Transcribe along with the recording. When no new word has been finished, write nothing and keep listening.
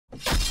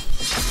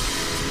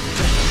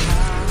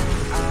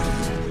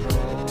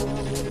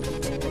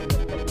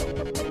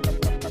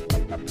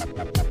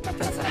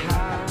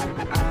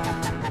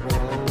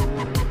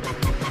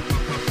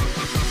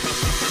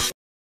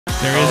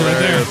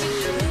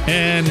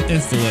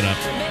It's the lit up.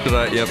 Should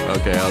I? Yep.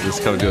 Okay, I'll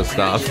just come to a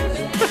stop.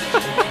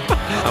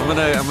 I'm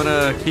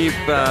gonna keep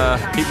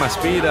my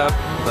speed up.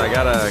 I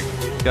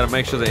gotta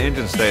make sure the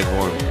engine stays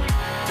warm.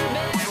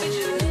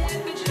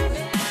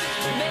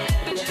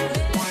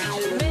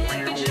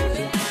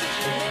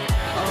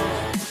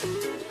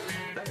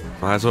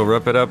 Might as well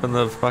rip it up in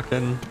the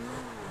fucking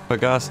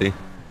Pagasi.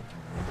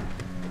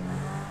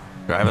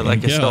 Drive it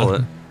like you stole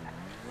it.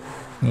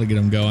 That'll get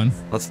him going.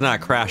 Let's not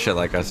crash it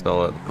like I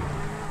stole it.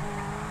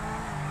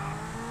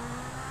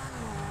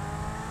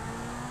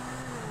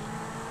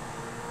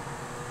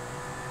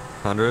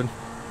 $100.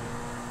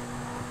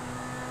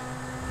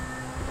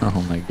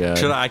 Oh my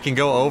god. I can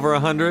go over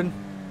 100?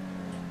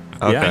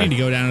 Okay. Yeah, I need to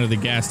go down to the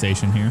gas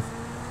station here.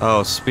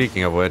 Oh,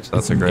 speaking of which,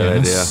 that's a great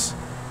idea.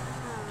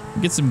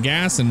 Get some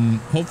gas, and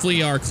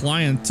hopefully our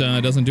client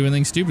doesn't do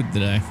anything stupid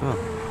today.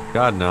 Oh,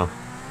 God, no.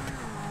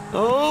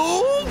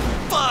 Oh,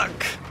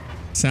 fuck.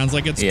 Sounds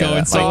like it's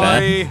going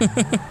sorry.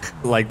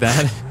 Like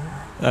that?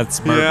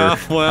 That's murder. Yeah,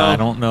 well. I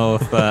don't know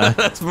if...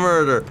 that's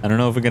murder. I don't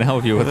know if we can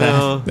help you with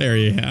that. There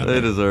you have it.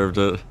 They deserved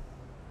it.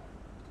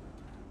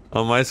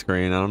 On my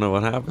screen, I don't know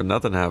what happened.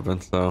 Nothing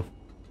happened, so...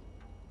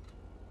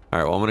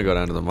 Alright, well, I'm gonna go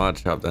down to the mod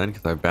shop then,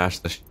 because I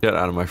bashed the shit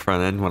out of my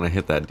front end when I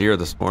hit that deer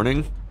this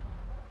morning.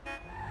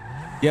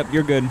 Yep,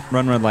 you're good.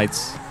 Run red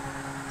lights.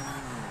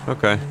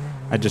 Okay.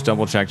 I just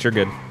double checked. You're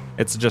good.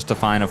 It's just a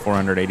fine of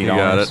 $480. You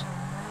got it.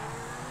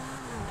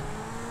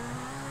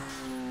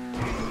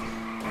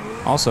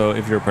 Also,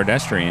 if you're a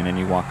pedestrian and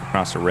you walk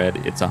across a red,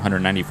 it's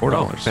 $194.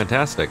 Oh,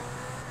 fantastic.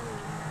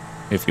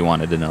 If you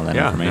wanted to know that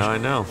information. Yeah, I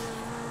know.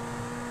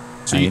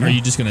 So are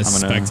you just going to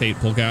spectate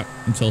Polkat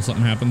until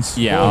something happens?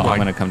 Yeah, I'm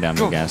going to come down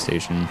to the gas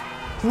station. Yeah,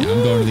 I'm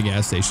going to the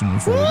gas station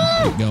before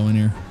we get going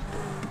here.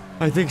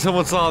 I think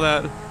someone saw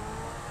that.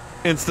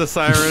 Insta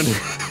siren.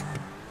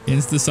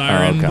 Insta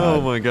siren?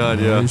 Oh my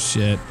god, yeah. Oh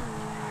shit.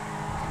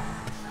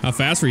 How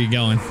fast were you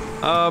going?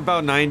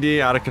 About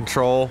 90, out of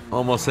control.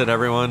 Almost hit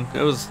everyone.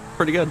 It was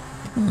pretty good.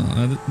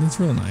 Oh, that's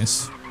real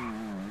nice.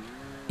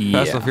 Yeah.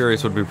 Fast and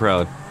Furious would be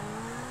proud.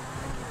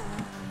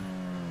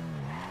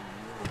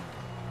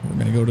 We're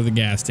gonna go to the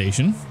gas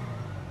station.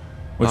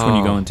 Which one are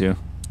you going to?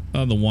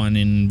 The one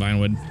in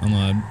Vinewood on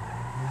the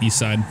east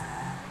side.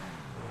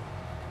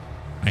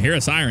 I hear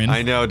a siren.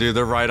 I know, dude.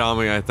 They're right on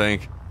me, I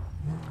think.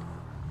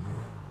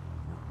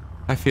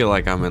 I feel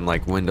like I'm in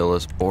like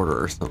windowless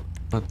border or something.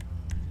 But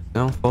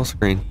no, full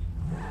screen.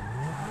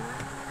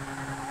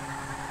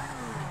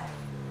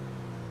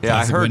 Yeah,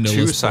 I heard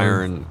two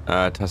sirens,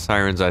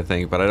 I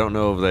think, but I don't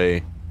know if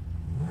they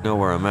know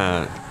where I'm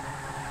at.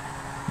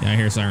 Yeah, I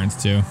hear sirens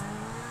too.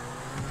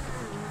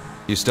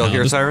 You still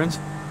hear sirens?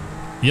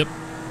 Yep.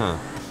 Huh.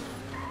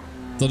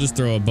 They'll just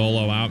throw a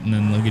bolo out and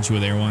then they'll get you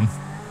with Air 1.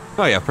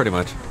 Oh yeah, pretty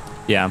much.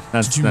 Yeah,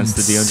 that's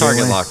the deal.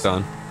 Target locked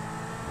on.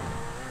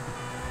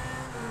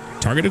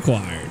 Target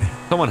acquired.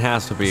 Someone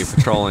has to be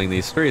patrolling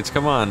these streets.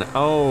 Come on.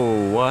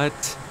 Oh,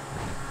 what?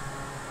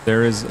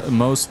 There is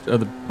most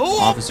of the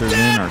officers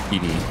in our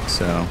PD,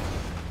 so...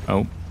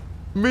 Oh.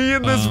 Me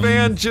and this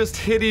van just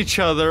hit each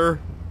other,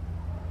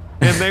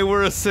 and they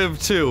were a Civ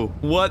 2.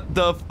 What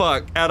the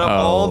fuck? Out of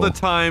all the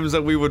times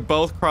that we would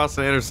both cross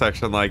an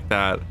intersection like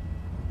that.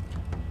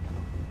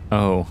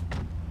 Oh.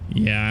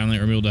 Yeah, I don't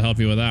think we're able to help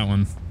you with that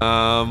one.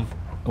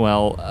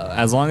 Well,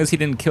 as long as he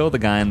didn't kill the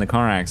guy in the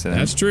car accident.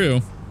 That's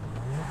true.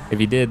 If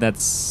he did,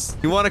 that's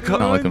you want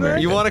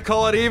to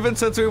call it even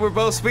since we were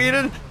both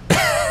speeding?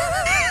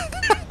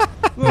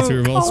 Since we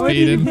were both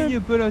speeding.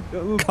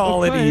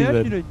 Call it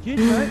even.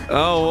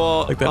 Oh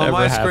well, like on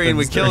my screen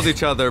we killed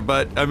each other,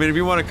 but I mean, if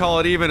you want to call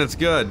it even, it's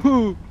good.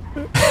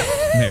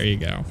 There you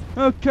go.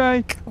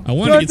 Okay. I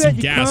wanted to get some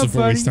gas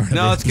before we started.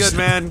 No, it's good,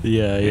 man.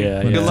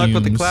 Yeah. Good luck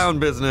with the clown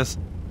business.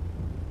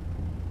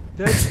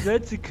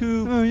 That's a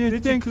coup. Oh, yeah,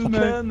 that's a coup,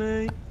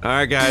 mate. All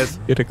right, guys.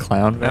 Get a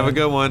clown. Have a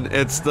good one.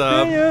 It's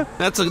the.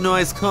 That's a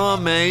nice car,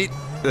 mate.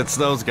 It's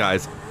those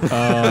guys.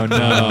 Oh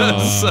no.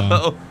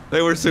 So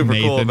they were super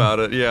cool about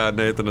it. Yeah,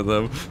 Nathan and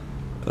them.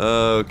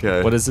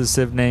 Okay. What is his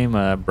Civ name?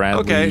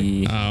 Bradley.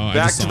 Okay.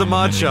 Back to the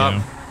mod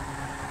shop.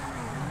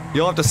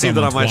 You'll have to see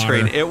that on my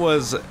screen. It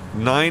was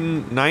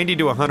 90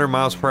 to 100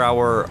 miles per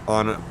hour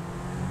on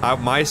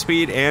my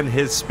speed and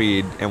his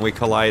speed, and we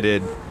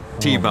collided.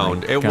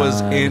 T-boned. It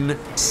was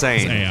insane. It's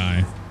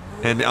AI.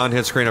 And on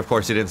his screen, of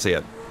course, he didn't see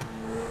it.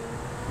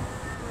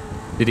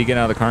 Did he get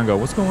out of the car and go,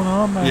 "What's going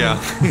on, man?" Yeah.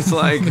 He's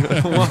like,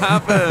 "What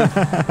happened?"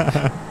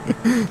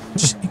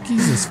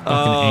 Jesus fucking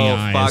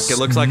AI. Oh, fuck. It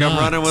looks like I'm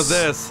running with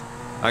this.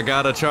 I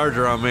got a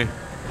charger on me.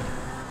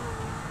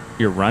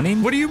 You're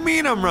running? What do you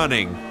mean I'm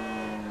running?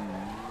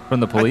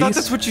 From the police? I thought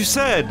that's what you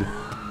said.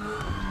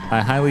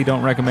 I highly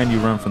don't recommend you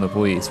run from the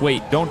police.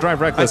 Wait, don't drive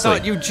recklessly. I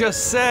thought you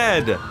just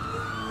said.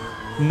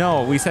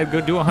 No, we said go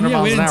do 100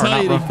 miles an hour,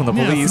 not run from the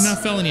police. If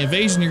not felony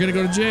evasion, you're gonna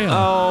go to jail.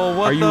 Oh,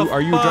 what the fuck?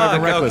 Are you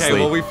driving recklessly? Okay,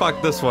 well, we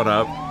fucked this one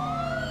up.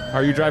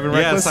 Are you driving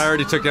reckless? Yes, I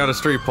already took down a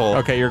street pole.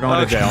 Okay, you're going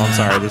to jail. I'm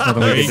sorry. There's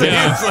nothing we can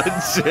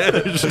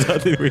do. There's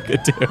nothing we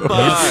could do.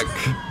 Fuck.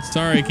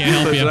 Sorry, can't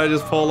help you. Should I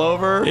just pull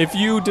over? If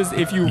you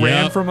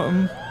ran from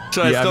him,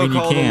 Should I still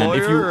call the can.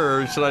 lawyer,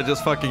 or should I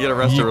just fucking get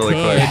arrested really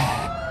quick?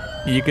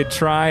 You could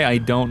try. I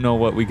don't know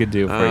what we could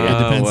do for you. It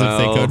depends if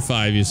they code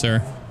 5 you,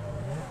 sir.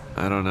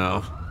 I don't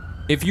know.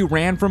 If you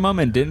ran from them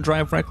and didn't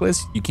drive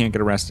reckless, you can't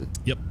get arrested.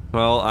 Yep.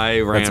 Well, I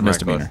ran That's a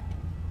misdemeanor.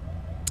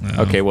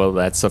 Oh. Okay, well,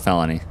 that's a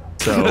felony.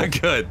 So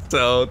good.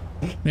 So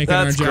Making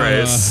our that's job great.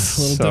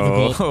 a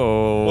little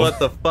difficult. What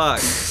the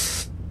fuck?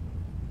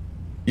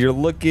 You're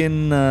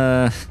looking,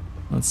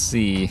 let's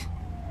see,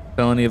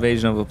 felony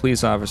evasion of a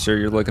police officer.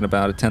 You're looking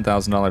about a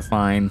 $10,000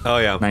 fine. Oh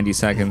yeah. 90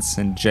 seconds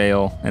in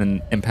jail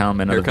and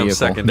impoundment Here of the comes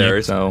vehicle.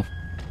 secondaries. So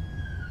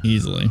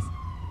Easily.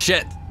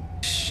 Shit.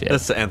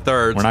 And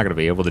thirds. We're not going to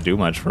be able to do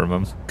much for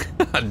him.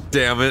 God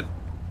damn it.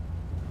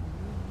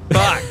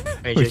 Fuck.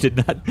 We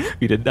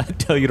did not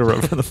tell you to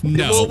run for the.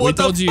 No, Well, we what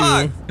the told you.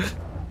 fuck?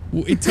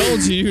 We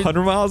told you.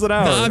 100 miles an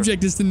hour. The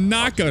object is to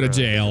not go to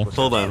jail.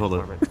 Hold on.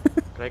 Can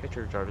I get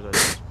your driver's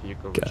license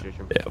vehicle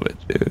registration? Damn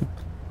it, dude.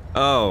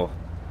 Oh.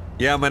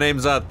 Yeah, my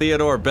name's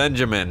Theodore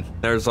Benjamin.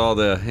 There's all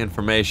the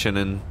information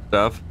and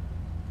stuff.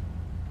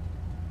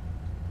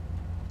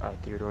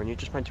 Theodore, and you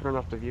just mind turning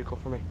off the vehicle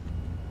for me?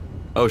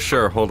 Oh,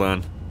 sure. Hold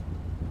on.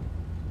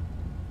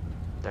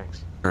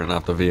 Thanks. Turn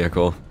off the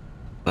vehicle.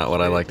 Not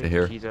what I like to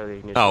hear.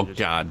 Oh,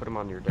 God. Put them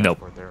on your Nope.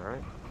 dashboard there,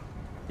 alright?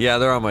 Yeah,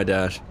 they're on my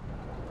dash.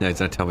 Yeah, he's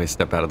gonna tell me to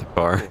step out of the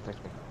car. Thanks, man.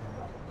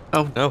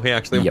 Oh, no, he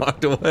actually Yep.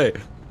 walked away.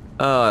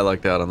 Oh, I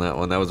lucked out on that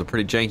one. That was a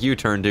pretty jank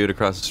U-turn, dude,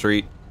 across the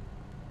street.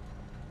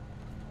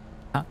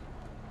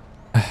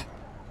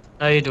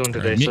 How you doing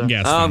today, Meat and sir?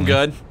 gas I'm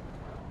finally. good.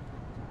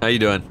 How you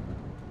doing?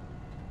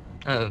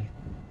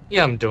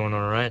 Yeah, I'm doing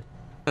all right.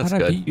 That's How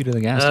did I good. beat you to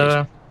the gas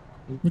station?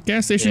 What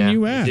gas station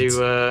you at?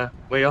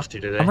 where you off to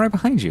today? I'm right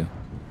behind you.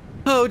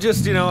 Oh,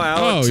 just, you know, out.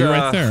 Oh, you're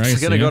right there. I He's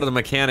see gonna you. go to the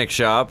mechanic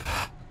shop.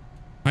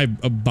 I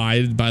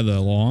abide by the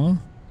law.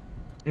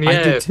 Yeah, I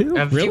did too.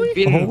 Have Really? you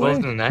been The whole way?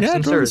 involved in an Yeah, I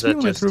accident, drove or is the that speed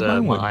limit just through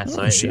my Vinewood.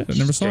 eyesight? Oh shit! I Just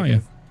never saw checking.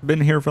 you. Been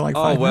here for like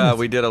 5 Oh, well, minutes.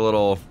 we did a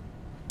little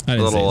I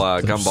didn't see you.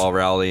 gumball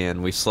rally,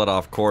 and we slid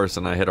off course,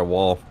 and I hit a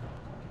wall.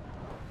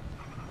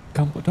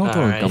 Don't throw a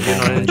Alright, you're not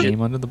gumball injured?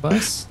 game under the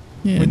bus.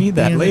 Yeah, We need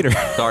that yeah. later.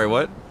 Sorry,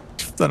 what?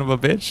 Son of a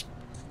bitch.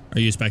 Are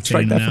you Strike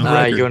spectating that from the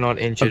now? record. You're not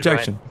injured,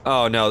 Objection.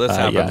 Oh, no, this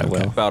Yeah, I happened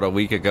will. about a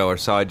week ago or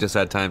so. I just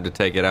had time to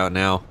take it out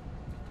now.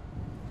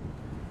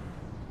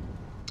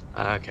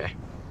 right? Okay.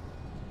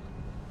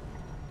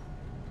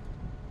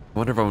 I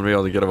wonder if I'm gonna be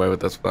able to get away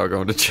with this without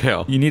going to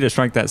jail. You need to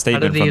strike that How do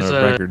statement from these,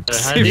 the record. how do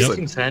these Seriously.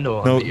 things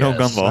handle? No, on no the,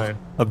 gumball.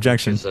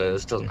 Objection.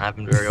 This doesn't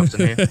happen very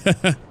often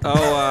here.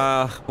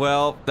 Oh,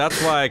 well, that's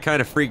why I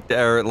kind of freaked,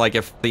 or like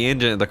if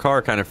the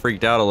car kind of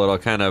freaked out a little,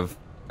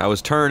 I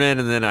was turning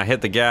and then I hit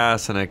the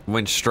gas and I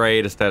went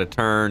straight instead of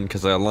turn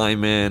because of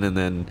alignment, and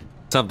then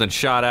something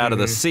shot out of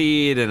the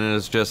seat, and it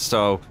was just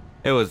so,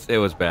 it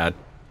was bad.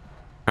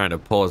 Trying to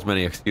pull as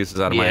many excuses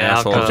out of my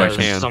asshole as I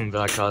can. Some of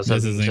our cars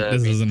This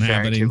haven't isn't been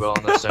faring happening. too well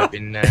on this. I've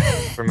been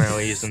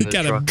primarily using the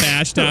Got a truck.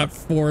 bashed out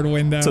forward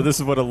window. So this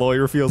is what a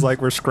lawyer feels like.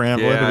 We're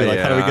scrambling to be like,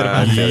 how do we get him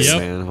out of Yep. this?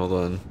 Man, hold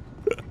on.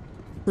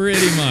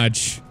 Pretty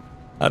much.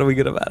 How do we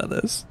get him out of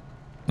this?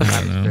 I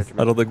don't know.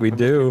 I don't think we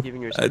do.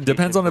 Giving your It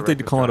depends on if they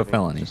citation for call it a reckless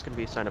driving. felony. It's going to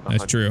be a sign of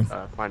That's true.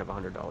 Fine of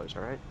 $100,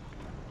 alright?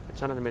 It's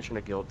not an admission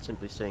of guilt,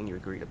 simply saying you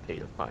agree to pay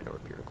the fine or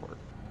appear in court.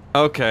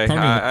 Okay,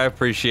 Pardon me. I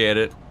appreciate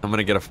it. I'm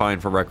gonna get a fine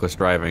for reckless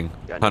driving.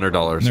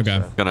 $100.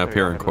 Okay. Gonna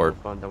appear in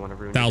court.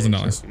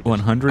 $1,000.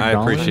 $100. I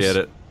appreciate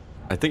it.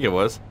 I think it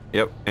was.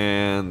 Yep.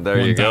 And there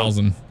you go.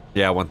 1,000.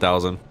 Yeah,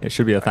 1,000. It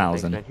should be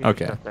 1,000.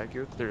 Okay.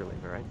 Clearly,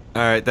 alright?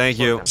 All right, thank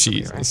Slow you. down.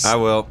 Jesus. I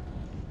will.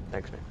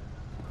 Thanks, man.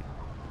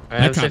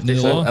 That caught the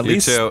law. At You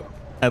least, too.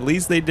 at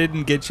least they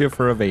didn't get you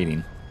for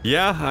evading.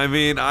 Yeah, I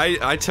mean,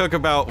 I took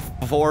about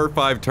 4 or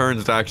 5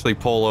 turns to actually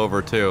pull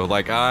over too.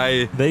 Like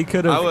They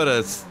could have. I would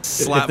have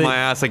slapped they- my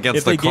ass against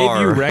if the they car.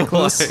 gave you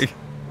reckless, Like,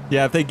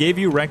 yeah, if they gave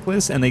you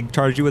reckless and they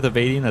charged you with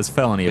evading, that's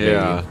felony evading.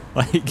 Yeah.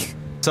 Like,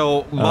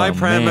 so my Oh,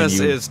 premise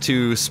man, you- is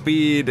to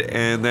speed,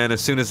 and then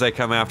as soon as they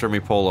come after me,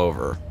 pull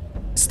over.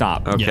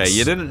 stop. Okay, Yes.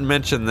 you didn't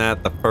mention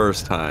that the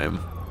first time.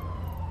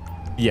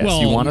 Yes,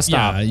 well, you want to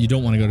stop. Yeah, you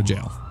don't want to go to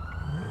jail.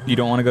 You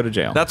don't want to go to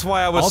jail. That's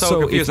why I was Also, so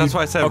if confused. you- That's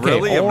why I said, okay,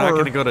 really? I'm not or-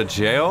 going to go to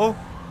jail?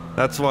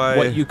 That's why...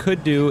 What you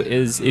could do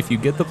is, if you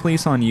get the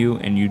police on you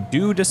and you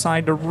do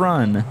decide to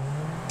run,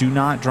 do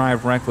not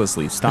drive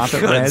recklessly. Stop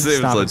at That red, seems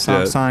stop at stop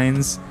legit.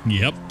 signs.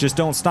 Yep. Just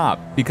don't stop,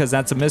 because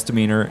that's a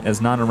misdemeanor as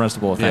not an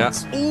arrestable Yeah.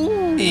 offense.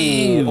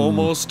 Ooh,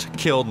 almost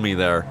killed me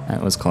there.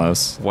 That was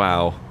close.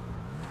 Wow.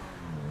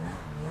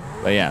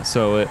 But yeah,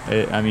 so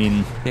I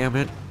mean, Damn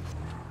it.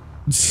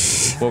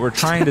 what we're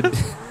trying to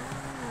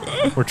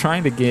we're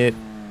trying to get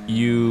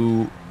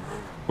you.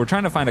 We're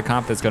trying to find a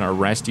cop that's going to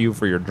arrest you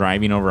for your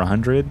driving over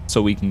 100,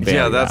 so we can bail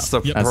Yeah, you that's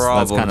out. the That's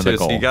problem kind of too. the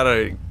So goal.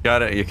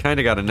 you kind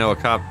of gotta know a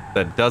cop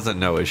that doesn't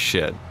know his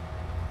shit.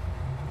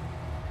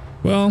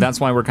 Well, That's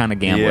why we're kind of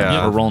gambling.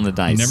 Yeah. We're rolling the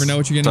dice. you never know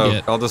what you're going So to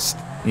get. I'll just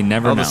You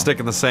never know. stick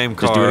in the same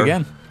car. Just do it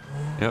again.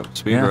 Yep,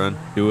 speed Yeah. run.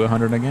 Do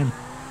 100 again.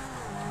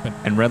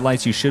 And red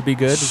lights, you should be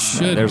good.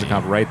 Should There's be. a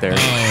cop right there.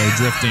 Oh,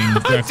 drifting,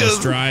 reckless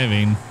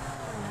driving.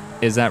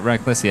 Is that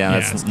reckless? Yeah, Yeah,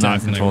 that's it's not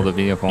definitely control of the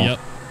vehicle. Yep.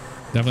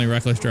 Definitely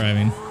reckless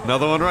driving.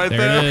 Another one right there.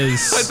 There it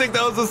is. I think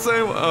that was the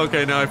same.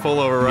 Okay, now I pull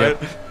over, right?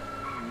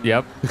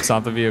 Yep.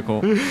 Stop the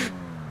vehicle.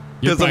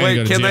 You're probably gonna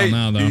go to jail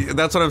now, though.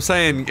 That's what I'm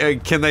saying.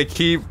 Can they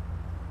keep?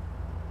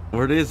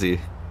 Where is he?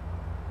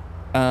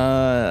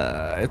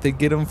 If they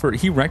get him for,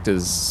 he wrecked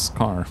his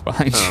car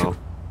behind you.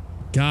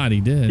 God, he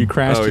did. He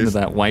crashed into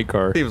that white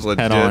car. Seems legit.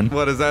 Head on.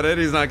 What is that?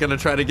 He's not gonna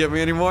try to get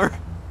me anymore.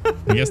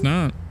 I guess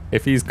not.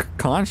 If he's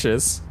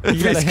conscious, If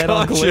he got a he's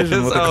head-on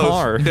collision with the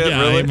car. Shit,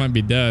 Yeah, really? he might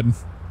be dead.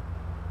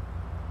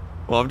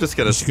 Well, I'm just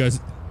gonna. You should go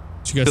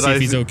see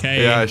if he's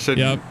okay. Yeah, I should.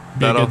 Yep.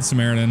 Be a good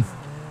Samaritan.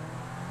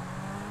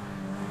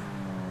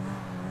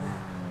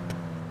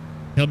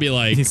 He'll be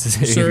like,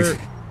 sir.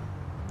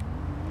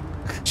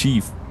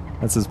 Chief.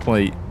 That's his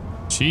plate.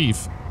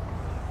 Chief.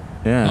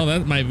 Yeah. Oh,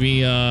 that might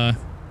be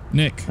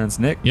Nick. That's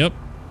Nick. Yep.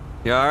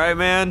 You all right,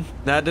 man?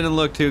 That didn't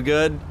look too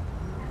good.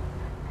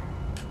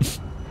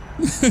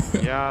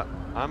 Yeah,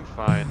 I'm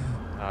fine.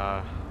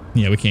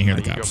 Yeah, we can't hear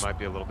my the ego cops. might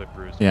be a little bit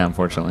bruised. Yeah,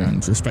 unfortunately. I'm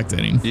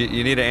respecting.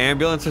 You need an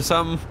ambulance or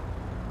something?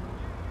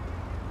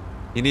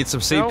 You need some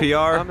No,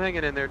 CPR? I'm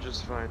hanging in there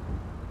just fine.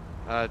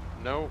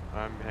 No,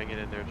 I'm hanging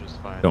in there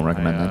just fine. Don't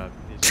recommend that.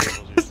 These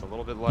vehicles are just a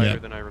little bit lighter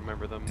than I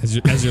remember them. As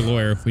your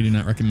lawyer, we do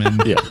not recommend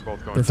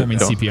performing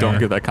CPR. Don't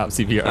give that cop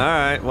CPR. All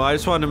right. Well, I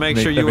just wanted to make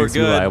That sure you were makes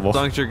you good. liable. As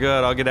long as you're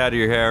good, I'll get out of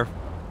your hair.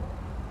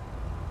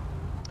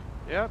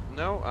 Yeah,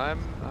 no, I'm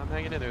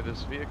hanging in there.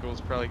 This vehicle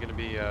is probably going to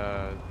be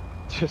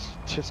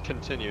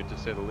discontinued to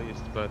say the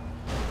least, but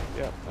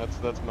yeah,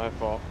 that's my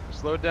fault.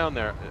 Slow down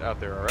there out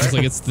there, all right? It's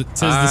like it's tis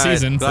the All right,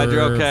 season glad for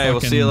you're okay.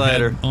 We'll see you fucking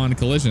later. head-on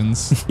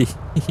collisions.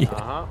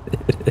 Uh-huh.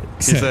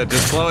 He said,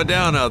 just slow it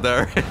down out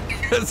there.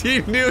 Because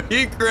he knew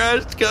he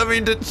crashed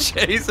coming to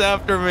chase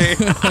after me.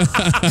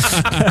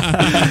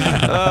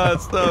 Oh,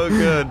 it's so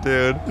good,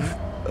 dude.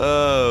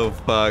 Oh,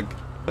 fuck.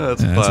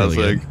 That's Yeah, that's classic.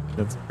 really good.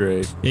 That's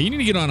great. Yeah, you need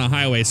to get on a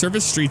highway.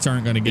 Surface streets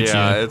aren't going to get you.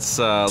 Yeah, it's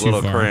a too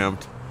little far.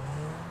 cramped.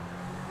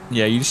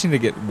 Yeah, you just need to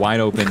get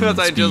wide open. Because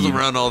I just speed.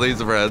 run all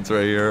these reds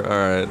right here. All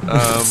right.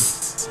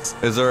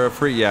 Is there a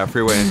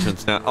freeway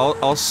entrance now?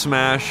 I'll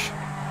smash.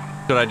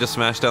 Should I just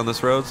smash down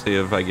this road? See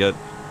if I get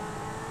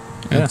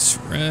That's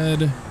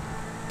red.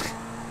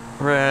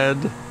 red.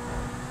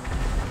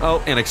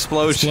 Oh, an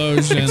explosion.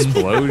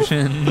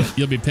 Explosion.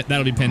 You'll be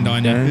that'll be pinned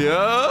on you.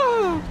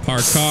 Yeah.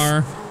 Park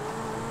car.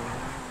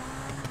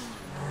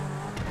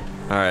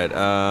 All right.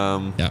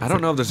 Yeah, I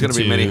don't know if there's gonna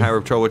be many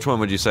highway patrol. Which one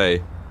would you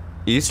say?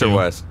 East or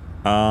west?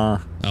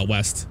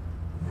 West.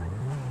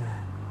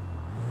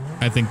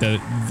 I think that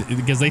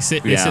because they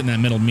sit in that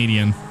middle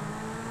median.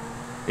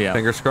 Yeah.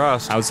 Fingers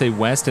crossed. I would say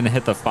west and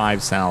hit the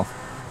 5 south.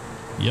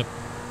 Yep.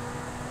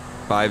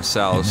 5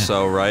 south.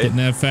 So right. Getting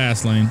that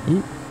fast lane.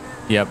 Ooh.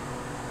 Yep.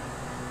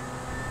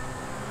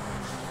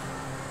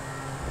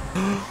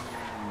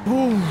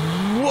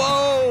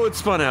 Whoa! It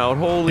spun out.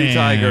 Holy And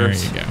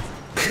tigers! There you go.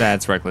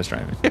 That's reckless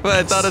driving. But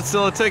I thought it's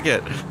still a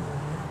ticket.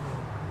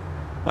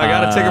 I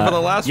got a ticket for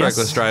the last yes.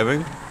 reckless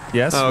driving.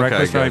 Yes, Okay,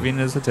 reckless good. driving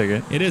is a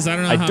ticket. It is. I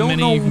don't know how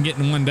many you can get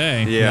in one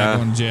day. Yeah. without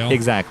going to jail.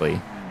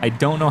 Exactly. I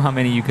don't know how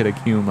many you could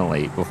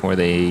accumulate before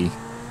they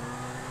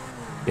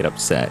get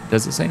upset.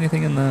 Does it say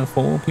anything in the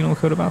full penal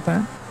code about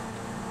that?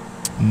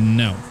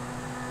 No.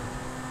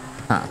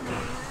 Huh.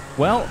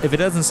 Well, if it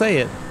doesn't say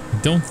it,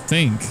 Don't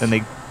think.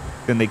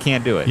 then they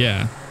can't do it.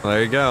 Yeah. Well,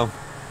 there you go.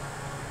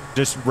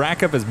 Just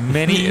rack up as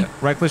many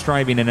reckless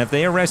driving, and if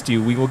they arrest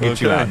you, we will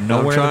get you Okay, out.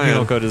 Nowhere in I'm the penal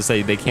trying. code does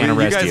say they can't You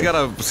arrest guys you.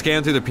 gotta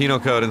scan through the penal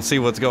code and see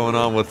what's going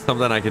on with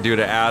something I could do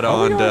to add Oh,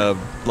 on yeah. to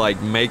like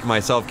make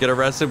myself get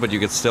arrested, but you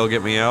could still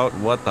get me out.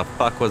 What the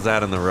fuck was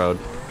that in the road?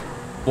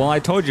 Well, I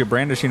told you,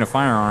 brandishing a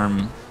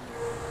firearm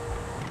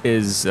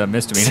is a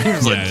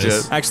misdemeanor. Seems Yeah, it is.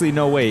 legit. Actually,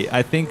 no, wait.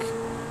 I think,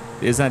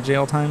 is that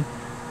jail time?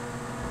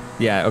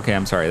 Yeah, okay,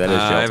 I'm sorry. That is jail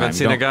time. I haven't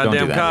seen a Don't do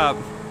goddamn that. cop.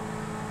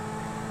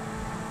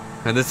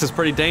 And this is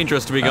pretty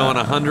dangerous to be going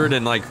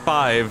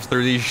 105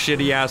 through these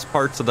shitty ass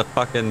parts of the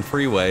fucking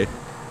freeway.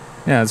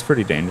 Yeah, it's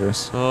pretty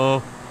dangerous.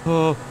 Oh,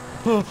 oh,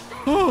 oh,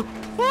 oh,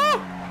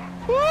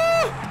 oh,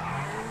 oh.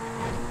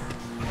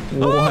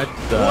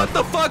 What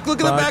the fuck? Look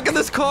at the fuck? back of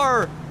this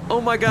car.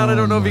 Oh my god, I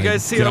don't know if you my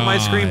guys see it on my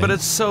screen, but God.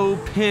 it's so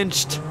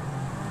pinched.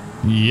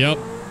 Yep.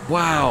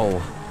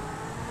 Wow.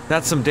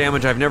 That's some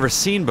damage I've never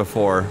seen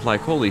before. Like,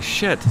 holy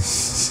shit.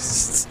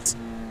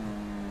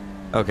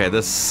 Okay,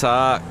 this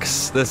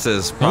sucks. This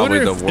is I probably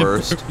wonder the if,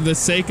 worst. for the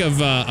sake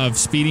of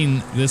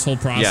speeding this whole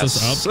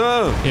process Yes. up,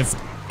 Oh.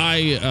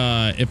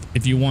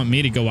 if you want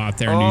me to go out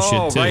there and do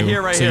Oh, shit too, right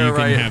here, right so here, you can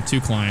right. have 2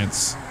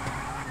 clients.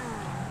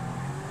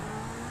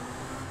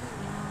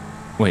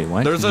 Wait,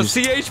 what? There's a You just-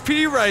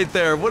 CHP right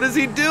there. What is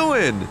he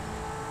doing?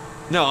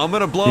 No, I'm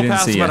gonna blow He didn't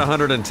past see him at ya.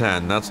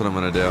 110. That's what I'm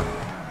gonna do.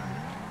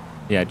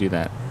 Yeah, do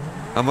that.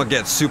 I'm gonna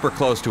get super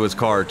close to his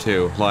car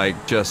too.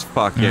 Like, just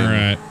fucking. All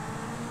right.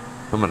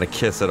 I'm gonna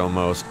kiss it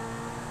almost.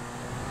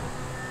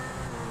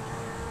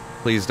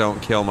 Please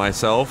don't kill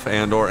myself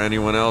and or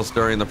anyone else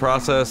during the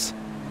process.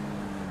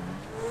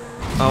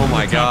 Oh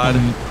my god.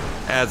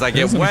 As I get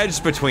There's a-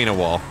 wedged between a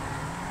wall.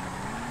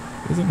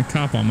 There isn't a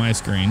cop on my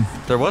screen.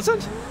 There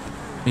wasn't?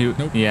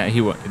 Nope. Yeah,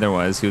 there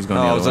was. He was going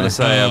the I other was gonna way.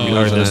 say I'm Oh.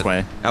 Or losing this it.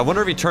 way. I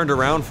wonder if he turned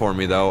around for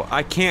me though.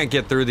 I can't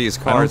get through these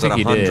don't cars at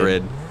think he did.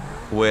 100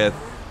 with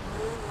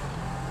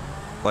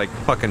like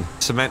fucking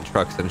cement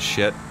trucks and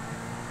shit.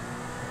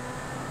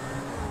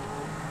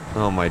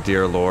 Oh my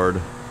dear lord.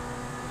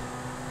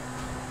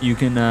 You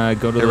can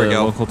go to Here we the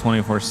go. local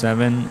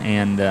 24/7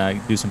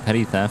 and do some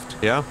petty theft.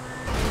 Yeah.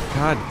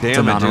 God a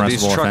damn it, dude.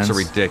 These non-arrestable trucks are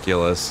offense.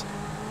 ridiculous.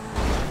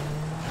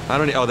 I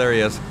don't. Oh, there he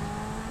is.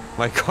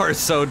 My car is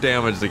so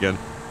damaged again.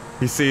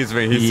 He sees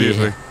me. He sees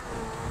me.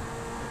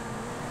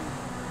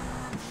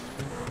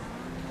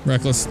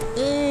 Reckless.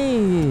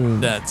 Ooh.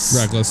 That's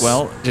reckless.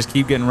 Well, just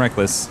keep getting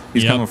reckless.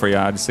 He's Yep. coming for you.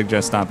 I'd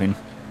suggest stopping.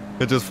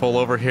 It just pull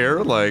over here.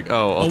 Like,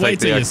 oh, I'll Oh, take wait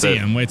the till you exit. see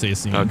him. Wait till you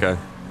see him. Okay.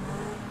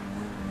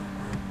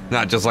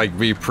 Not just like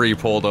be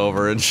pre-pulled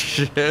over and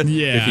shit. Yeah, If he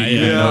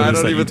yeah. Yeah, I noticed don't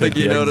that even you think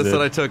took he the noticed exit.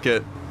 that I took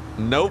it.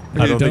 Nope.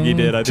 I don't think he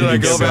did. I Should think I he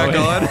go just back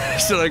saw it. on?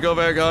 Should I go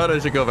back on? I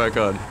should go back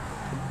on.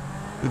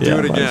 Do Yeah,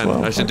 it might as again.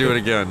 well. I should do it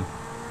again.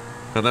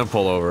 And then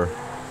pull over.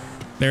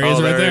 There he is,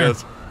 Oh, right there he there.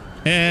 is.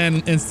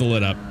 And insta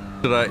lit up.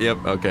 Should I? Yep.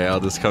 Okay, I'll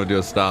just come to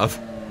a stop.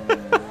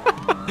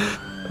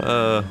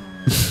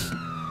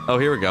 Oh,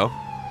 here we go.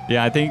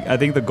 Yeah, I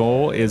think the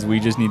goal is we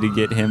just need to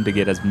get him to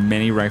get as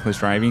many reckless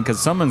driving because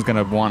someone's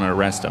gonna want to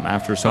arrest him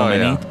after so Oh,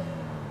 many. yeah.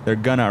 They're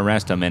gonna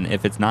arrest him, and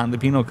if it's not in the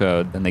penal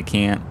code, then they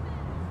can't.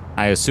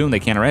 I assume they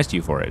can't arrest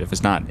you for it if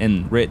it's not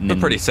written. It's a in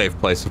pretty safe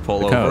place to pull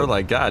the over. code.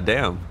 Like,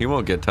 goddamn, he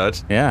won't get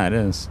touched. Yeah, it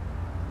is.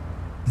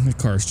 The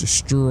car's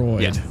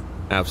destroyed. Yeah. It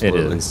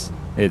Absolutely. is.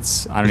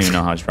 It's. I don't even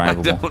know how it's I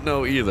drivable. don't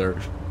know either.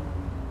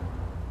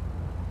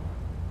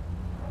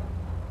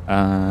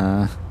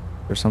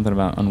 There's something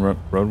about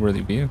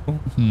unroadworthy vehicle.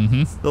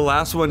 Mm-hmm. The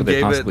last one Could they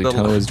gave it possibly the.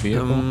 tow his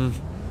vehicle?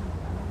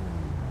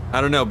 I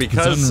don't know It's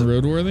because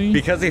unroadworthy?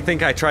 they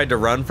think I tried to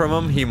run from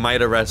him. He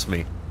might arrest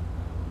me.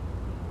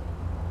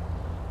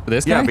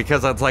 This guy? Yeah,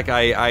 because it's like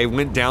I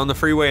went down the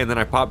freeway and then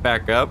I popped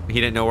back up.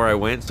 He didn't know where I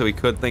went, so he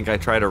could think I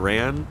tried to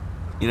ran.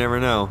 You never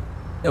know.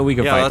 Yeah, we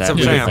can Yeah, fight that's that. what I'm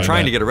We saying. can I'm fight trying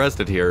that. to get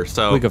arrested here,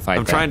 so We can fight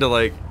I'm that. trying to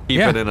like keep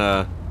Yeah. it in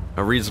a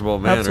reasonable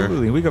manner.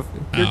 Absolutely, we go.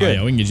 You're Oh, good.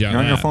 yeah, we can get you out You're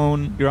of on your that.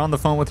 phone. You're on the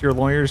phone with your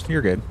lawyers.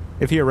 You're good.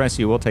 If he arrests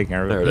you, we'll take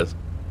care of it. There it is.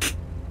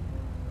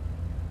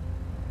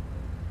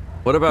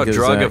 What about Because,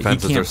 drug he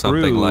offenses or can't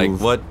something? Like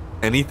prove- what?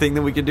 Anything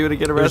that we could do to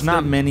get arrested? There's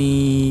not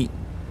many.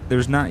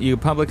 There's not.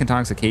 Public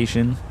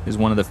intoxication is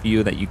one of the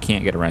few that you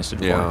can't get arrested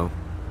for. Yeah.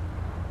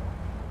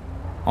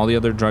 All the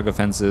other drug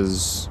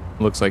offenses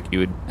looks like you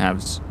would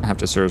have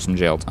to serve some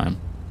jail time.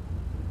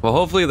 Well,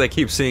 hopefully they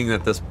keep seeing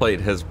that this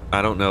plate has.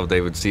 I don't know if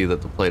they would see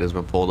that the plate has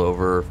been pulled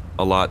over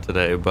a lot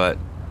today, but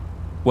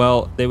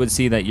Well, they would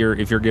see that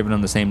if you're giving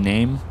them the same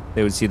name,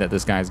 they would see that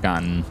this guy's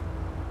gotten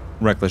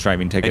reckless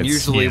driving tickets. and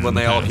usually Yeah, when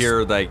they all pass.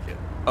 hear like,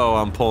 "Oh,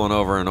 I'm pulling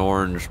over an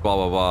orange," blah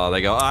blah blah,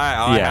 they go,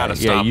 "I Yeah, had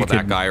to yeah, stop you with that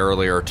could- guy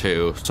earlier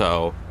too."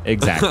 So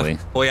Exactly.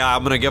 well, yeah,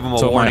 I'm gonna give him a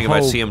So my warning. If I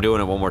hope- see him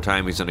doing it one more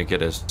time, he's gonna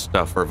get his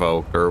stuff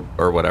revoked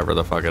or whatever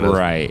the fuck it is.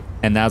 Right.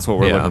 And that's what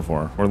we're Yeah. looking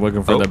for. We're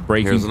looking for Oh, the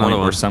breaking here's point another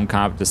where one. some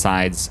cop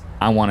decides,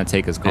 I want to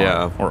take his car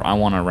Yeah. or I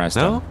want to arrest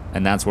No? him.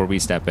 And that's where we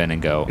step in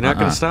and go, You're not uh-uh.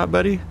 gonna stop,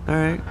 buddy? All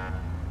right.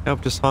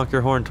 Yep, just honk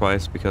your horn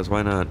twice because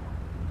why not?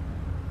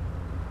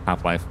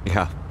 Cop life.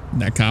 Yeah.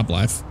 That cop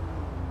life.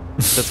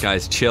 This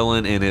guy's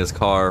chilling in his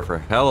car for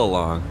hella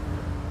long.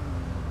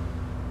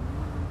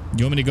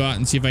 You want me to go out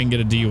and see if I can get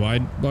a DUI,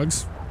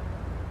 Bugs?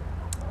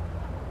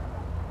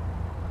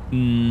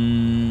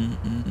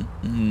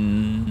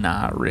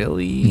 Not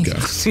really. Okay.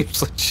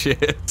 Seems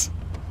legit.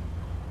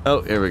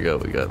 Oh, here we go.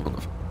 We got one.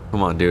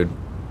 Come on, dude.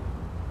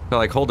 Gotta,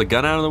 like hold a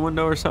gun out of the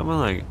window or something?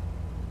 Like,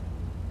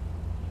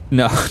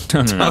 No, no.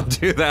 don't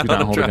do that. Do on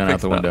not a hold a gun traffic out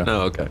the stop. window.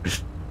 No, okay.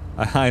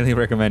 I highly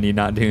recommend you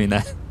not doing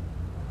that.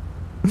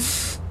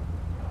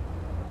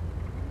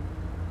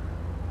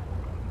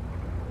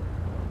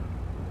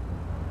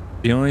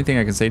 The only thing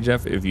I can say,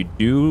 Jeff, if you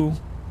do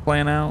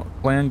plan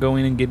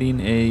going and getting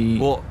a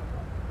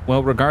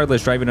well,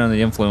 regardless, driving under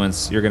the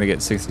influence, you're gonna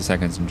get 60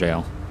 seconds in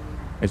jail.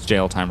 It's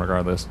jail time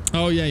regardless,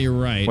 Oh yeah, you're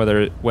right.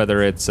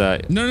 whether it's No.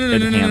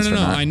 enhanced or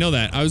not. I know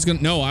that. I was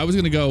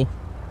gonna go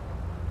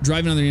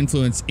driving under the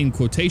influence in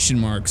quotation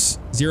marks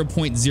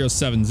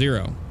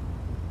 0.070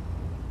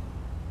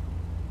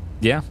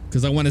 Yeah,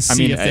 because I want to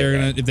see mean,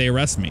 if they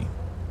arrest me.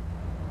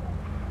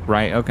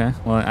 right. Okay.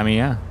 Well, I mean,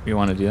 yeah. If you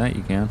want to do that,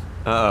 you can.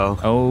 Uh-oh.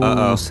 Oh, Uh-oh.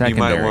 You might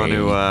secondary. want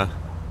to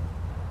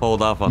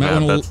hold off on Might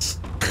that. wanna- That's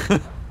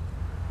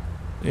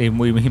He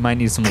might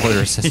need some lawyer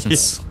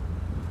assistance.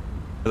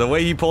 the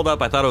way he pulled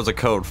up. I thought it was a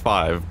code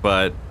 5,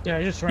 but Yeah,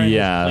 I just ran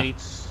Yeah. his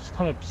plates. It's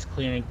come up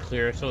clean and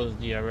clear, so is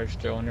the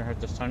register owner at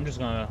this time. I'm just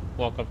gonna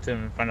walk up to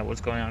him and find out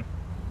what's going on.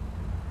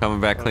 coming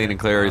back clean Okay. and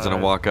clear. He's gonna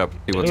walk up, see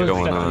what's It was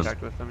going got on.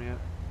 Contact with them yet?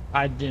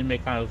 I didn't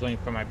make contact. I was waiting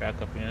for my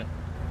backup unit.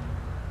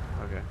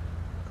 Okay.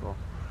 Cool.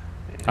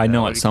 I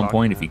know what at are you some talking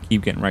point, if about? you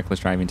keep getting reckless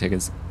driving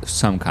tickets,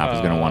 some cop is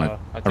going to want I to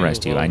think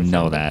arrest it you. was I over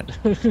know seven.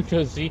 that.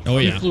 Because he Oh,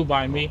 yeah. flew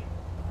by me.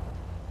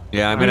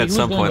 Yeah, I mean, at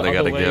some point they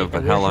gotta give,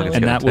 but how long it's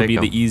and gonna that would take be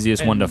them? the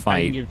easiest one to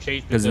fight,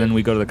 because then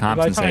we go to the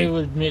cops and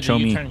say, show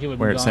me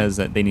where it says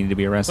that they need to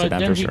be arrested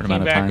after a certain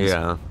amount of time.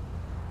 Yeah.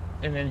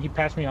 And then he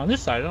passed me on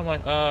this side. I'm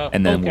like,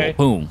 and then okay.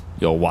 boom,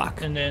 you'll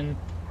walk. And then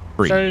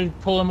free. started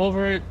pulling him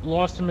over,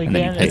 lost him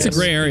again. It's a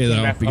gray area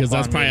though, because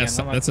that's probably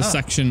that's a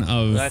section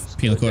of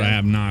penal code I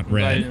have not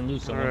read.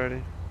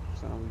 Alrighty.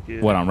 Sounds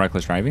good. What, on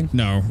reckless driving?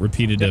 No,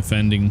 repeated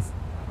offending.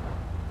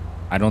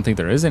 I don't think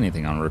there is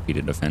anything on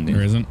repeated offending.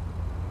 There isn't.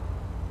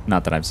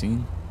 Not that I've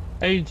seen.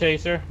 Hey, today,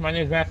 sir. My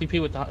name is Matthew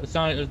P. with the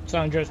San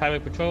Andreas Highway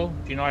Patrol.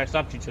 Do you know why I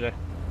stopped you today?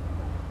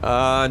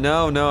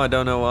 No, I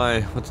don't know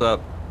why. What's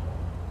up?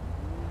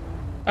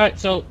 Alright,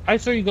 so I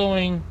saw you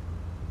going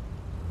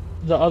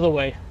the other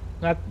way.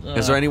 Not.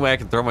 Is there any way I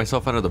can throw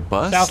myself under the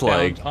bus,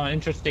 southbound like, on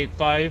Interstate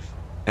 5?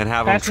 and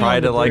have them try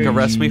to like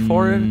arrest me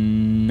for it?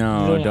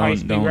 No,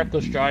 don't.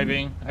 Reckless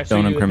driving. I saw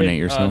Don't you incriminate hit,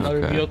 yourself.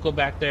 Another vehicle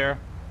back there.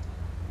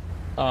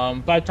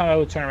 By the time I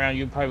would turn around,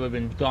 you probably would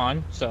have been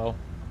gone. So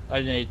I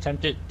didn't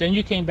attempt it. Then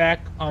you came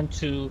back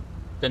onto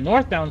the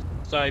northbound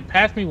side,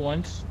 passed me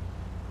once,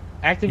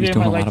 activated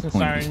my lights and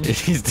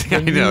sirens.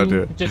 I know,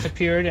 dude.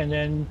 Disappeared, and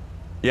then.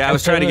 Yeah, I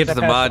was trying to get to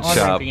the mod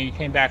shop. And you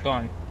came back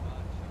on.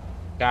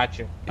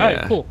 Gotcha. Yeah. All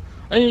right, cool.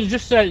 And you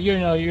just said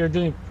you're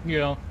doing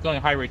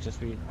going high rates of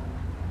speed.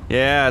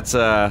 Yeah, it's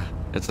a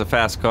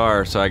fast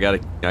car, so I gotta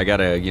I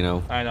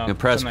know.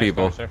 impress It's a nice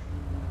people. car, sir.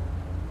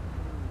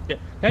 Yeah.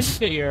 Can I just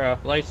get your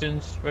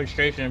license,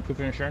 registration, and proof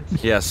of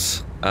insurance?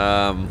 Yes.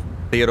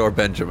 Theodore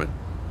Benjamin.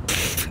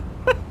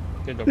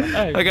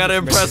 I gotta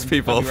impress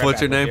people. Right,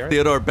 What's your name?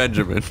 Theodore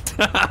Benjamin.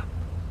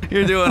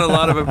 You're doing a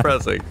lot of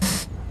impressing.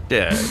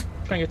 Yeah.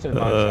 Trying to get to the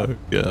mod shop.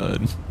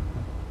 God.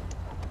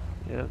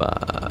 Yep.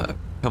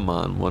 Come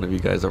on, one of you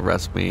guys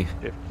arrest me.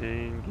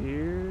 15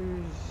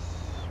 gears.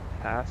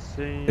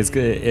 Passing. It's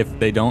good if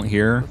they don't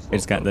hear.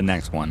 It's got the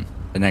next one.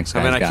 The next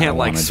guy's I mean, I can't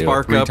like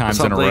spark do it 3 up times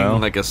in a something row.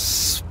 like a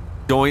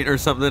joint or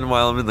something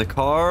while I'm in the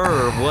car,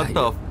 or what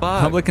the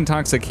fuck? Public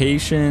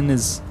intoxication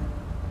is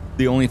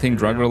the only thing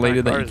drug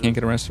related that you can't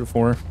get arrested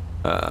for.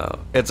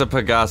 It's a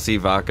Pegasi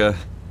vodka.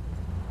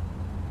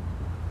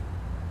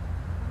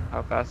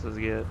 How fast does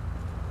it get?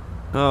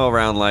 Oh,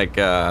 around like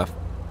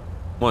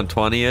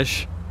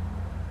 120-ish.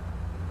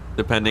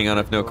 Depending on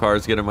if no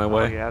cars get in my Oh,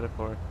 way. you had it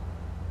for.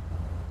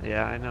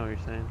 Yeah, I know what you're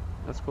saying.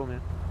 That's cool,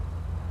 man.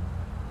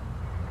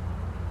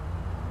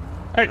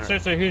 Alright, so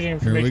here's your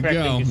Here we information back.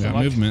 go. Thank you so Got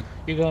much. movement.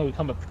 You're going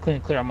to become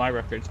clear on my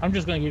records. I'm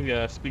just going to give you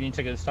a speeding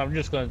ticket this time. I'm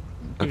just going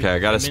to. Okay, I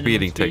got a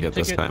speeding ticket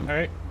this time.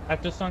 Alright,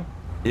 at this time.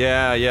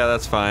 Yeah,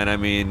 that's fine. I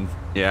mean,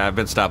 yeah, I've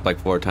been stopped like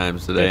 4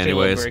 times today, Cut you a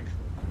little anyways. break.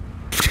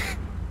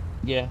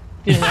 Yeah.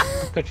 Yeah,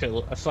 cut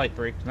you a slight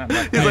break. Not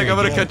He's like, I'm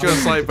gonna cut you a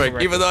slight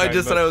break, even though I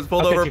just said I was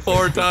pulled over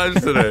 4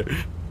 times today.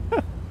 All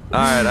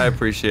right, I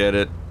appreciate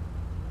it.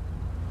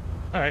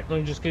 All right, let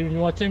me just give you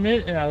 1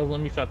 minute, and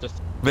let me start this.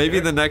 Maybe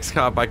the next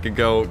cop I could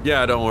go,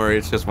 yeah, don't worry,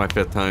 it's just my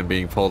 5th time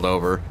being pulled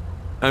over.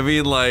 I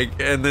mean,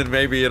 like, and then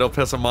maybe it'll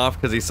piss him off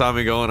because he saw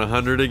me going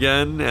 100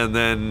 again, and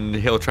then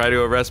he'll try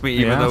to arrest me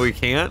even though he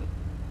can't.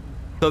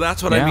 So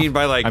that's what I mean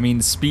by like. I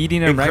mean,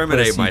 speeding and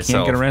reckless, you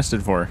can't get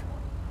arrested for.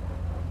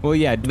 Well,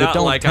 yeah, but not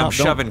don't like I'm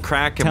shoving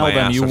crack in my ass.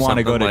 Tell them you want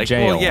to go to like,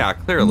 jail. Well, yeah,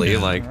 clearly,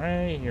 like. All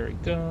right, here we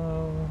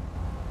go.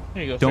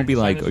 Here you go. Don't be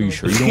like, are you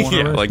sure you don't want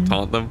to? Yeah, like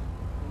taunt them.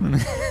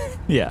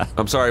 Yeah.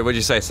 I'm sorry. What'd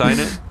you say? Sign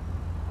it.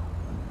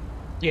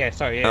 Yeah,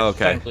 sorry. Yeah. Oh,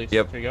 okay. Sign, please.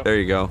 Yep. There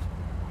you go.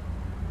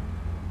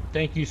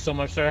 Thank you so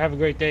much, sir. Have a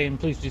great day, and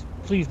please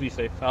be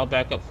safe. I'll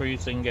back up for you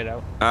so you can get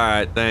out. All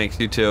right. Thanks.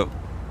 You too.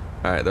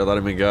 All right. They're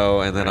letting me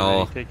go, and then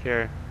I'll. Take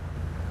care.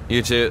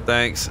 You too.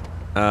 Thanks.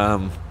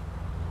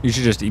 You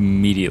should just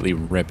immediately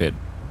rip it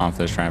off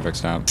this traffic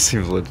stop.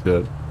 Seems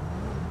legit.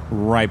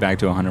 Right back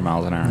to 100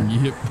 miles an hour.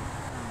 Yep.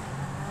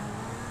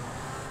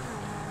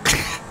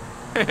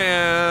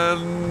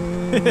 And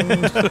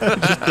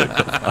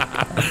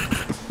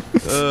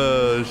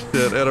oh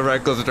shit! And a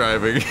reckless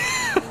driving.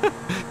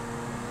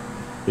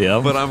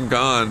 Yeah. But I'm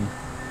gone.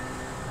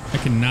 I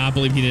cannot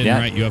believe he didn't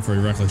write you up for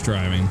reckless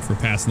driving for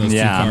passing those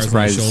 2 cars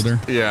on his shoulder.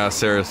 Yeah,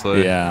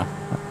 seriously. Yeah,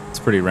 it's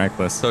pretty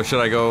reckless. So should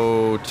I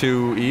go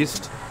 2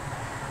 east?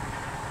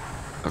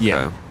 Okay.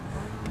 Yeah.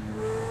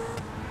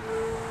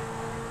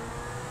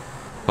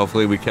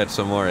 Hopefully we catch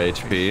some more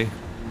HP.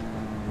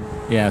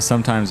 Yeah,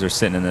 sometimes they're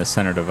sitting in the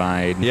center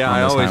divide. Yeah, on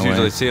I this always highway.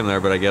 usually see them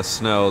there, but I guess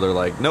snow, they're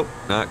like, nope,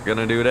 not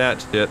gonna do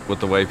that shit with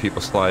the way people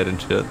slide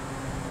and shit.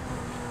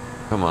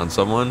 Come on,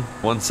 someone.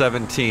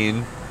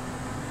 117.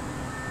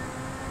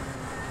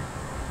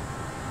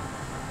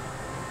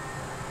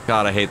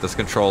 God, I hate this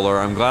controller.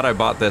 I'm glad I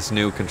bought this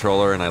new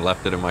controller and I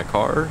left it in my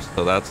car,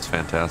 so that's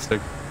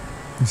fantastic.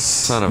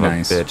 Son of a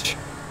bitch.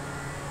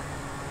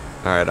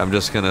 Alright, I'm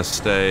just gonna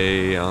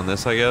stay on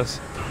this, I guess.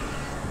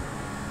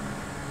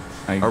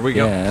 Are we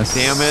going?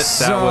 Damn it,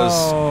 that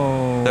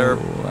was there.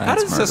 How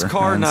does this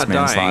car not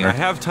dying? I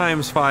have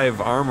 ×5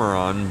 armor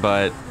on,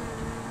 but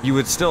you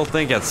would still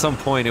think at some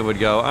point it would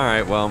go,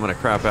 alright, well, I'm gonna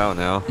crap out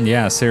now.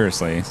 Yeah,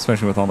 seriously,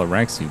 especially with all the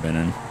wrecks you've been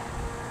in.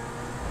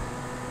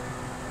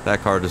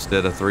 That car just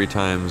did a 3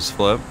 times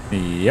flip.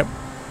 Yep.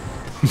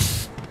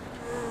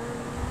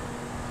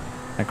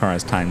 That car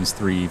has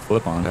 ×3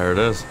 flip on. There it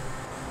is.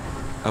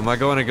 Am I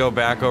going to go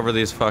back over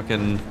these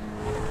fucking...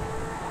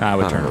 I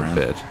would turn around.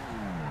 Bitch.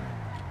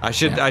 I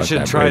should that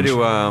try bridge.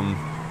 to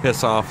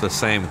piss off the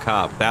same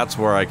cop. That's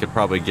where I could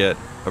probably get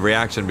a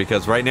reaction,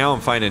 because right now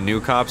I'm finding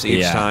new cops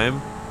each time.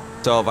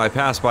 So if I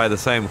pass by the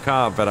same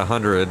cop at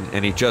 100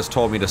 and he just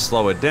told me to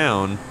slow it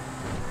down,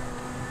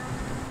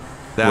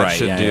 that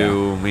should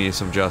do me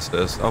some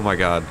justice. Oh my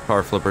god,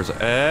 car flippers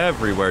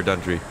everywhere,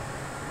 Dundry.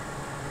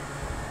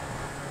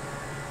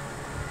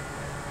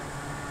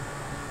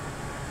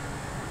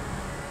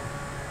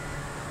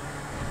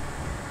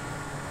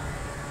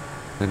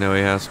 I know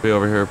he has to be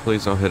over here.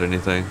 Please don't hit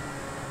anything.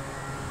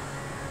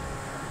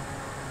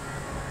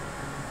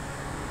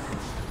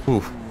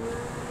 Oof.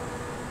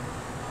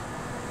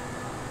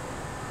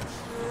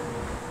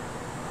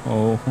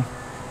 Oh.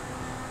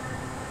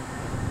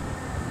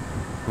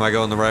 Am I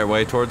going the right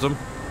way towards him?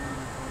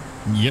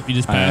 Yep, you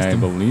just passed him.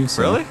 I believe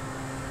so. Really?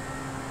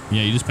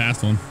 Yeah, you just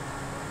passed one.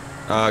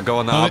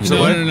 Going the opposite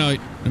no, way?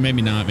 No.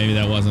 Maybe not. Maybe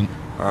that wasn't.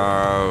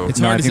 Oh. It's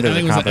hard to say. I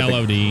think it was the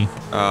LOD.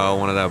 Oh,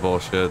 one of that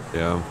bullshit.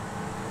 Yeah.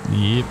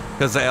 Yep.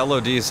 Because the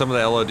LOD, some of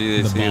the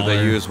LODs The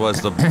they used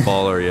was the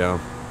baller, yeah.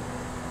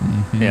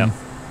 Mm-hmm. Yeah.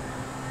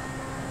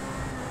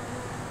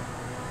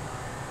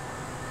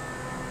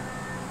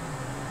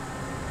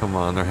 Come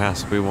on, there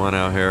has to be one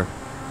out here.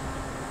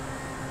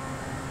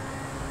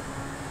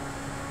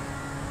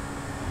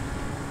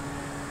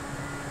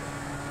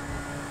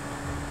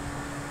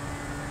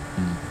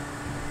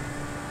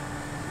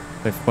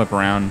 They flip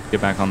around, get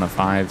back on the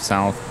 5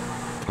 south.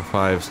 The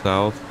 5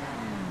 south?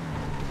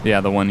 Yeah,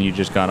 the one you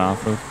just got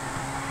off of.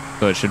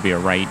 So it should be a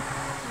right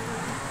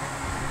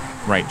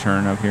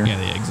turn up here. Yeah,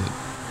 the exit.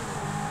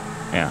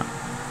 Yeah.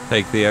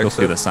 Take the exit. You'll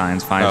see the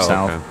signs, 5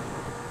 south.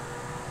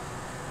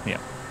 Okay. Yeah.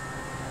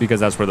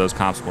 Because that's where those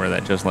cops were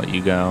that just let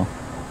you go.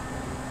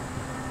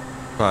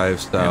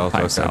 5 south. Yeah, 5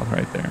 okay. south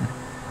right there.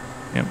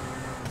 Yep.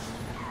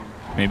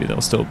 Maybe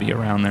they'll still be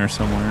around there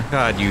somewhere.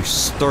 God, you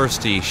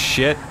thirsty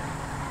shit.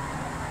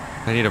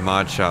 I need a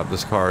mod shop.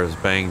 This car is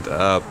banged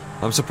up.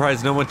 I'm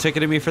surprised no one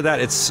ticketed me for that.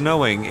 It's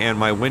snowing and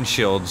my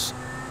windshield's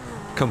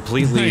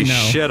completely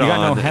shit you on.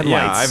 got no headlights.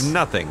 Yeah, I have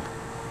nothing.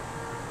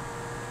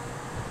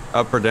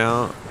 Up or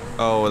down?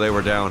 Oh, they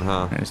were down,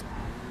 huh?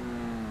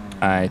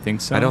 I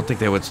think so. I don't think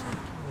they would.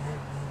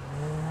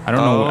 I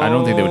don't know. I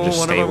don't think they would just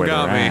one of stay them where they're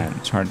got me. at.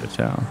 It's hard to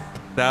tell.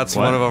 That's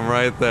What? one of them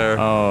right there.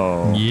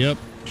 Oh. Yep.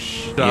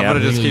 I'm gonna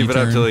just keep it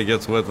up till he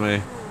gets with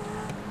me.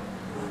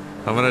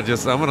 I'm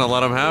gonna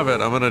let him have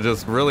it. I'm gonna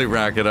just really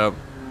rack it up.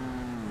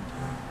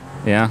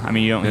 Yeah, I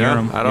mean, you don't hear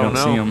him. I don't you don't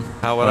know. see him.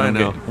 How would I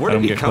know? Where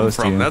did he come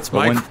from? That's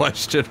my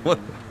question. What?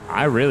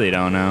 I really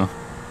don't know.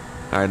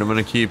 All right, I'm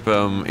gonna keep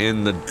him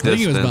in the distance. I think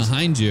he was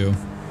behind you.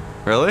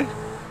 Really?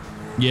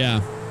 Yeah.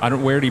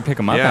 Where did he pick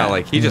him up Yeah, at?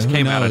 like he just who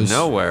came out of knows?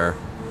 nowhere.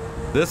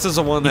 This is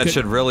the one that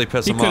should really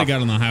piss He him could off. have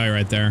got on the highway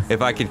right there.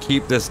 If I could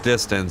keep this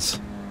distance.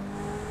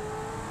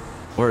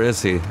 Where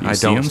is he? I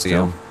see don't him see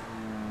still? him.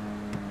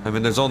 I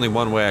mean, there's only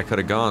one way I could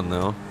have gone,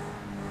 though.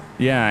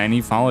 Yeah, and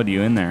he followed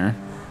you in there.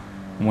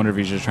 I wonder if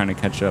he's just trying to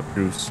catch up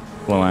through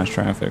slow-ass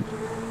traffic.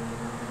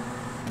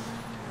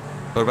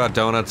 What about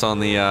donuts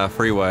on the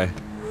freeway?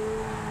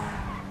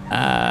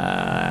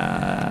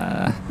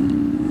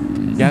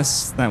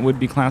 Yes, that would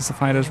be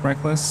classified as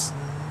reckless.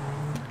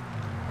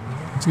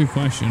 That's a good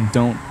question.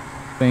 Don't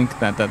think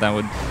that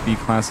would be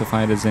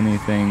classified as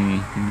anything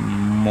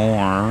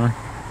more.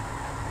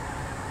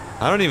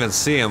 I don't even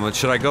see him.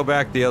 Should I go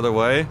back the other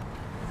way?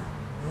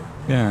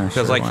 Yeah, Because,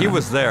 sure, like, why he not?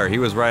 was there. He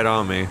was right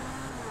on me.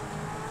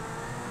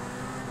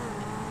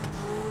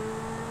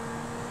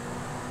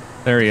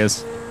 There he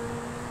is.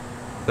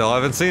 Still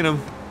haven't seen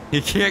him.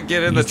 He can't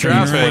get in He's the turning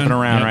traffic. around. Flipping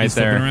around Yep, right he's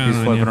flipping there. around He's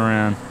on flipping you.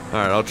 around. All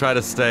right, I'll try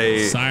to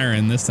stay.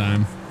 Siren this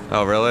time.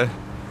 Oh, really?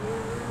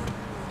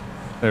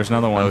 There's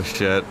another one. Oh,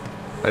 shit.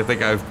 I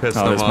think I've pissed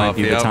Oh, him this might off.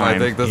 be the Yep, I time.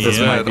 think this is This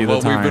might be the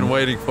what we've been time.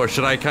 waiting for.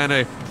 Should I kind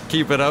of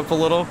keep it up a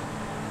little?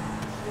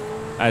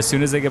 As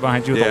soon as they get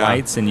behind you with the Yeah.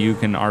 lights and you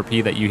can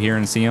RP that you hear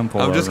and see them,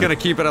 pull I'm just over. going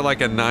to keep it at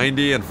like a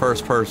 90 in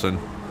first person.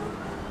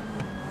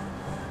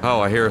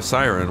 Oh, I hear a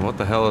siren. What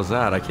the hell is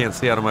that? I can't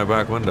see out of my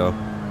back window.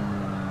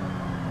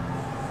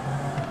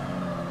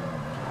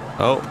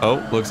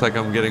 Oh, looks like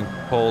I'm getting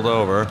pulled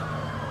over.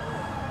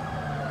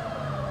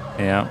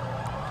 Yeah.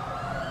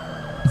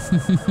 Do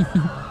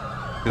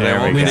they There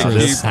want we me go. to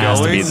This keep has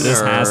to going? be.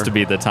 This or- has to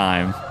be the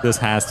time. This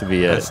has to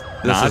be it. This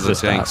Not is a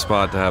just jank stop.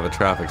 spot to have a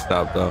traffic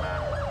stop, though.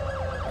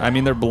 I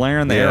mean, they're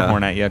blaring the air Yeah.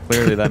 horn at you.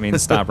 Clearly, that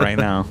means stop right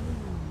now.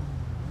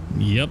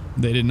 Yep.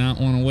 They did not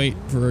want to wait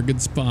for a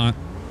good spot.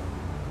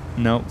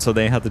 Nope. So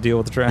they have to deal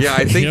with the traffic. Yeah,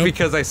 I think Yep.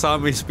 because I saw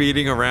me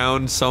speeding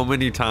around so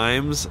many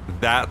times,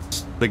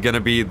 that's going to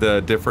be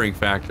the differing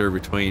factor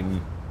between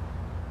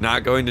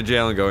not going to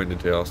jail and going to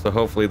jail. So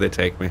hopefully they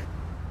take me.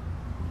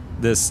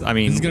 I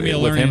mean, This is gonna be a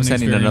with him learning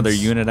sending another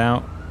experience. unit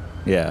out.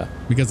 Yeah,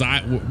 Because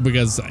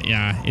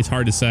yeah, it's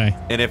hard to say.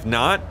 And if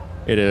not,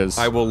 it is.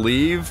 I will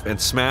leave and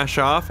smash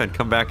off and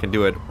come back and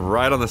do it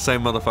right on the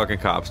same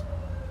motherfucking cops.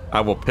 I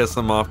will piss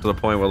them off to the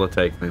point where they'll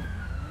take me.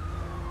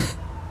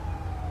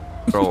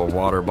 throw a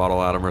water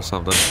bottle at him or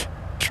something.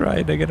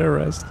 Tried to get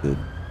arrested.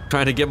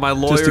 Trying to get my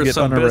Just lawyer to get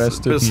some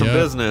unarrested.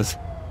 business.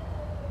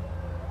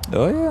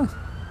 Oh yeah,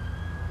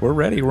 we're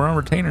ready. We're on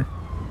retainer.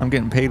 I'm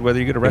getting paid whether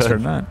you get arrested or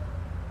not.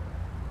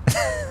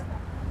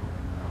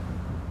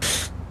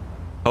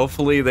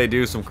 Hopefully they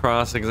do some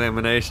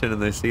cross-examination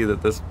and they see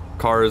that this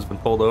car has been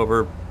pulled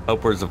over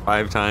upwards of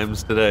 5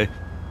 times today.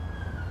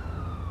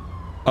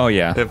 Oh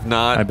yeah. If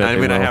not, I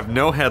mean, I have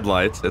no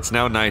headlights. It's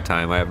now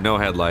nighttime. I have no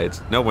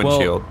headlights, no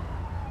windshield.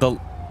 Well,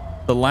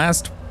 the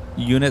last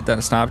unit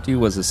that stopped you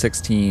was a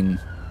 16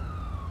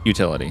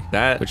 utility,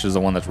 which is the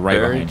one that's right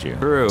behind you.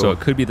 True. So it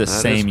could be the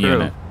same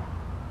unit.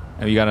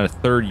 And you got a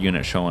third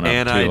unit showing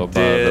up too above.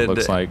 It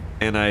looks like.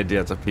 And I did.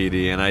 It's a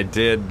PD, and I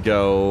did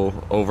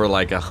go over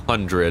like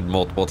 100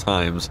 multiple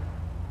times.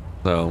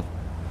 So.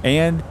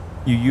 And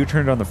you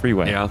U-turned on the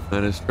freeway. Yeah,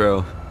 that is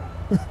true.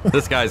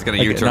 This guy's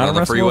gonna U-turn on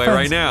the freeway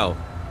right now.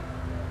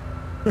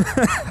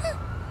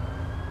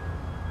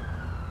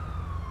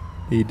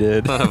 He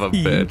did. Son of a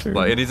bitch.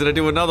 Like, and he's gonna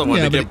do another one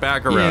to get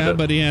back around it. Yeah,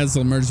 but he has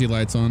emergency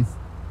lights on.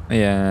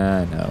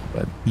 Yeah, I know,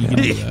 but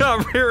he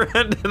got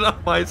rear-ended on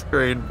my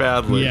screen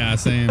badly. Yeah,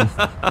 same.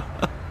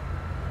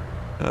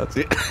 I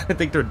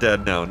think they're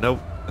dead now. Nope.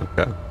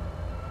 Okay.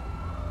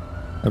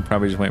 I'm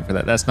probably just waiting for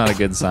that. That's not a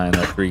good sign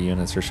that 3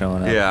 units are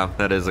showing up. Yeah,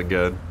 that isn't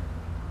good.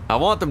 I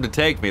want them to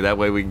take me. That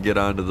way we can get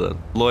onto the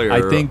lawyer.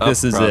 I think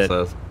this is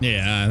process. it.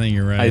 Yeah, I think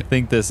you're right. I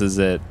think this is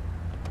it.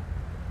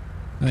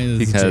 I think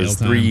this because is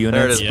 3 units.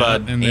 There it is,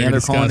 bud. And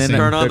they're calling in.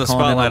 Turn on the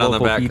spotlight on the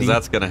back because PD.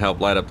 that's going to help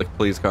light up the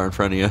police car in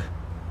front of you.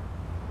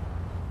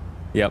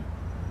 Yep.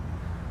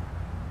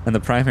 And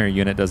the primary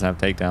unit does have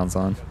takedowns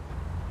on.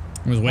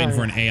 I was waiting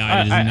for an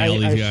AI to just nail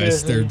these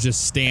guys. They're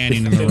just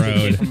standing in the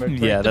road.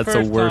 Yeah, that's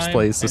the worst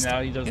place to start.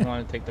 And now he doesn't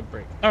want to take the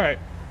break. All right.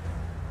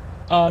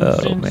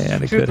 Oh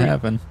man, it could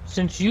happen.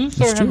 Since you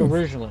saw him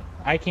originally,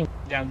 I came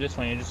down this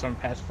way and just saw him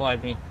pass fly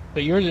me.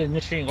 But you're the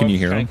initiating. Can you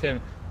hear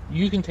him?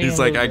 You can take. He's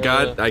like,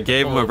 I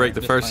gave him a break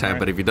the first time,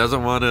 but if he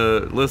doesn't want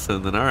to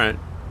listen, then all right.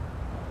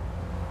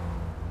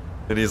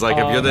 And he's like,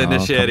 if you're the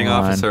initiating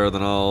officer,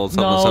 then I'll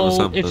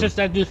something. It's just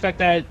that the fact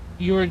that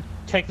you were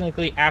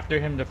technically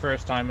after him the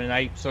first time, and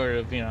I sort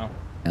of,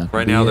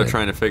 Right now they're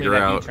trying to figure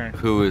out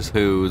who is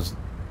who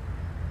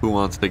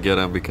wants to get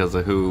him because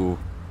of who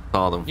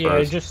saw them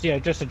first.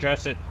 Just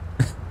address it.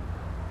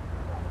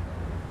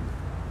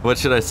 What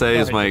should I say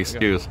is my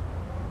excuse?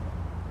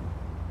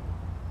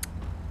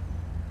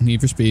 Need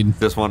for speed.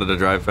 Just wanted to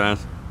drive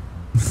fast.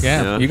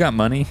 Yeah, you got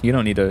money. You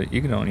don't need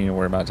to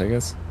worry about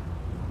tickets.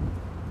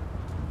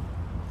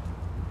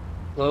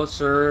 Hello,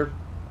 sir.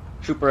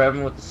 Trooper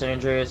Evan with the San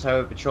Andreas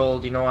Highway Patrol.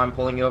 Do you know why I'm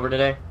pulling you over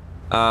today?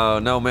 Oh,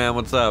 no, man.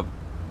 What's up?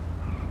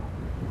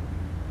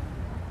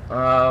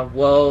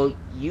 Well,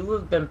 you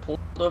have been pulled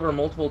over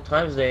multiple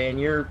times today, and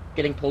you're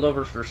getting pulled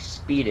over for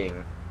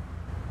speeding.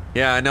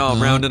 Yeah, I know.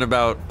 I'm rounding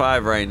about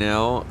 5 right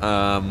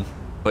now.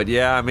 But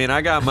yeah, I mean,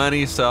 I got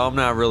money, so I'm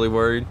not really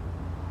worried.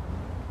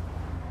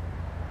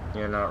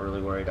 You're not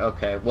really worried.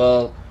 Okay,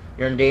 well,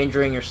 you're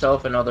endangering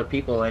yourself and other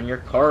people, and your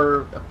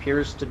car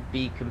appears to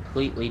be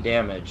completely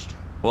damaged.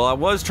 Well, I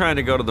was trying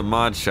to go to the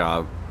mod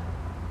shop,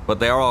 but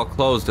they are all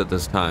closed at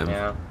this time.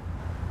 Yeah.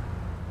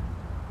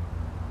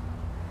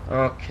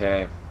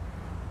 Okay.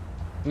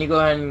 Can you go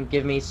ahead and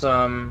give me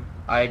some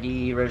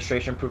ID,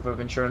 registration, proof of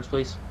insurance,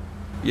 please?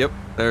 Yep,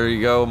 there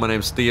you go. My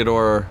name's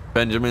Theodore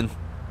Benjamin.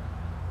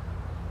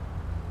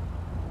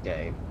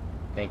 Okay.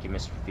 Thank you,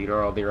 Mr.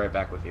 Theodore. I'll be right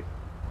back with you.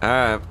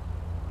 Alright.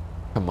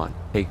 Come on.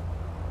 Hey.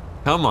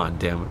 Come on,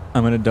 damn it.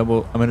 I'm gonna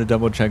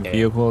double check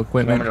vehicle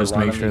equipment just to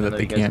make sure that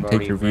they can't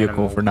take your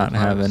vehicle for not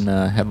having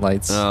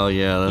headlights. Oh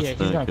yeah,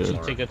 that's he's got 2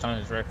 tickets on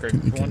his record.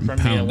 One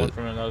from me and one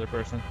from another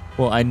person.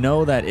 Well, I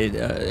know that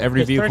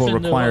every vehicle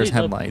requires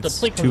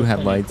headlights, 2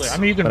 headlights, I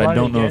mean, you can but I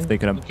don't know again, if they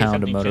can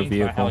impound a motor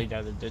vehicle.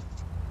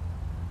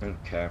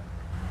 Okay.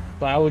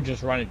 But I would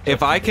just run it.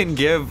 If I can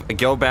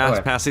go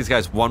past these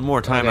guys one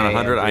more time on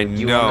 100, I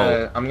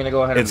know I'm gonna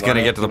go ahead and it's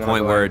gonna get to the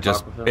point where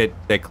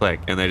they click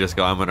and they just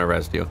go, I'm gonna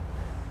arrest you.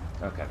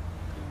 Okay.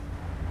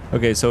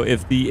 Okay, so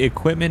if the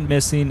equipment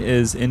missing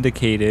is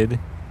indicated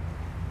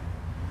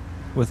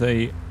with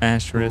a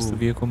asterisk, the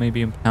vehicle may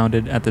be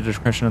impounded at the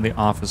discretion of the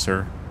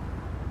officer.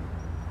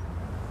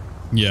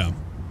 Yeah.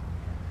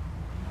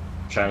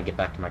 I'm trying to get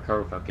back to my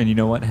car without And you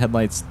know what?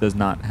 Headlights does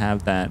not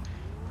have that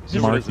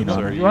marking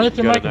on it. Run it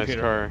to my got a nice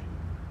car.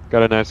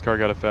 Got a nice car,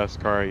 got a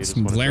fast car. You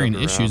Some just glaring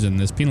issues in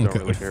this penal don't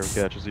code. really care if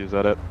catches you, is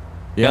that it?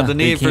 Yeah, the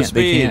need for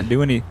speed. They can't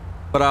do any.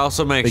 But I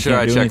also make sure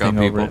I check on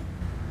people.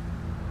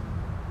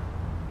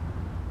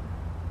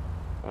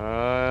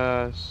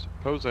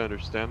 Suppose I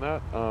understand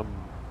that.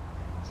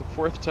 It's the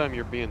 4th time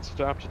you're being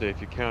stopped today.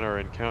 If you count our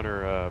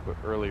encounter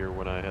earlier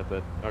when I had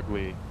that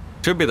ugly.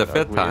 Should be the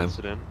 5th time.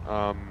 Incident.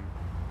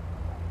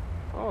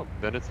 Oh,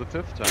 then it's the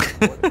 5th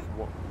time.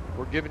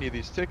 We're giving you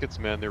these tickets,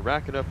 man. They're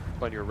racking up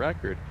on your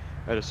record.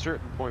 At a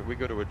certain point, we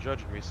go to a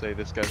judge and we say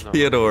this guy's not.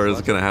 Theodore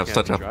is gonna have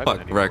such a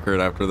fucked record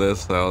after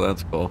this, so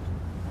that's cool.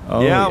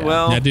 Oh, yeah,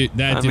 well, that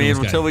dude I mean,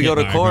 until we go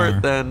to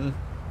court, then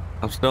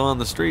I'm still on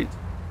the streets.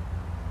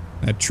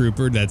 That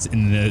trooper that's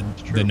in the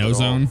no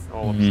zone.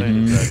 All I'm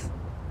saying is that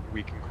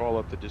we can call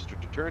up the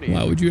district attorney.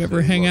 Why would you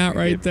ever hang out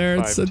right there?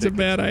 It's such a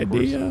bad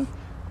idea.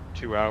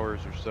 2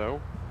 hours or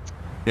so.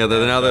 Yeah,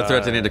 now they're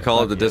threatening to call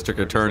up the district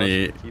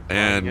attorney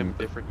and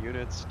different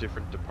units,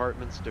 different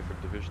departments,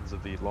 different divisions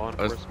of the law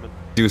enforcement.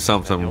 Do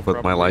something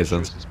with my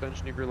license.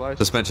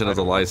 Suspension of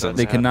the license.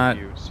 They cannot.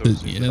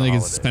 Yeah, they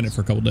can suspend it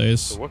for a couple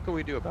days. So what can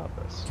we do about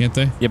this? Can't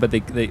they? Yeah, but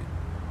they.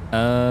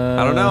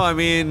 I don't know. I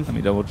mean, let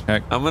me double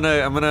check. I'm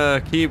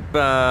gonna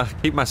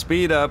keep my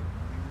speed up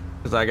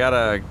because I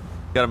gotta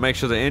make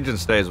sure the engine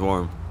stays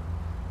warm.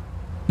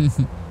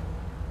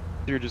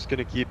 You're just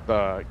gonna keep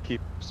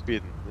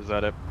speeding. Is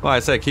that it? Well, I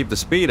said keep the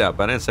speed up.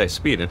 I didn't say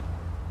speeding.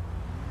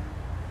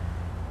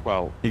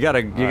 Well, you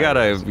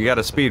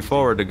gotta speed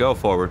forward to go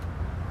forward.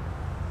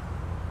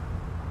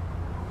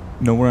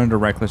 Nowhere under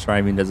reckless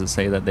driving does it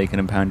say that they can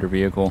impound your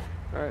vehicle.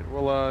 All right.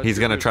 Well, he's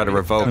gonna try to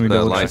revoke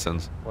the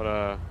license.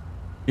 What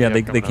Yeah,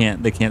 they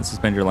can't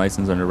suspend your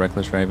license under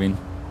reckless driving.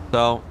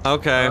 So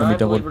okay. I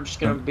believe we're just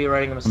gonna be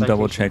writing him a citation. I'm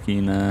double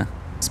checking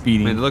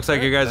speeding. I mean, it looks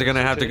like you guys are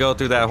gonna have to go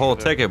through that whole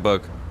ticket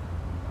book.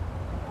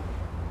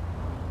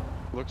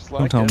 Looks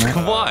like Don't tell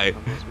me. Why?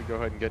 Unless we go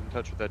ahead and get in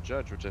touch with that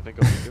judge, which I think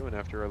I'll be doing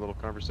after our little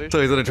conversation. So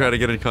he's gonna try to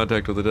get in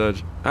contact with the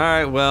judge. All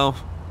right. Well,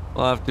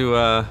 I'll have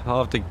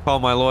to call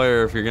my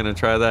lawyer if you're gonna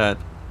try that.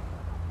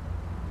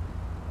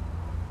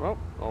 Well,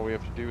 all we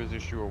have to do is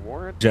issue a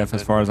warrant. Jeff,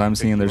 as far as I'm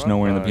seeing, there's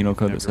nowhere in the penal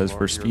code that says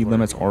for speed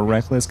limits or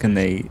reckless can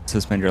they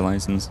suspend your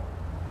license.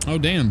 Oh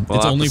damn! We'll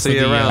it's only for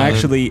the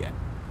actually.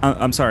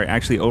 I'm sorry.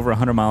 Actually, over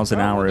 100 miles an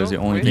hour is the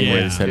only thing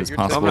where it said it's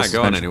possible. I'm not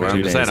going anywhere.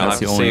 I'm just saying I'll have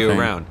to see you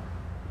around.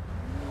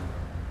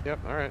 Yep.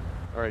 All right.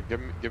 All right. Give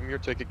him your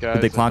ticket, guys.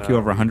 Did they clock you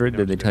over 100?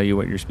 Did they tell you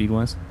what your speed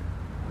was?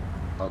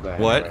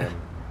 What?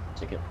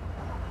 Ticket.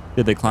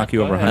 Did they clock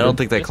you over 100? I don't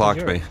think they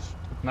clocked me.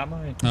 Not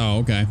mine. Oh,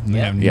 okay.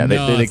 Yeah,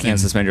 they can't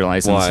suspend your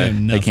license. Why?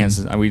 They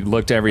can't. We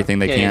looked at everything.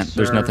 They can't. Sir,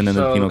 there's nothing in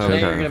the penal code.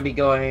 You're gonna be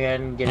going ahead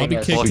and getting I'll be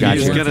a kicked.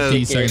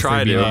 He's gonna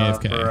try to.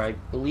 for, I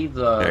believe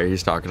the.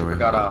 He's talking to me.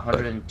 Got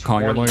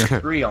Call your lawyer.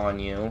 123 on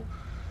you.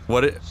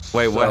 What?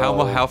 Wait. What?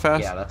 How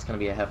fast? Yeah, that's gonna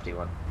be a hefty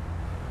one.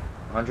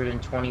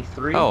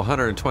 123. Oh,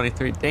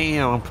 123.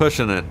 Damn, I'm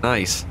pushing it.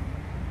 Nice.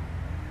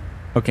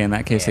 Okay, in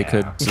that case, they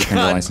could suspend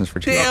your license for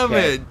 2 Damn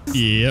it!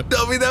 Yep.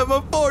 Tell me that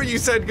before you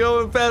said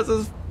going fast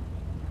as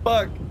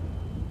fuck.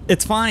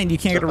 It's fine. You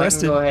can't get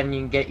arrested. Go ahead and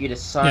you can get you to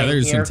sign. Yeah, they're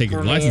just gonna here take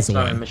your for me. license It's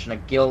not away. a mission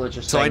of guilt. It's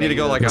just So I need to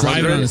go like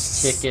 100?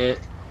 ticket,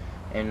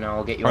 and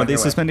I'll get you. Are on they your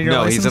way. suspending your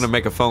No, license? he's gonna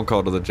make a phone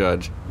call to the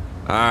judge.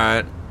 All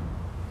right.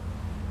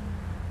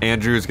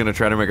 Andrew's gonna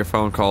try to make a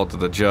phone call to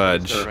the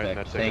judge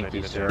Perfect. Thank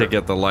you, sir. to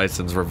get the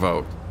license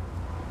revoked.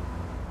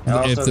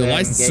 If the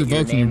license is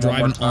revoked and you're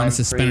driving on a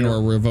suspended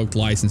or revoked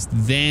license,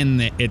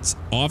 then it's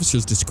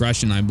officer's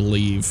discretion, I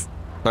believe.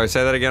 Sorry,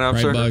 say that again,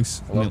 officer. Right,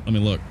 Bugs? Let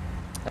me look.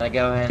 Can I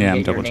go ahead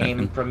and get your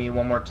name from you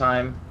one more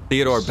time?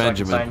 Theodore so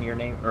Benjamin. I can sign your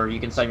name, or you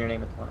can sign your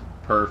name at the bottom.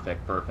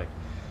 Perfect, perfect.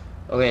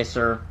 Okay,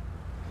 sir.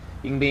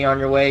 You can be on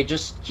your way.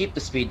 Just keep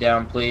the speed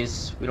down,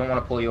 please. We don't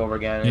want to pull you over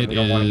again. And we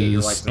don't want to get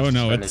your license Oh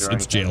no, suspended it's or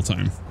anything. jail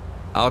time.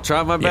 I'll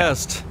try my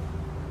best.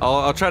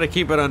 I'll try to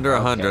keep it under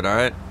 100. All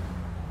right.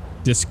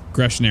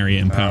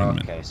 Discretionary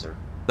impoundment. Okay, sir.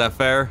 Is that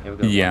fair?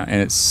 Yeah,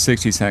 and it's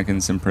 60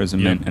 seconds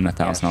imprisonment and a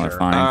 $1,000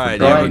 fine. All right, for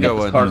driving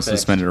go with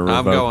suspended or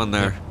revoked. I'm going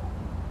there.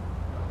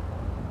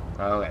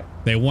 Okay.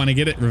 They want to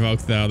get it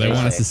revoked though. They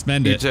want to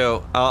suspend You it.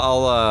 too.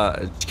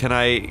 Can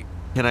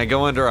I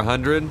go under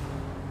 100?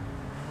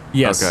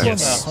 Yes. Okay.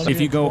 Yes. If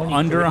you go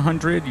under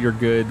 100, you're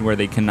good where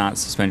they cannot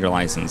suspend your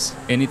license.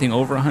 Anything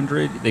over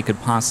 100, they could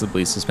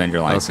possibly suspend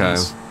your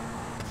license. Okay.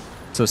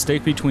 So stay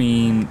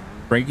between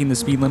breaking the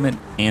speed limit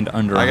and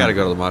under 100. I gotta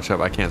go to the mod shop.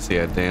 I can't see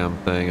a damn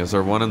thing. Is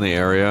there one in the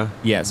area?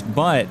 Yes,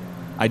 but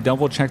I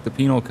double checked the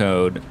penal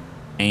code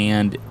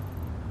and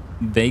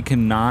they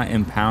cannot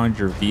impound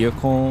your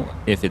vehicle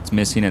if it's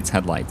missing its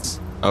headlights.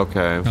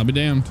 Okay. I'll be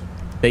damned.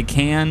 They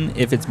can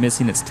if it's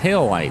missing its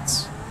tail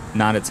lights,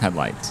 not its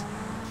headlights.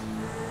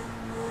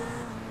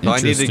 So I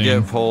need to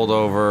get pulled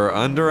over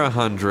under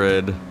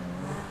 100,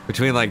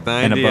 between like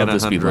 90 and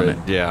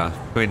 100. Yeah,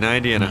 between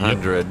 90 and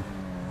 100,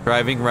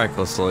 driving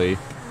recklessly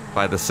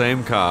by the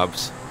same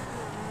cops,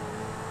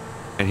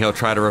 and he'll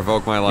try to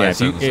revoke my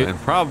license. And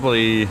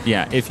probably...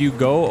 Yeah, if you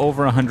go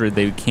over 100,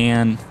 they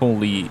can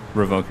fully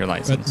revoke your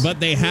license.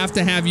 But they have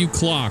to have you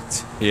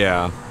clocked.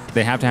 Yeah.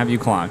 They have to have you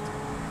clocked.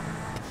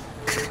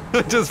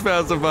 Just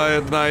passing by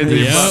at 90.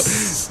 Yep.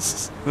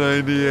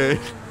 98.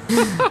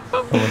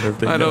 I wonder if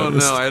they I don't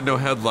noticed. know. I had no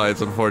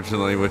headlights,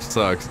 unfortunately, which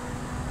sucks.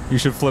 You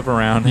should flip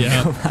around.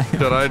 Yeah.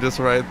 Should I just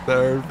right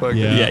there?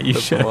 Yeah, you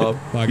tip should. them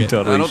off? You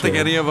totally I don't think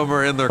should. any of them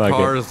are in their Fuck it.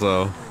 cars,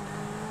 though.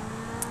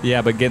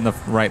 Yeah, but get in the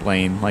right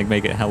lane. Like,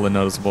 make it hella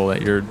noticeable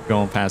that you're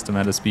going past them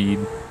at a speed.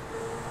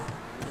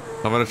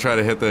 I'm going to try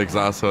to hit the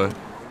exhaust hood.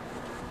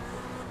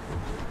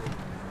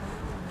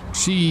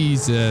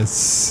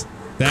 Jesus.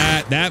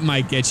 That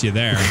might get you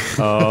there.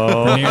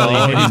 Oh, he's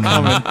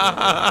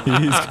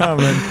coming. He's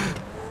coming.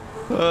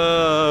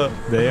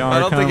 They are I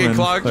don't coming. think he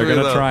clocked They're me,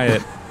 gonna though. try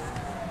it.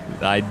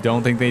 I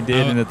don't think they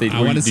did. And that they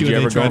I want to see did what you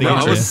they ever tried go to No,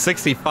 get I you. was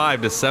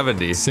 65 to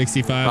 70.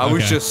 65. I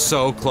was okay. just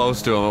so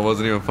close to him. It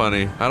wasn't even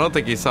funny. I don't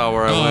think he saw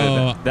where I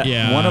went. That,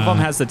 yeah. One of them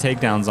has the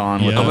takedowns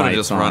on with Yeah. the I'm gonna lights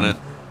just on. run it.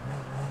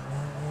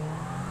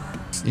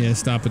 Yeah,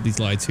 stop at these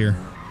lights here.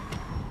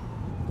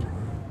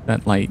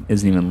 That light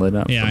isn't even lit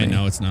up. Yeah, for I me.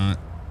 know it's not.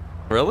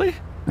 Really?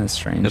 That's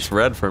strange. It's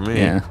red for me.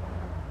 Yeah.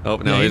 Oh,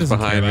 no, Yeah, he he's doesn't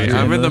behind care me. about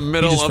you. I'm in the He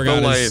middle just of the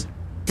forgot lane. his-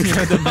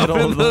 You're in the middle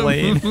of the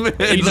lane. He In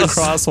the just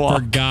crosswalk.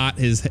 forgot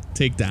his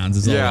takedowns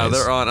as Yeah, always.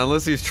 they're on.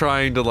 Unless he's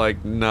trying to,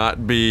 like,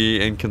 not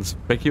be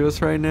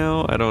inconspicuous right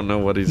now. I don't know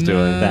what he's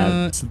doing.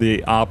 That's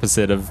the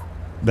opposite of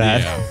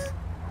that.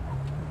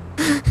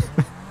 Yeah.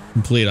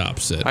 Complete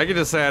opposite. I could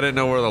just say I didn't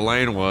know where the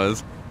lane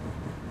was.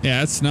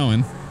 Yeah, it's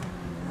snowing.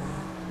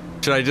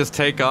 Should I just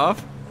take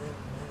off?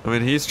 I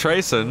mean, he's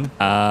tracing.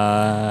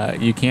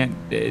 You can't.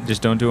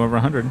 Just don't do over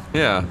 100.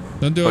 Yeah.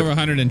 Don't do But- over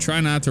 100 and try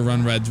not to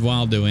run reds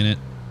while doing it.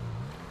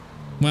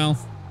 Well,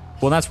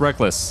 Well, that's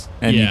reckless,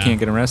 and you yeah, can't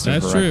get arrested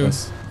that's for true.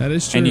 reckless. That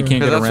is true. And you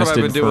can't get That's what I've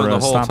arrested been doing for the a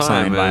whole stop time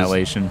sign is-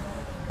 violation.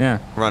 Yeah.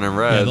 Running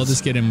reds. Yeah, they'll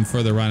just get him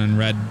for the run in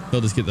red.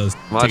 They'll just get those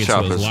My tickets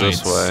shop for those is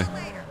lights. this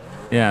way.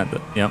 Yeah.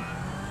 Yep.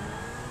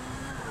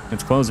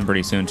 It's closing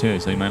pretty soon too,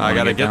 so you might. I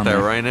gotta get there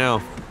right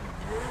now.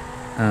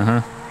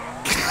 Uh huh.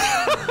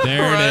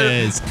 There it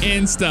is.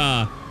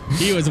 Insta.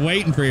 He was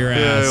waiting for your ass.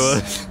 Yeah,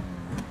 it was.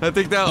 I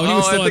think that. Oh, he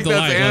was still I at think the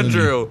that's light, wasn't he?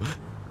 Andrew.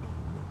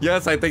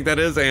 Yes, I think that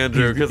is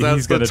Andrew because that's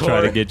He's gonna the try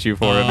to tour. get you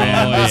for it, Oh,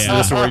 man. yeah.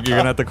 This work, you're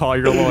gonna have to call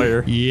your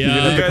lawyer. Yeah. You're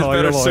gonna have You to guys call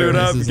your better lawyer. suit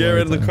up, This is get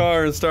in the lawyer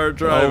car, and start Oh,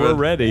 driving. we're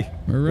ready.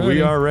 We're ready.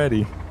 We are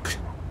ready.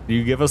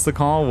 You give us the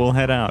call, we'll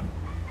head out.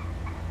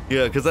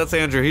 Yeah, because that's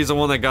Andrew. He's the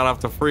one that got off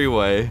the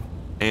freeway,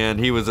 and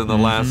he was in the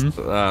last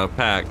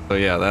pack. So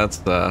yeah,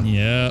 that's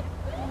Yep.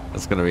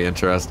 that's gonna be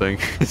interesting.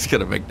 He's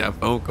gonna make that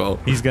phone call.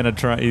 He's gonna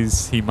try.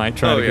 He might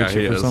try Oh, to get yeah,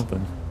 you he for is.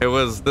 something.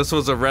 This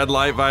was a red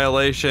light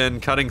violation,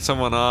 cutting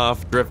someone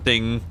off,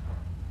 drifting.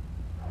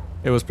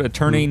 It was a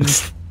turning,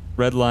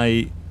 red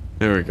light,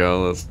 There we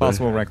go. Let's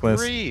possible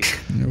reckless. Breathe.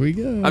 There we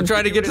go. I'm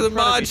trying to get to the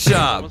mod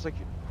shop. Almost like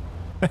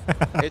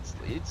it's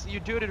you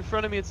do it in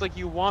front of me. It's like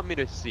you want me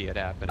to see it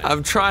happening.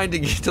 I'm trying to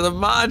get to the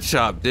mod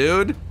shop,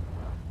 dude.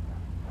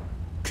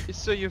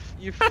 So you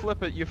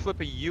flip a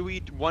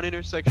UE one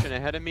intersection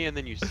ahead of me, and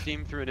then you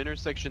steam through an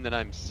intersection that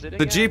I'm sitting.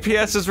 The at?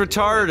 GPS is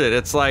retarded.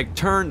 It's like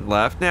turn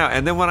left now,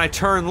 and then when I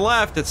turn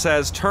left, it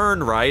says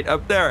turn right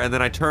up there, and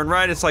then I turn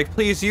right. It's like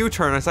please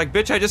U-turn. It's like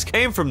bitch, I just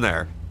came from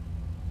there.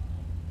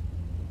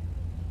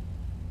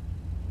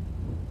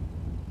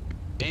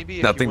 Maybe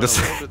if Nothing you to went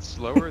a say. little bit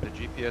slower, the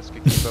GPS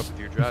could keep up with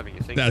your driving.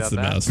 You think That's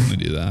about the that? best when they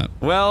do that.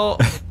 Well,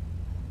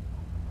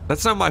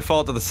 that's not my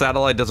fault that the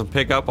satellite doesn't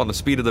pick up on the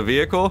speed of the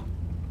vehicle.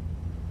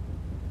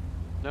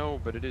 No,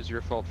 but it is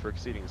your fault for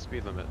exceeding the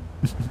speed limit.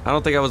 I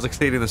don't think I was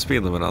exceeding the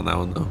speed limit on that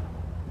one though.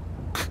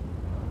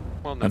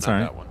 Well, no, That's not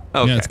alright. that one.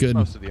 Okay. Yeah, it's good.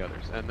 Most of the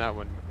others, and that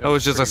one. It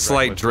was just a pretty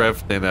slight reckless.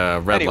 drift in a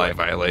red Anyway. light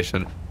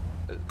violation.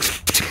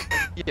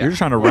 Yeah, You're just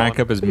trying to well, rack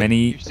up as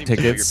many you seem to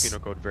know tickets your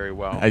penal code very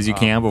well. as you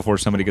can before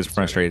somebody gets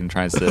frustrated and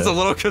tries to. It's a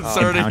little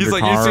concerning. impound He's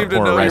your like, you car seem to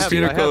or know your arrest you.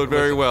 penal code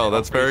very well.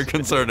 That's very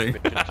concerning.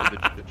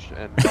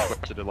 And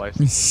requested a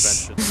license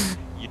suspension.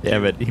 You Yeah,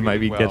 do but he might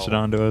be really catching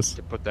well on to us.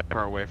 to put that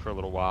car away for a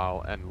little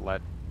while and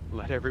let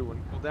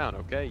everyone cool down.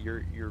 Okay,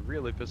 you're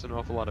really pissing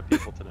off a lot of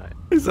people tonight.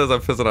 He says I'm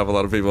pissing off a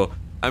lot of people.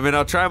 I mean,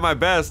 I'll try my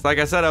best. Like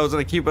I said, I was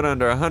gonna keep it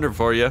under 100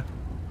 for you.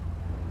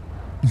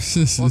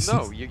 Well,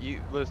 no,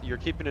 listen, you're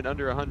keeping it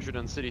under 100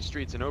 on city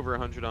streets and over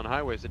 100 on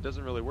highways. It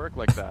doesn't really work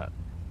like that.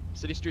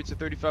 City streets are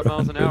 35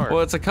 miles an hour.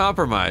 Well, it's a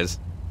compromise.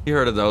 You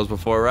heard of those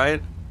before,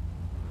 right?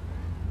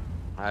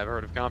 I've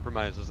heard of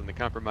compromises, and the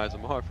compromise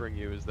I'm offering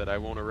you is that I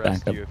won't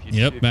arrest Back up. you if you,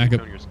 Yep, if back you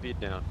up. tone your speed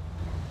down.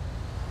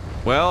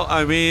 Well,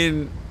 I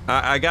mean,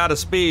 I got a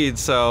speed,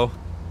 so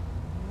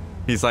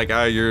he's like,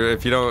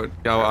 if you don't,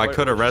 I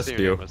could arrest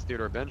you.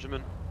 Theodore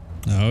Benjamin.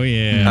 Oh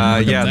yeah.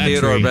 Look up Yeah, that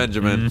Theodore tree.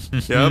 Benjamin.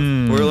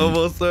 Yep, we're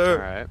almost All there.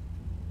 right.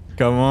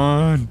 Come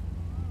on.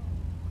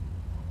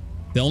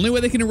 The only way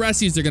they can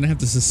arrest you is they're gonna have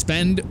to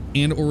suspend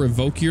and or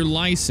revoke your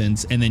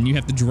license, and then you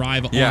have to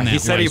drive Yeah, on that he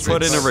said he license.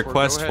 put in a Or go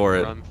request ahead for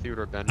and it. run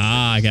Theodore Benjamin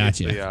Ah, I to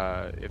see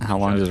gotcha. if the How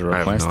long does a judge I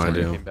have request no take?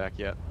 idea. came back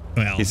yet.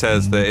 Well, He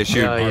says the issue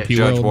yeah. RP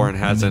Judge will Warren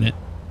in a hasn't minute.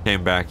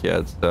 came back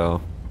yet, so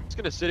It's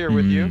gonna sit here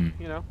with you,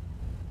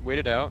 wait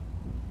it out,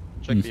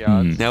 check the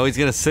odds. now he's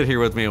gonna sit here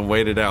with me and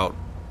wait it out.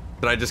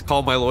 Did I just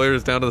call my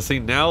lawyers down to the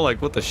scene now?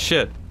 Like, what the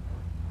shit?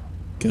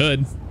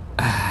 Good.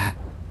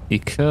 You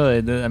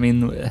could. I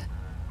mean.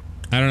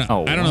 I don't know.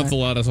 Oh, I don't know if what? they'll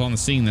let us on the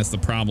scene. That's the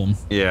problem.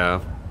 Yeah.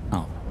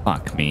 Oh,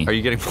 fuck me. Are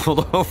you getting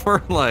pulled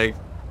over? Like,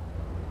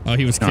 Oh,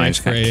 he was No, I kicked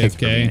just for got kicked for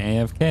being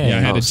AFK. AFK. Yeah, I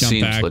had to jump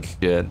seems back.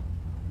 legit.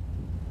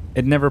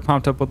 It never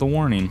popped up with a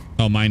warning.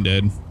 Oh, mine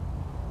did.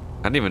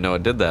 I didn't even know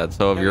it did that.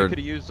 So if Yeah, you're, you could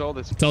have used all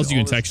this. tells you all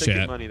in this text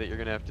ticket chat. money that you're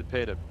gonna have to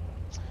pay to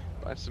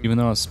buy some. Even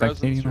though I was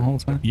presents spectating the or whole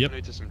time? Yep.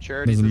 donate to some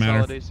charities Doesn't this matter.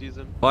 holiday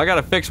season. well, I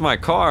gotta fix my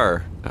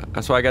car.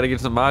 That's why I gotta get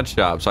to the mod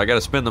shop. So I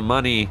gotta spend the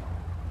money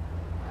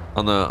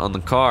on the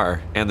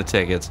car and the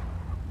tickets.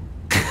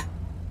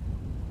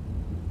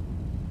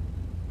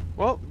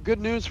 Well, good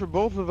news for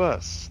both of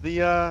us.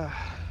 The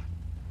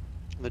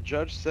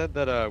judge said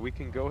that we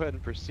can go ahead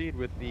and proceed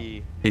with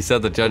the. He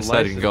said the judge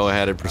said he can go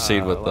ahead and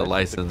proceed with the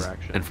license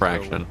license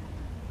infraction.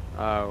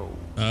 So,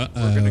 we're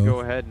gonna go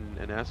ahead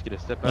and ask you to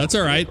step out. That's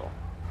all right.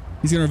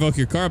 He's gonna revoke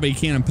your car, but you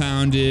can't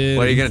impound it.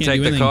 What, are you gonna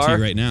take the car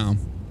right now?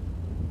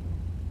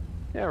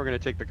 Yeah, we're gonna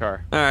take the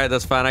car. All right,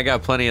 that's fine. I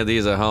got plenty of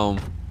these at home.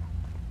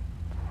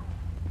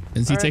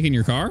 Is he taking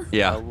your car?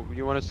 Yeah.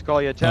 You want us to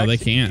call you a taxi? Oh, they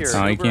can't.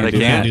 No, you They can't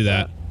can't do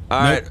that. All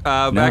right.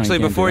 No, Actually,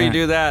 you can't before do you that.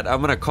 do that, I'm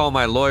gonna call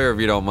my lawyer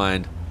if you don't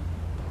mind.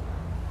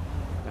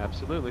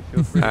 Absolutely.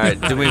 Feel free. All right.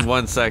 Give me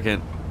 1 second.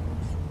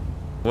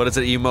 What is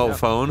it? Emote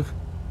phone?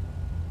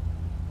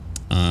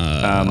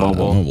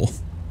 Mobile.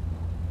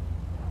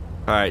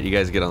 All right, you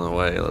guys get on the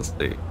way. Let's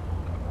see.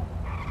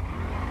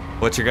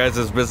 What's your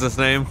guys' business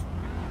name?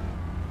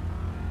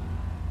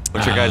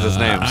 What's your guys'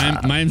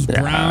 names? Mine's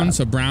Brown.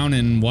 So Brown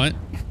and what?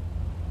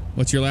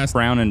 What's your last?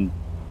 Brown and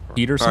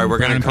Peterson. All right, we're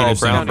gonna call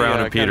Brown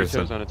Yeah, and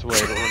Peterson. on its way,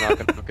 but we're not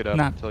gonna hook it up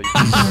Not- until you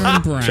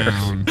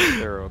Brown.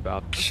 thorough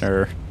about this.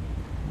 Sure.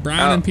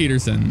 Brown and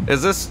Peterson.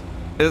 Is this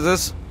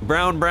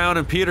Brown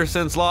and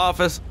Peterson's law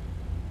office?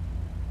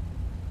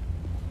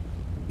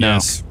 No.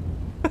 Yes.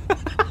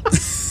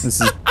 This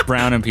is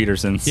Brown and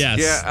Peterson's. Yes.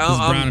 Yeah, This is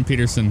Brown and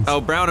Peterson.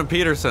 Oh, Brown and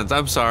Peterson's.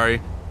 I'm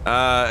sorry.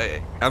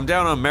 I'm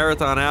down on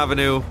Marathon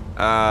Avenue.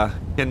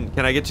 Can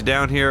I get you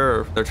down here?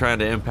 Or they're trying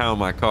to impound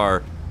my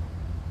car.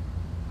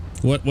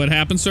 What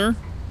happened, sir?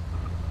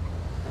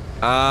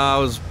 I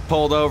was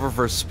pulled over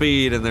for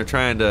speed, and they're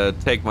trying to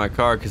take my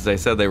car because they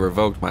said they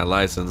revoked my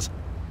license.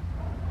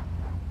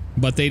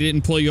 But they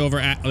didn't pull you over.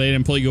 They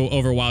didn't pull you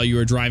over while you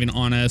were driving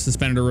on a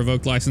suspended or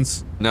revoked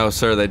license. No,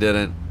 sir, they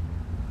didn't.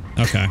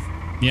 Okay.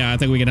 Yeah, I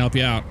think we can help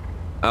you out.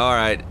 All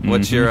right.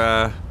 What's your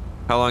how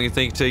long you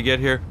think till you get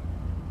here?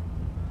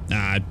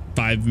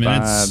 5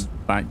 minutes.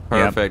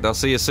 Perfect. I'll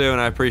see you soon.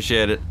 I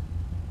appreciate it.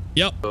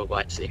 Yep. Oh,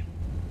 I see.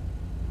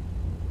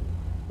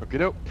 Okay,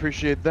 dope.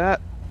 Appreciate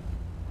that.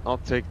 I'll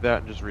take that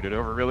and just read it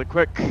over really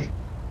quick.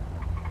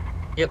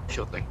 Yep,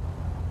 sure thing.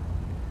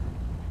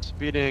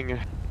 Speeding,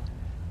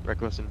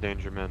 reckless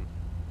endangerment.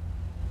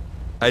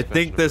 I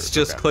think this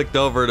just clicked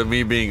over to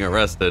me being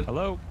arrested.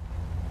 Hello.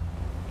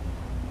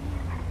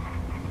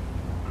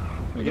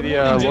 Are you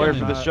the lawyer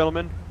for this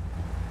gentleman?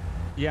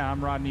 Yeah,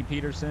 I'm Rodney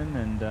Peterson,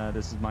 and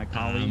this is my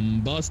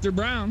colleague. Buster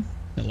Brown.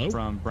 Hello.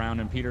 From Brown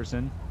and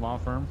Peterson law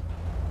firm.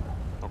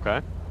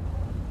 Okay.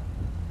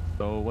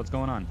 So what's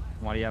going on?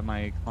 Why do you have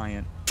my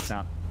client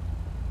stopped?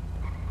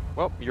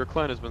 Well, your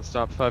client has been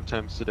stopped 5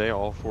 times today,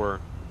 all for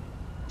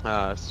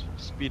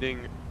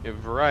speeding a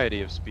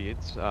variety of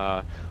speeds,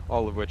 all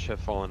of which have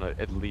fallen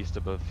at least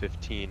above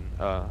 15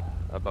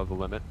 above the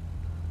limit.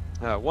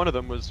 One of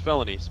them was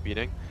felony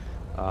speeding,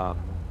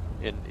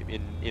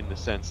 in the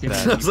sense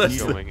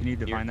that Can you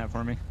define that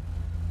for me?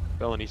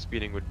 Felony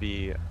speeding would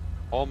be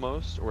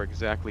almost or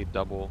exactly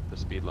double the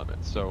speed limit.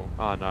 So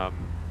on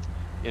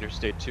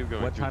Interstate 2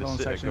 going what through title the and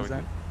city. section is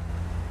that?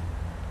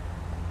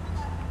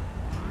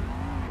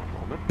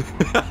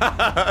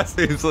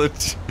 Seems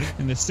legit.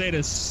 In the state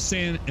of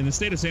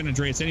San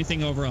Andreas,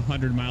 anything over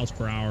 100 miles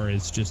per hour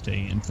is just a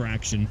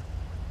infraction.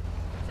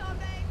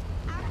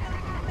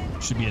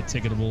 Should be a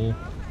ticketable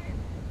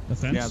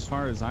offense. Yeah, as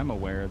far as I'm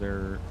aware,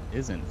 there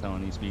isn't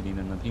felony speeding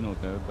in the penal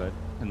code, but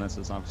unless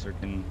this officer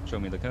can show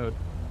me the code.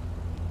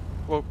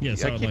 Well,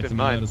 yes, yeah, I would keep like to in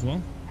know mind that as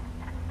well.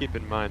 Keep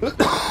in mind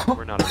that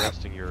we're not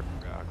arresting your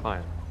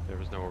client. There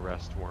was no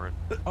arrest warrant.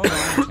 Oh, no,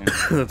 I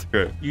understand. That's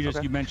great.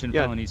 You mentioned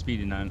felony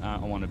speeding, and I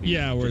want to be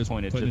we're just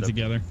pointed putting to it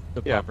together.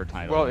 The proper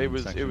title. Well, and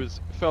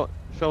section.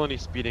 felony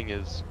speeding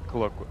is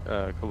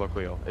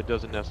colloquial. It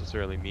doesn't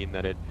necessarily mean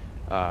that it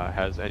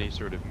has any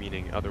sort of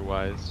meaning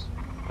otherwise.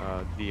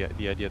 The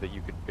idea that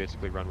you could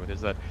basically run with is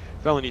that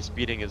felony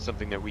speeding is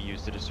something that we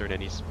use to discern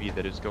any speed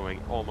that is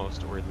going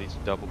almost or at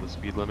least double the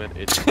speed limit.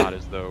 It's not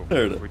as though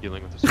we're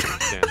dealing with a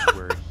circumstance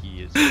where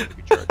he is going to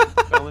be charged with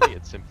a felony.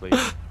 It simply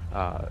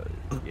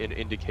it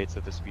indicates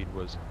that the speed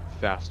was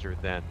faster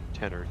than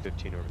 10 or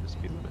 15 over the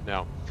speed limit.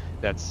 Now,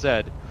 that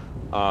said,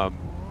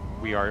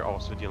 we are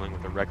also dealing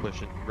with a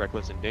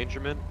reckless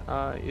endangerment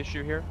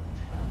issue here,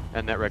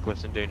 and that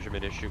reckless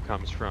endangerment issue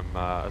comes from,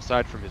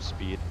 aside from his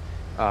speed,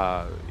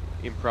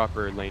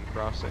 improper lane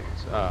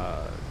crossings,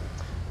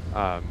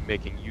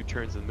 making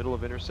U-turns in the middle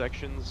of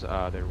intersections.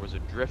 There was a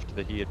drift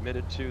that he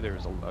admitted to. There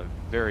was a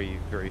very,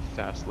 very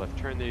fast left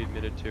turn that he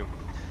admitted to.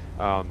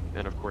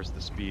 And of course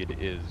the speed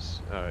is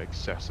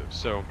excessive.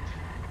 So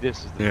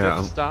this is the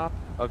fifth stop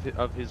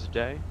of his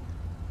day.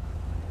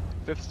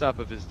 Fifth stop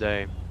of his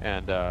day,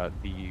 and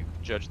the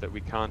judge that we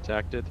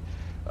contacted,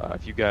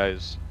 if you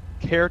guys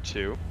care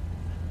to,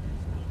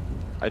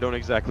 I don't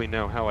exactly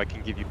know how I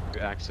can give you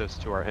access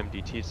to our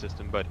MDT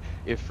system, but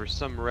if for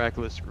some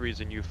miraculous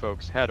reason you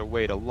folks had a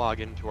way to log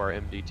into our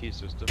MDT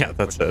system,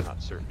 which I'm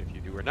not certain if you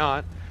do or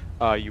not,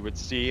 you would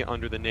see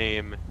under the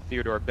name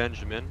Theodore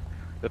Benjamin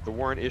that the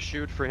warrant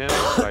issued for him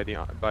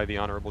by the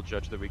honorable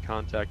judge that we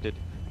contacted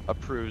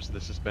approves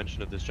the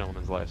suspension of this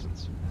gentleman's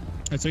license.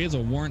 So he has a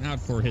warrant out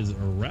for his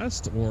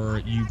arrest,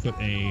 or you put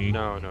a...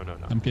 No.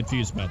 I'm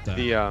confused about that.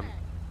 The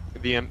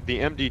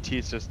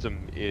MDT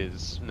system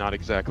is not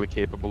exactly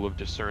capable of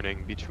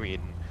discerning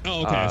between...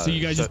 Oh, okay. So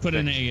you guys just put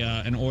in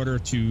an order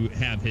to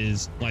have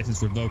his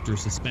license revoked or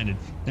suspended.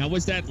 Now,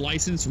 was that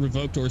license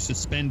revoked or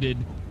suspended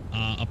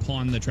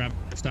upon the traffic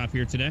stop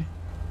here today?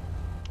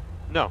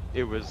 No,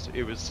 it was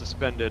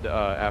suspended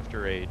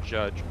after a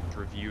judge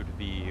reviewed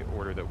the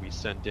order that we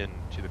sent in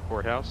to the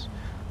courthouse.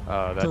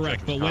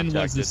 Correct, but when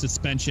was the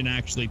suspension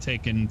actually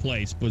taken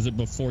place? Was it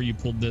before you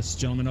pulled this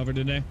gentleman over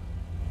today?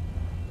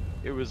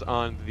 It was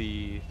on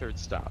the third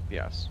stop,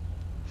 yes.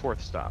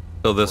 Fourth stop.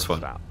 So this one.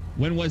 Stop.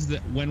 When was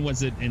it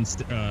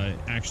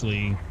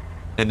actually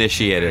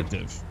initiated?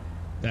 Active,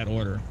 that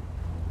order.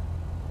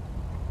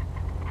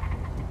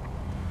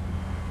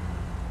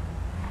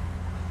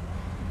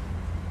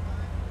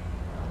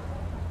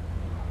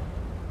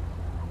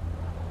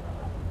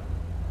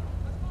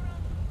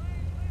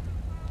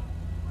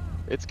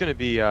 It's going to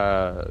be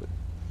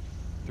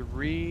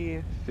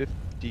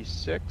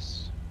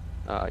 3:56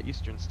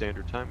 Eastern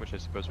Standard Time, which I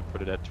suppose would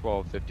put it at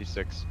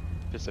 12:56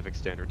 Pacific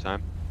Standard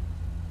Time.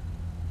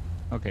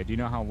 Okay, do you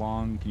know how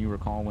long, can you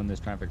recall when this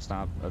traffic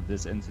stop of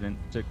this incident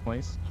took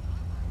place?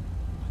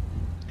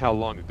 How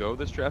long ago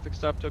this traffic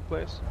stop took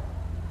place?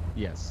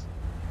 Yes.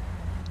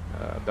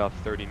 About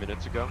 30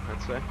 minutes ago,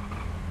 I'd say.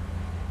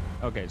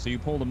 Okay, so you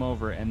pulled him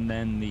over and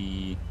then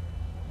the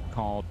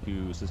call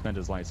to suspend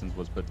his license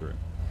was put through.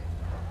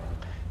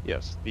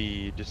 Yes,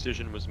 the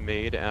decision was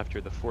made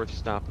after the fourth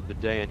stop of the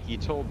day, and he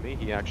told me,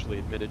 he actually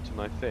admitted to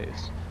my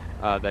face,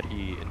 that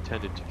he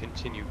intended to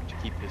continue to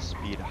keep his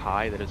speed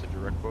high. That is a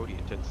direct quote. He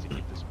intends to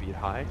keep the speed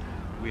high.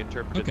 We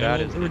interpreted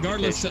that as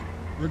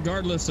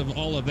regardless of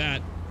all of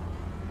that,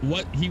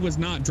 he was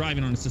not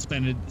driving on a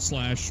suspended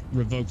 /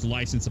 revoked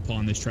license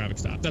upon this traffic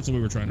stop. That's what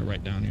we were trying to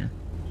write down here.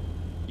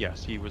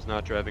 Yes, he was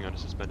not driving on a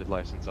suspended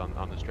license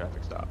on this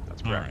traffic stop.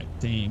 That's correct. All right,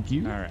 thank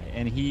you. All right,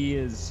 and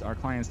our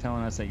client's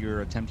telling us that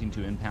you're attempting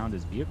to impound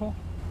his vehicle?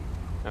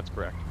 That's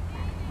correct.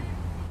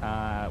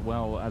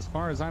 Well, as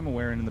far as I'm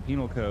aware, in the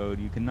penal code,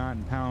 you cannot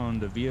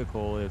impound a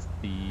vehicle if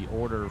the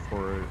order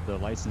for the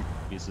license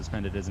to be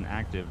suspended isn't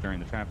active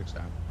during the traffic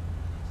stop.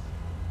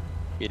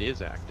 It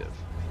is active.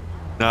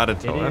 Not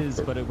until It is,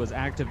 but it was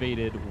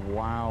activated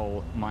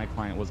while my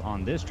client was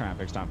on this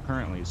traffic stop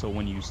currently. So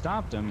when you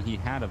stopped him, he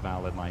had a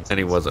valid license. And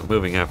he wasn't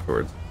moving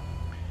afterwards.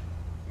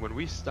 When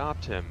we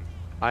stopped him,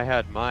 I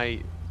had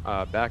my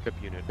backup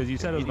unit. Because you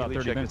said it was about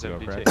 30 minutes ago,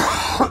 correct?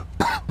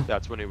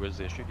 That's when it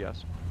was issued,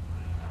 yes.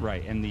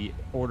 Right, and the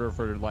order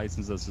for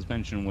license of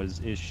suspension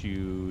was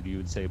issued, you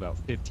would say, about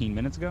 15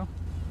 minutes ago?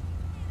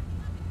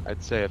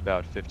 I'd say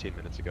about 15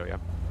 minutes ago, yeah.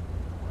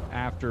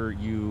 After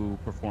you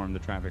performed the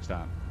traffic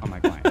stop on my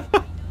client.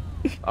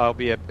 I'll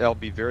be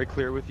very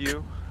clear with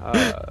you,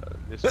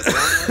 Mr.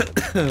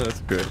 Brown. That's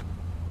good.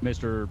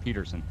 Mr.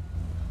 Peterson.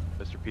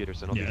 Mr.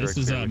 Peterson, I'll be this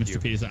very is clear with you.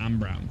 Mr. Peterson. I'm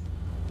Brown.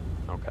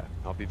 Okay,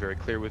 I'll be very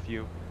clear with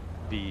you.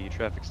 The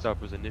traffic stop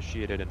was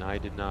initiated, and I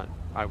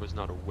was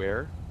not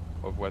aware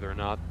of whether or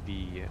not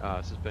the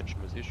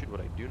suspension was issued. What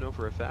I do know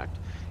for a fact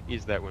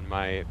is that when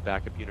my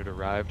backup unit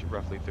arrived,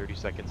 roughly 30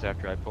 seconds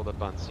after I pulled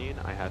up on scene,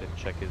 I had him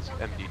check his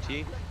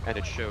MDT, and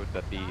it showed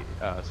that the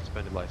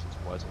suspended license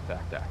was in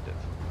fact active.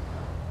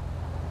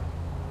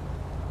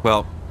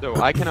 Well, so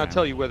I cannot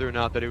tell you whether or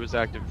not that it was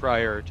active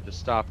prior to the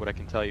stop. What I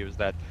can tell you is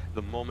that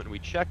the moment we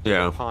checked it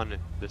upon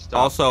the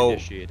stop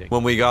initiating,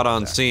 when we got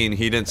on scene,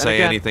 he didn't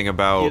say anything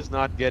about... He is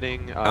not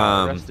getting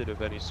arrested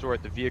of any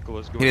sort. The vehicle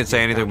is going... He didn't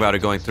say anything about it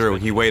going through.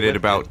 He waited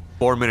about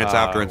 4 minutes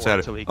after and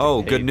said,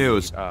 "Oh, good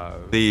news,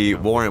 the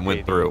warrant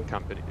went through,"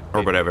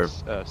 or whatever.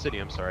 City,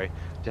 I'm sorry,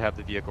 to have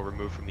the vehicle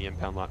removed from the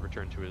impound lot,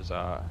 returned to his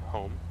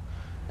home.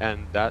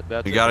 And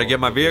that's... You gotta get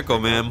my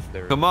vehicle, man.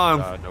 Come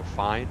on. No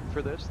fine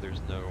for this.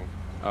 There's no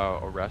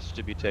arrest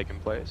to be taken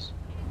place.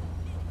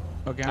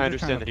 Okay, I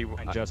understand that he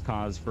just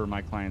cause for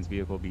my client's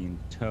vehicle being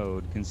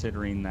towed,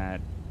 considering that,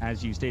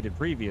 as you stated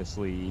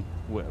previously,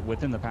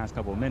 within the past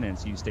couple of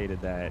minutes, you stated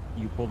that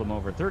you pulled him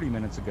over 30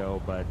 minutes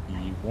ago, but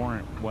the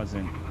warrant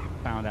wasn't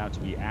found out to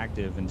be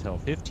active until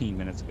 15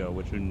 minutes ago,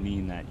 which would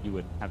mean that you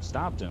would have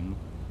stopped him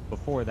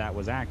before that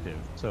was active.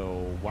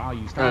 So while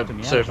you stopped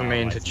him, so if I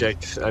may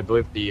interject, I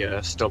believe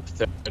the stop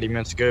 30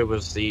 minutes ago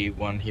was the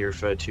one he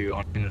referred to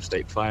on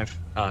Interstate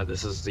 5.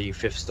 This is the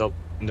 5th stop,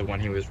 and the one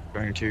he was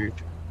referring to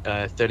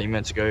 30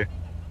 minutes ago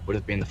would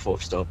have been the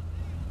 4th stop.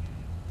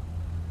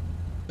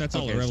 That's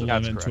all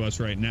irrelevant to us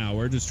right now.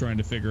 We're just trying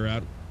to figure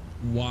out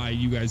why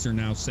you guys are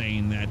now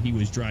saying that he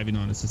was driving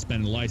on a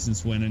suspended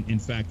license when in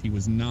fact he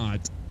was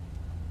not.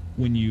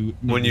 When you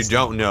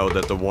don't know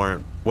that the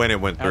warrant when it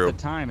went through. At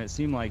the time, it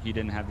seemed like you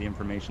didn't have the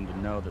information to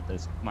know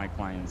that my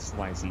client's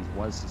license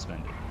was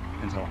suspended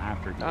until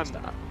after he was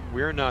stopped.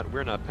 We're not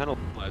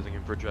penalizing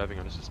him for driving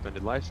on a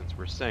suspended license.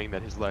 We're saying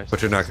that his license.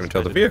 But you're not going to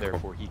tow the vehicle.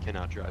 Therefore, he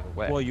cannot drive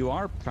away. Well, you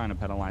are trying to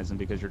penalize him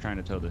because you're trying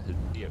to tow his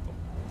vehicle.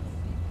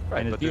 Right,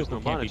 and his but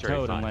vehicle can't be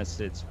towed fine.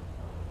 unless it's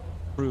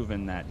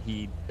proven that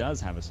he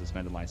does have a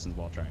suspended license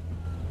while driving.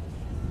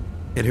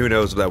 And who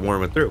knows if that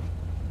warrant went through?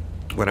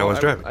 when I was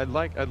driving. I'd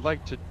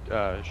like to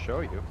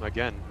show you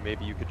again.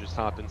 Maybe you could just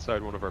hop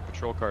inside one of our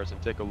patrol cars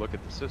and take a look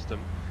at the system.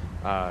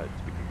 To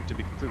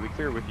be completely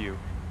clear with you,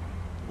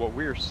 what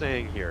we're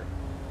saying here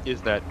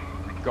is that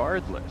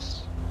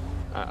regardless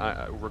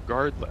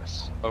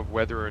of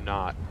whether or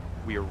not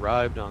we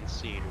arrived on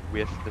scene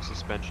with the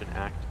suspension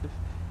active,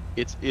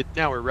 it's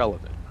now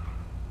irrelevant.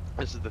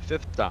 This is the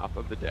 5th stop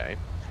of the day.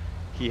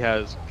 He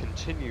has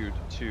continued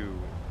to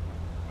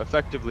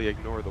effectively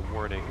ignore the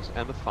warnings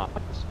and the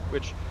fines,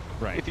 which,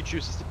 if he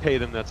chooses to pay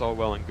them, that's all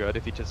well and good.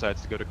 If he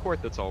decides to go to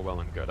court, that's all well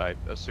and good. I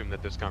assume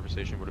that this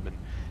conversation would have been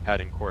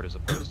had in court as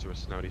opposed to a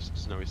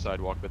snowy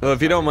sidewalk. But well,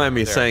 if you don't mind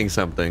me saying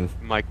something,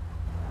 Mike,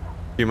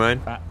 do you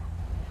mind?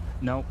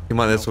 No. Come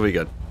on, this will be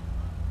good.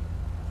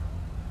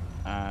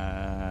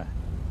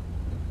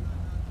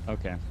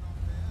 Okay.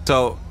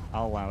 So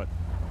I'll allow it.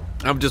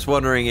 I'm just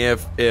wondering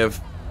if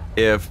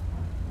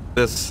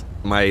this,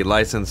 my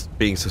license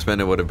being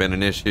suspended, would have been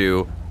an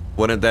issue.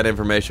 Wouldn't that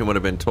information would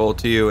have been told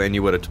to you, and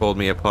you would have told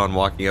me upon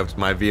walking up to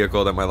my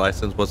vehicle that my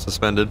license was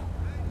suspended?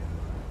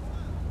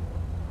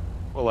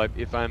 Well,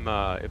 if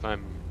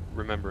I'm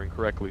remembering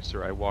correctly,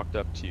 sir, I walked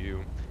up to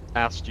you,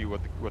 asked you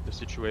what the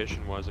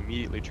situation was,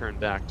 immediately turned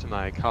back to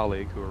my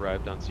colleague who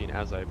arrived on scene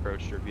as I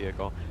approached your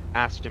vehicle,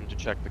 asked him to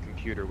check the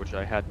computer, which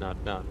I had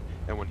not done,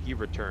 and when he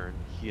returned,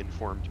 he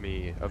informed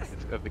me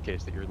of the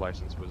case that your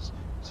license was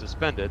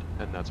suspended,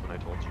 and that's when I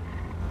told you.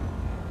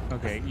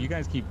 Okay, you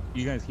guys keep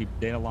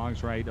data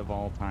logs, right, of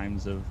all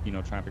times of, you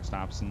know, traffic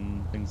stops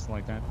and things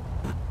like that?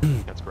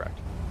 That's correct.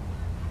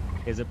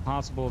 Is it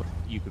possible that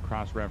you could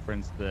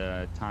cross-reference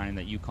the time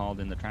that you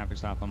called in the traffic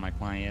stop on my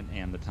client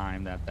and the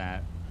time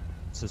that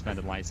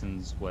suspended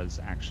license was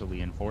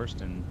actually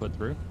enforced and put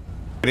through?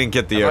 We didn't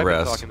get the Have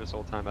arrest. I been talking this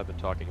whole time? I've been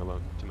talking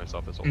alone to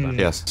myself this whole time.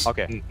 Yes.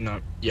 Okay. No.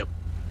 Yep.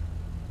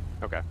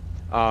 Okay.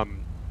 I'll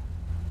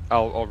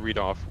read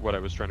off what I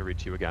was trying to read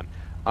to you again.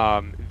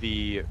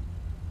 The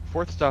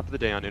 4th stop of the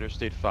day on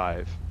Interstate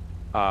 5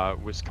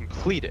 was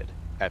completed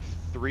at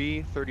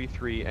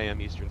 3:33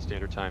 a.m. Eastern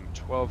Standard Time,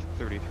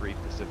 12:33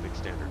 Pacific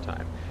Standard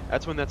Time.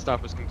 That's when that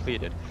stop was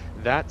completed.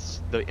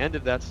 That's the end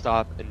of that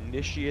stop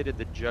initiated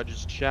the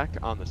judge's check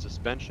on the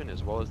suspension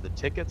as well as the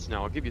tickets.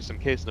 Now I'll give you some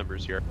case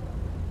numbers here.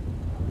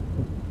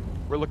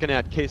 We're looking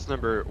at case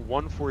number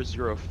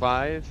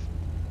 1405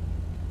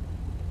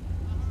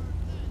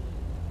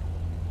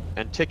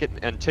 and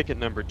ticket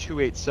number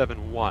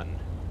 2871,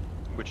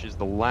 which is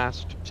the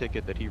last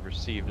ticket that he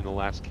received and the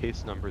last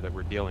case number that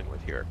we're dealing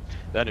with here.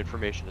 That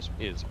information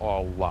is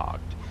all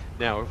logged.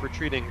 Now, if we're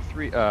treating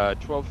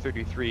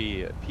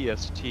 12:33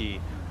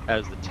 PST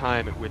as the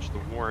time at which the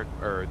warrant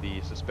or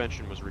the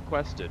suspension was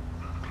requested,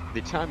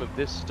 the time of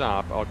this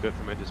stop, I'll go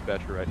through my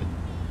dispatcher right now.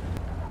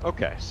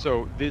 Okay,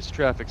 so this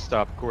traffic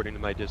stop, according to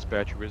my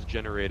dispatcher, was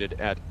generated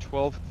at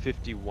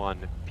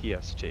 12:51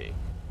 PST.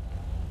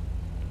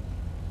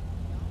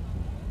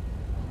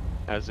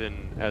 As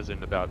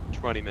in about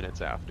 20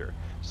 minutes after.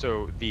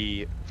 So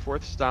the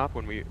 4th stop,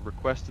 when we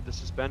requested the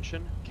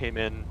suspension, came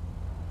in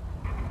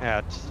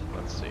at,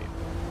 let's see,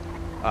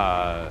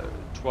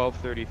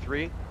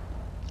 12:33.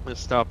 The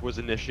stop was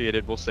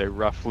initiated, we'll say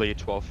roughly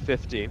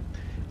 12:50,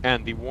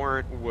 and the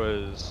warrant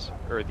was,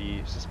 or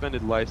the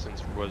suspended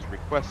license was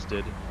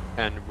requested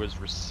and was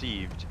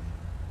received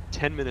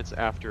 10 minutes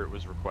after it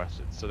was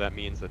requested. So that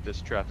means that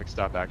this traffic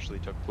stop actually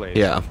took place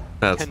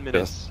 10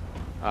 minutes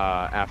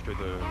after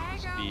the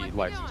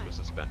license was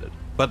suspended.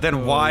 But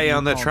then why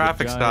on the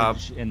traffic stop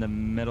in the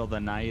middle of the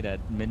night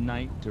at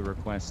midnight to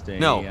request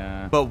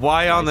a but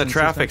why on the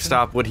traffic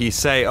stop would he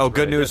say, "Oh,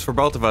 good news for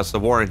both of us, the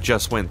warrant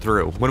just went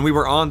through," when we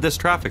were on this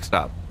traffic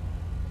stop?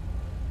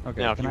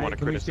 Okay. Now, if you want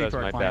to criticize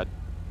my bad,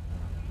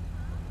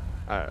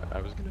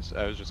 I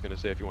was just gonna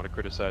say, if you want to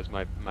criticize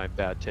my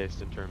bad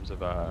taste in terms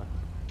of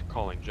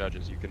calling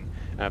judges, you can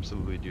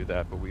absolutely do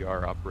that, but we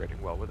are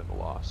operating well within the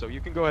law. So you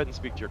can go ahead and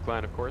speak to your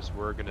client, of course.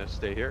 We're gonna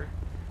stay here.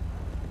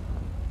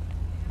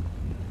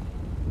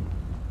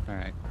 All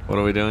right. What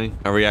are we doing?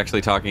 Are we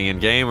actually talking in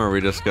game, or are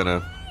we just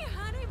gonna?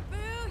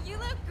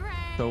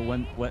 So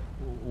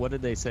what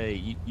did they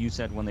say? You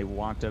said when they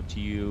walked up to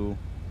you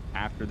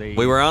after they.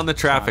 We were on the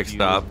traffic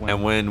stop,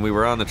 and when we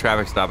were on the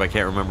traffic stop, I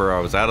can't remember. I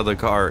was out of the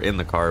car, in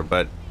the car,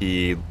 but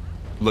he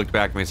looked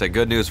back at me and said,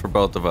 "Good news for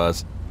both of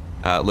us.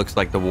 Looks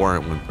like the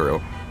warrant went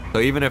through." So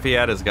even if he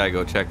had his guy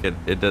go check it,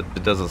 it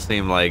doesn't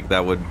seem like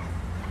that would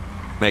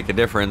make a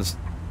difference.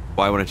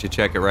 Why wouldn't you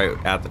check it right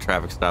at the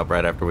traffic stop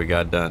right after we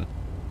got done?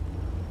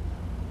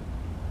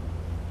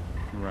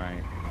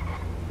 Right.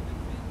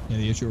 Yeah,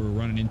 the issue we're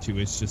running into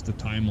is just the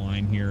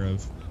timeline here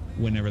of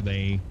whenever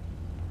they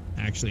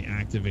actually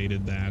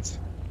activated that.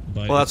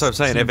 But well, that's what I'm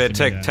saying. If it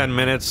took 10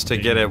 minutes to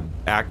get it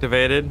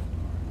activated,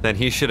 then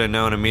he should have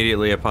known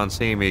immediately upon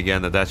seeing me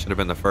again that should have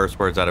been the first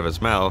words out of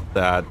his mouth,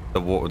 that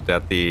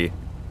the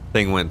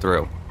thing went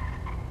through.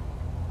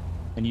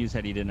 And you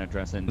said he didn't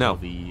address it until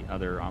the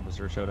other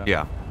officer showed up?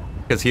 Yeah,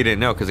 because he didn't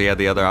know, because he had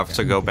the other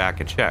officer go back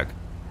and check.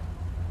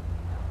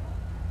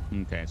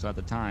 Okay, so at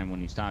the time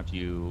when he stopped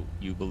you,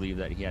 you believe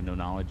that he had no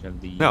knowledge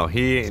of the no,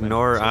 he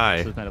nor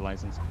I. Suspended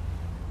license.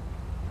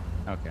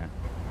 Okay.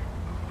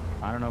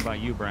 I don't know about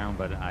you, Brown,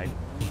 but I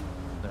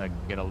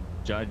get a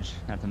judge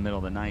at the middle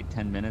of the night,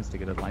 10 minutes to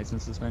get a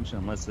license suspension.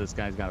 Unless this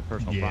guy's got a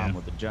personal problem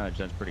with the judge,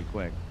 that's pretty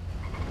quick.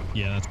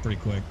 Yeah, that's pretty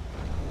quick.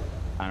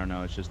 I don't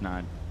know. It's just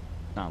not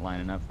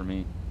lining up for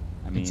me.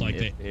 I mean,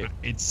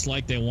 it's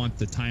like they want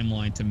the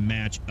timeline to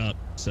match up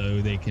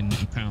so they can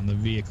impound the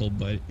vehicle,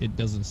 but it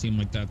doesn't seem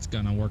like that's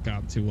gonna work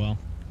out too well.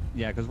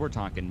 Yeah, because we're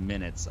talking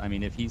minutes. I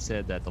mean, if he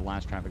said that the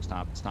last traffic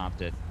stop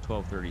stopped at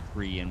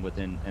 12:33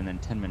 and then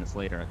 10 minutes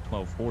later at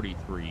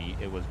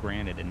 12:43 it was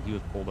granted and he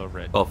was pulled over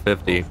at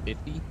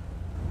 12:50,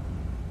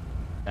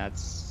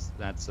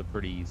 that's a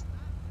pretty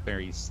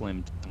very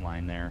slim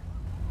timeline there.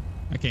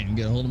 I can't even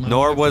get a hold of my.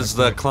 Nor was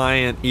the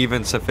client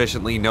even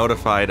sufficiently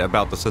notified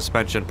about the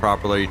suspension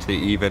properly to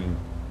even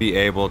be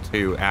able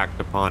to act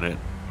upon it.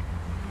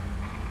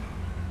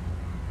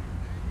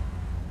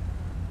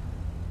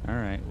 All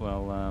right.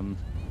 Well,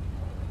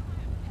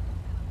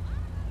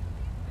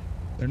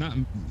 they're not.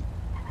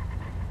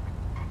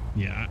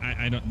 Yeah,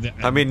 I don't.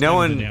 I mean, no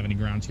one. They have any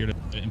grounds here to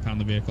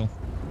impound the vehicle.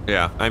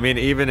 Yeah, I mean,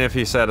 even if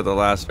he said at the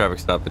last traffic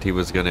stop that he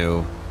was going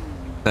to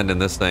send in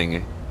this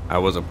thing, I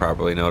wasn't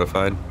properly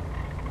notified.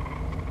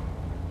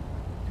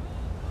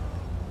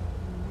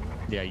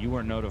 Yeah, you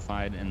weren't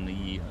notified, and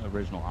the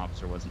original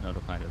officer wasn't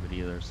notified of it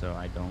either. So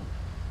I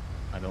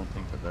don't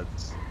think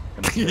that's.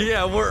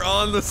 Yeah, we're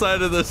on the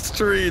side of the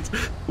streets.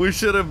 We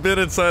should have been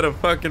inside a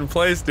fucking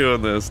place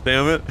doing this.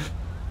 Damn it.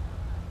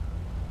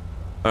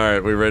 All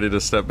right, we ready to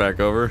step back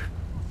over?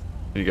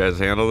 You guys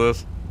handle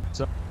this?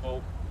 So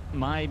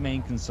my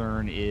main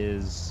concern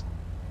is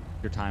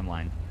your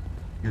timeline.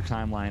 Your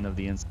timeline of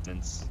the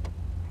incidents.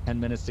 10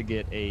 minutes to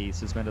get a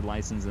suspended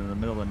license in the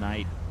middle of the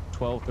night.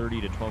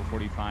 12:30 to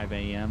 12:45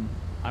 a.m.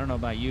 I don't know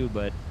about you,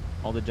 but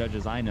all the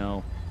judges I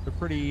know, they're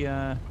pretty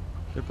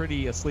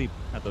asleep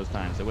at those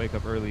times. They wake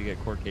up early to get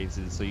court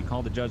cases. So you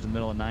call the judge in the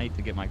middle of the night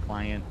to get my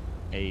client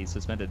a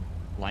suspended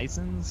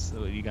license?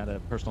 You got a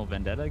personal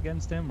vendetta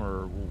against him,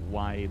 or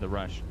why the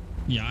rush?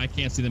 Yeah, I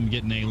can't see them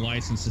getting a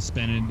license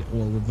suspended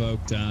or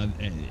revoked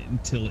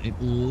until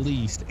at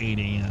least 8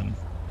 a.m.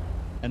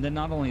 And then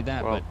not only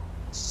that, but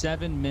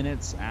 7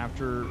 minutes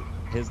after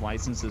his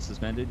license is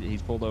suspended,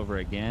 he's pulled over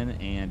again,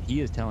 and he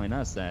is telling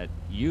us that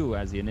you,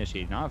 as the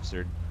initiating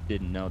officer,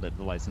 didn't know that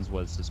the license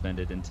was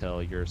suspended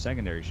until your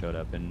secondary showed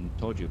up and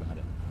told you about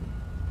it.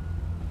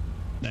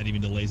 That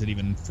even delays it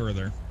even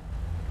further.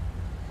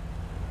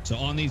 So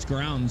on these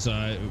grounds,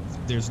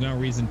 there's no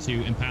reason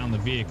to impound the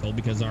vehicle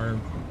because our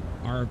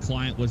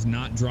client was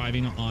not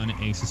driving on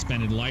a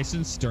suspended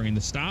license during the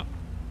stop,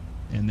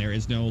 and there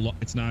is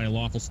it's not a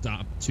lawful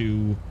stop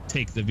to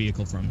take the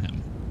vehicle from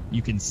him.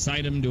 You can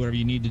cite him, do whatever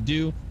you need to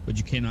do, but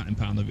you cannot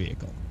impound the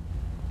vehicle.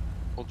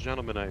 Well,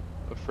 gentlemen, I'm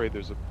afraid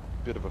there's a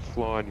bit of a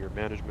flaw in your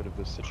management of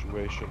this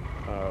situation.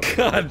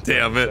 God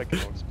damn it.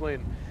 I'll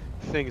explain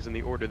things in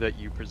the order that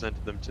you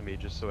presented them to me,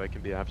 just so I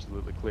can be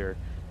absolutely clear.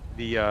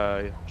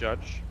 The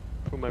judge,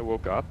 whom I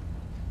woke up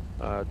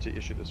to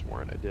issue this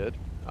warrant, I did,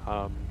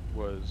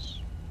 was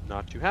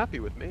not too happy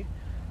with me,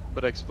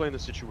 but I explained the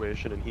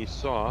situation, and he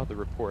saw the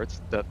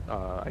reports that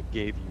I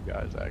gave you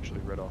guys. I actually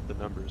read off the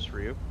numbers for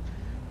you.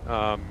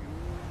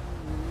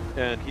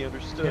 And he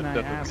understood that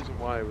the reason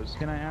why I was...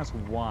 Can I ask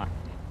why?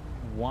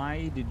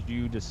 Why did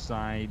you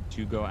decide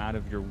to go out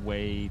of your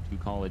way to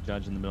call a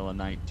judge in the middle of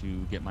the night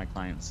to get my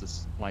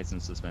client's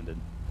license suspended?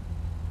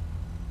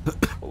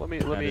 Well, let me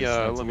it's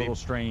a little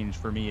strange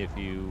for me if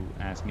you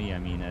ask me. I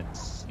mean,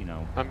 it's, you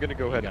know. I'm gonna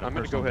go ahead. I'm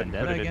gonna go ahead and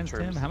put it against in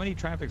terms. him. How many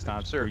traffic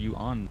stops were you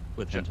on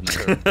with him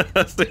tonight?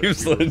 We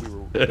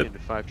were into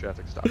 5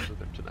 traffic stops with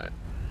him tonight.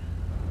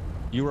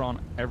 You were on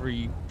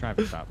every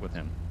traffic stop with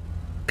him.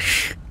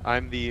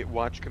 I'm the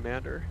watch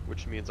commander,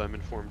 which means I'm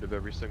informed of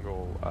every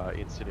single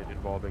incident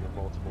involving a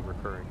multiple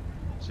recurring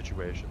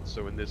situation.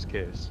 So in this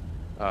case,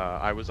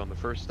 I was on the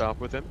first stop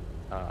with him.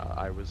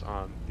 I was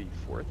on the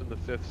 4th and the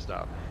 5th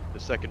stop. The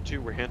second 2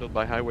 were handled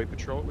by Highway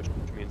Patrol, which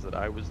means that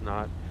I was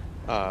not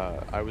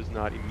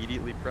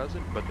immediately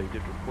present, but they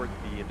did report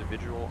the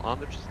individual on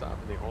the stop,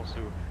 and they also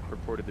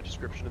reported the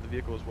description of the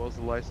vehicle as well as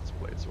the license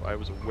plate. So I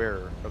was aware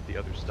of the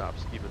other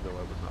stops, even though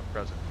I was not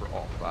present for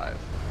all 5.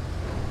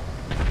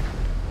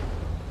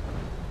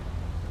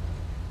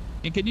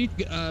 And can you,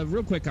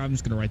 real quick, I'm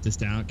just going to write this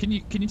down. Can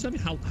you tell me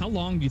how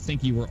long do you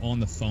think you were on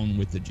the phone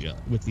with the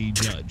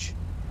judge?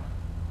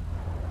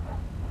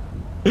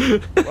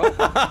 Well,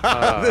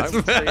 I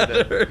would say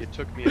that it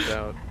took me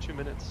about 2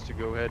 minutes to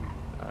go ahead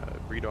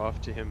and read off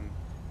to him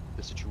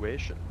the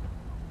situation.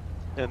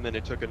 And then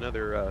it took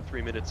another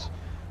 3 minutes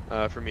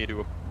for me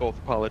to both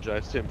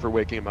apologize to him for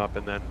waking him up,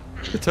 and then...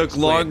 It took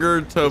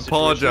longer to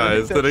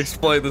apologize than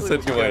explain the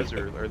situation. What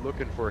you guys are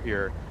looking for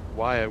here,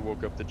 why I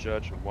woke up the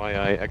judge and why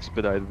I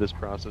expedited this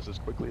process as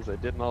quickly as I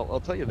did, and I'll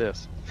tell you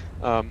this.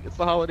 It's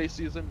the holiday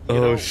season. You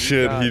know,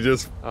 shit, he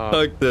just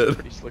fucked it.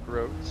 Pretty slick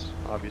roads.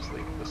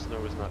 Obviously, the snow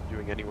is not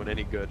doing anyone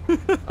any good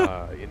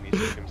in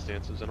these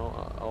circumstances, and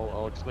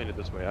I'll explain it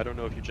this way. I don't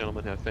know if you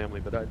gentlemen have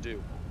family, but I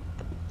do.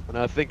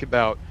 When I think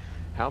about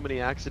how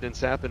many accidents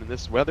happen in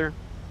this weather,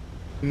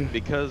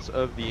 because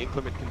of the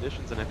inclement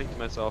conditions, and I think to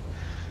myself,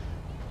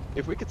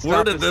 if we could stop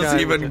Where did this this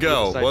guy even with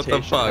go? a What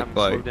the citation, have fuck? him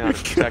slow Like, down and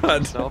protect God.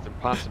 himself and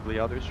possibly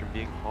others from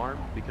being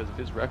harmed because of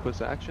his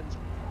reckless actions,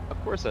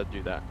 of course I'd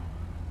do that.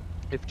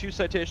 If 2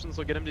 citations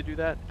will get him to do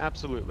that,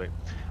 absolutely.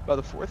 By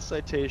the 4th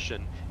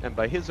citation, and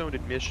by his own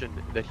admission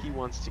that he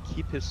wants to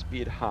keep his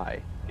speed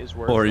high, his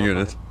words 4 not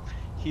units. mine,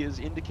 he has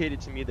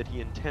indicated to me that he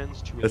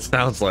intends to It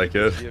sounds like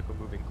keep his it. vehicle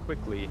moving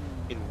quickly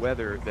in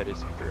weather that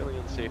is fairly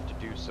unsafe to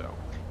do so.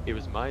 It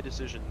was my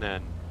decision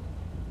then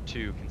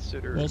to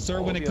consider. Well, sir,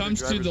 all when the it other comes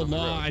to drivers the on the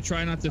law, road. I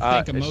try not to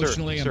think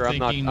emotionally. Sir, I'm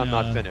thinking. I'm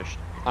not finished.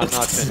 I'm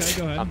not finished.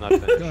 Okay, go ahead. I'm not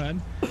finished. Go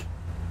ahead.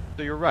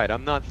 So you're right.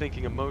 I'm not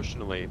thinking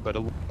emotionally, but a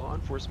law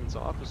enforcement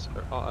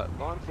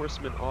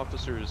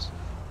officer's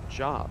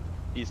job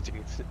is to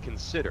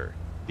consider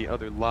the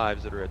other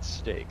lives that are at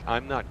stake.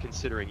 I'm not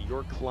considering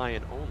your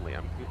client only.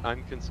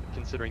 I'm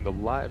considering the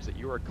lives that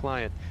your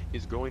client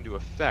is going to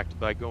affect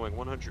by going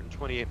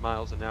 128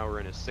 miles an hour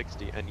in a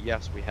 60. And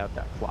yes, we have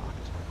that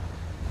clocked.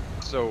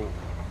 So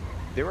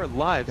there are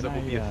lives that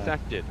will be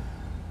affected.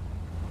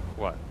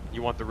 What?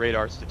 You want the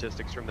radar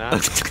statistics from that?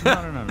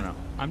 No.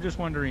 I'm just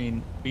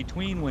wondering,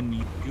 between when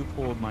you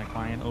pulled my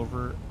client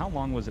over, how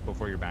long was it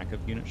before your backup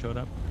unit showed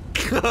up?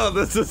 Oh,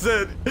 this is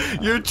it.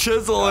 You're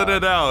chiseling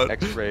it out.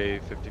 X-ray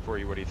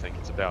 54, what do you think?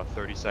 It's about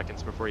 30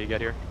 seconds before you get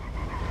here?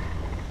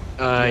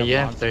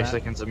 Yeah, 30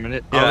 seconds a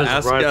minute. Yeah, I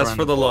was right ask around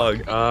for the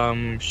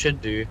log. Should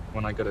do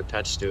when I got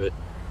attached to it.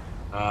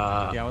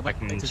 Yeah, I would like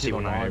can to see see the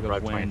when I log of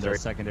arrived when 23. the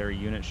secondary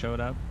unit showed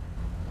up.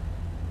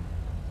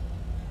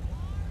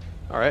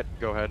 All right,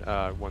 go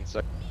ahead. 1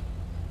 sec.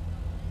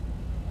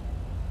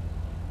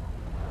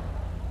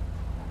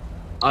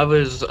 I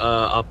was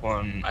up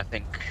on, I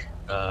think,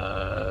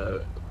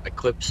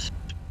 Eclipse,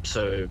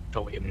 so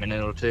probably a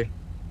minute or 2.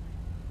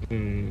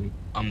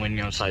 I'm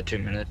waiting on site 2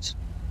 minutes.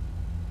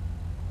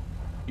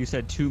 You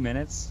said 2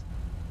 minutes?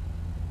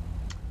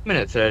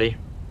 Minute 30.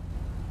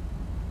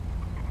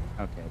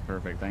 Okay,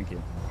 perfect. Thank you.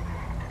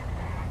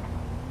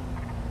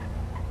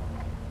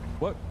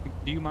 What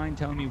do you mind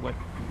telling me what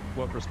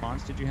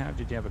response did you have?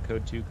 Did you have a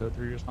code 2, code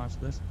 3 response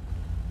to this?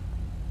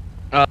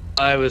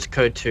 I was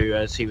code 2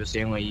 as he was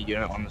the only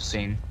unit on the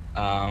scene.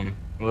 It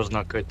was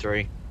not code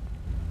 3.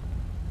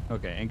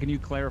 Okay, and can you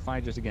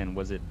clarify just again,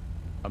 was it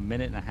a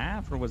minute and a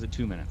half or was it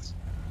 2 minutes?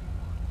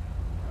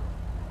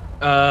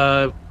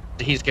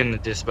 He's getting the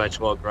dispatch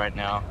log right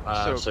now.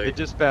 So the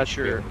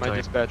dispatcher, my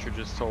dispatcher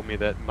just told me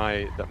that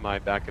my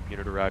backup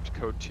unit arrived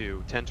code 2,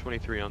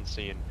 1023 on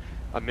scene,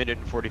 a minute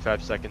and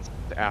 45 seconds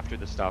after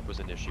the stop was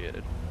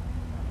initiated.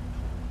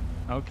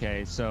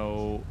 Okay,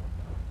 so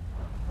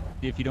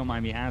if you don't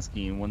mind me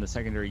asking, when the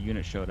secondary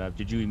unit showed up,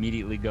 did you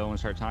immediately go and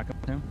start talking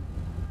with him?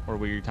 Or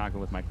were you talking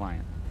with my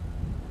client?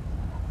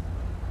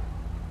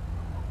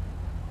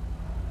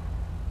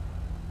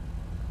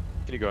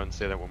 Can you go ahead and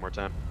say that one more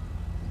time?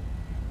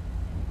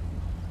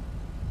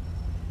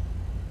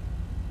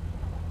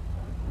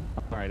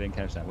 Sorry, I didn't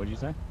catch that. What did you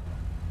say?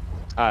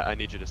 I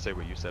need you to say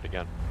what you said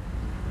again.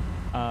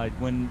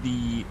 When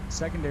the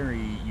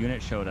secondary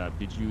unit showed up,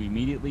 did you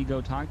immediately go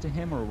talk to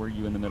him, or were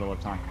you in the middle of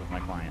talking with my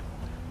client?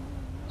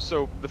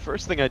 So the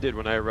first thing I did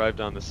when I arrived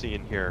on the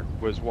scene here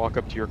was walk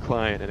up to your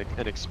client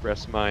and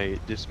express my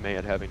dismay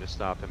at having to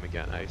stop him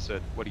again. I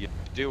said, "What are you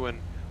doing?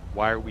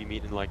 Why are we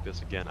meeting like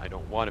this again? I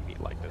don't want to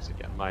meet like this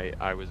again."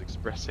 I was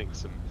expressing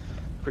some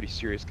pretty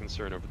serious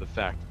concern over the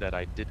fact that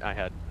I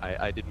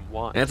didn't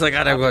want It's like, to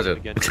I wasn't.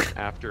 again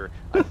after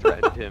I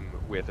threatened him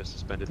with a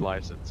suspended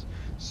license.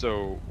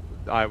 So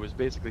I was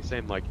basically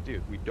saying, like,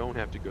 dude, we don't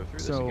have to go through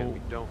this again.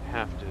 We don't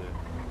have to.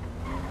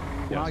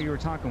 While you were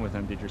talking with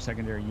him, did your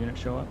secondary unit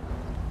show up?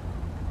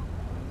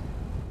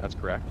 That's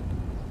correct.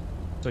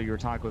 So you were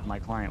talking with my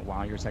client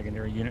while your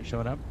secondary unit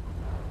showed up?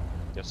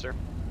 Yes, sir.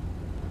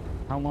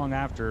 How long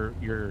after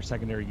your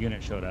secondary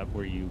unit showed up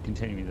were you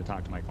continuing to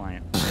talk to my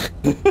client?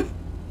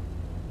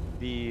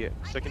 The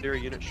secondary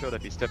unit showed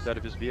up. He stepped out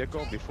of his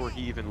vehicle. Before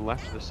he even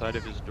left the side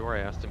of his door, I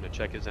asked him to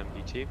check his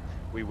MDT.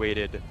 We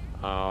waited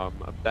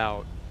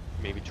about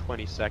maybe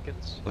 20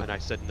 seconds, and I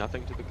said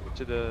nothing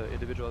to the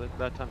individual at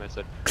that time. I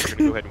said, "We're going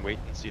to go ahead and wait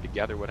and see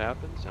together what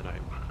happens." And I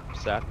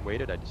sat and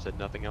waited. I just said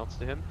nothing else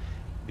to him.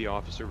 The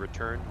officer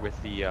returned with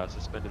the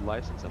suspended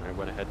license, and I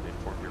went ahead and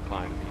informed your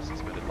client of the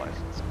suspended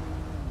license.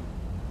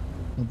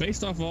 Well,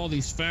 based off of all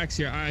these facts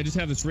here, I just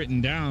have this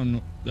written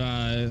down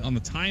on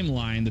the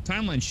timeline. The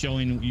timeline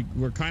showing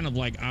we're kind of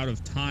like out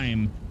of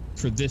time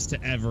for this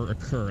to ever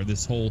occur,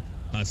 this whole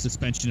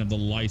suspension of the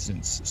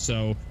license.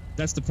 So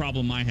that's the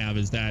problem I have,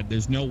 is that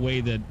there's no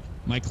way that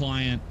my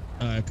client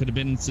could have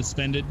been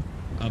suspended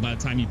by the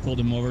time you pulled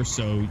him over,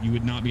 so you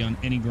would not be on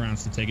any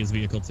grounds to take his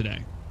vehicle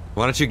today.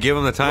 Why don't you give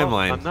him the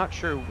timeline? Well, I'm not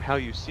sure how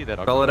you see that.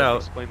 I'll Spell it out.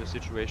 Explain the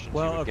situation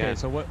Well, to you okay, again.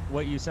 so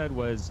what you said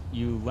was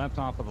you left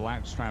off of the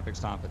last traffic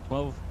stop at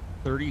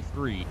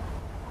 12:33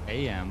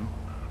 a.m.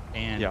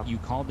 and you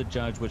called the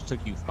judge, which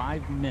took you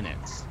 5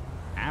 minutes.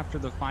 After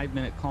the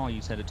 5-minute call,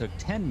 you said it took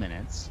 10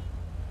 minutes,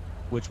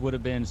 which would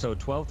have been, so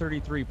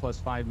 12:33 plus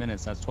 5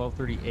 minutes, that's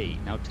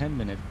 12:38. Now 10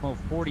 minutes,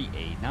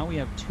 12:48. Now we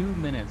have 2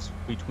 minutes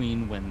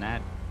between when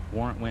that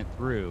warrant went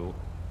through,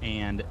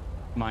 and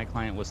my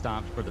client was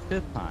stopped for the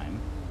 5th time.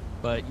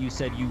 But you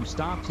said you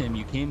stopped him,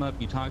 you came up,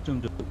 you talked to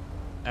him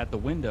at the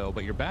window,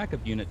 but your backup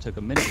unit took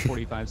 1 minute and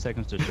 45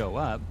 seconds to show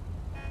up,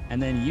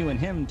 and then you and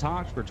him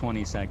talked for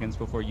 20 seconds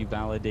before you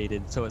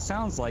validated. So it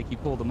sounds like you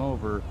pulled him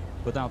over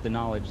without the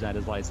knowledge that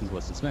his license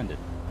was suspended.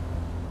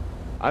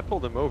 I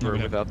pulled him over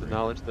without the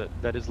knowledge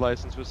that his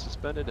license was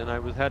suspended, and I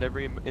had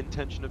every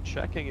intention of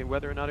checking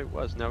whether or not it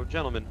was. Now,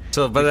 gentlemen,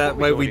 so but that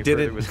way we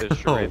didn't with this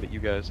charade that you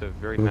guys have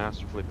very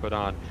masterfully put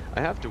on,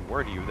 I have to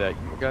warn you that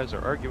you guys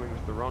are arguing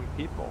with the wrong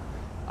people.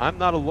 I'm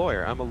not a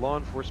lawyer. I'm a law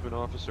enforcement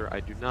officer.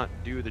 I do not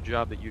do the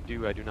job that you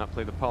do. I do not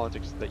play the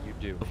politics that you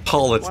do.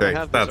 Politics, if you want to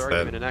have this that's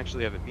argument it. and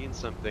actually have it mean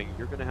something,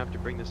 you're going to have to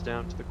bring this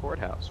down to the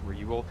courthouse, where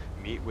you will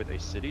meet with a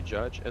city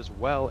judge as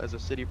well as a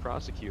city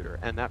prosecutor,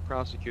 and that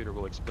prosecutor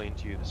will explain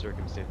to you the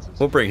circumstances.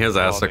 We'll bring his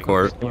ass to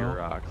court.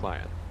 Your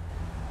client.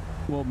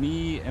 Well,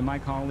 me and my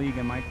colleague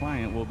and my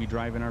client will be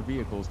driving our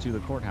vehicles to the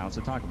courthouse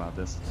to talk about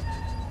this.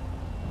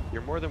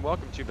 You're more than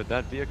welcome to, but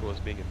that vehicle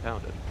is being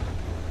impounded.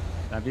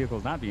 That vehicle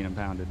is not being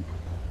impounded.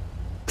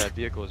 That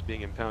vehicle is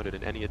being impounded,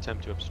 and any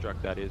attempt to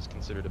obstruct that is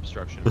considered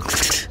obstruction of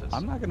justice.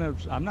 I'm not gonna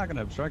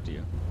obstruct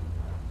you.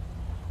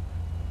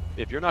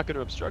 If you're not going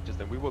to obstruct us,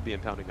 then we will be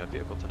impounding that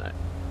vehicle tonight.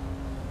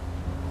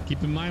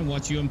 Keep in mind,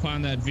 once you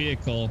impound that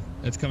vehicle,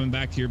 it's coming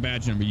back to your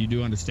badge number. You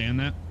do understand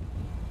that?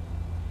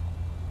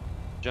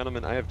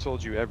 Gentlemen, I have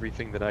told you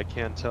everything that I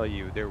can tell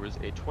you. There was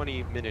a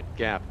 20-minute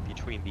gap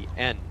between the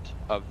end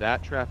of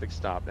that traffic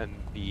stop and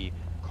the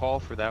call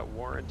for that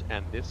warrant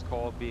and this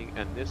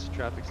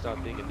traffic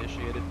stop being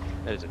initiated.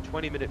 That is a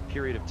 20-minute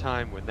period of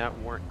time when that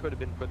warrant could have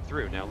been put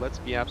through. Now, let's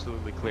be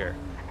absolutely clear.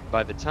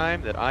 By the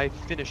time that I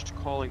finished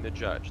calling the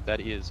judge, that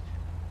is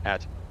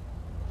at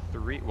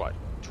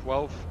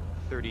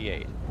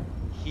 12:38,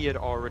 he had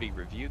already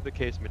reviewed the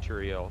case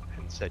material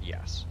and said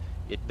yes.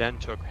 It then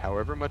took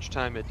however much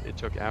time it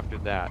took after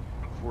that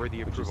for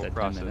the approval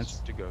process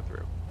to go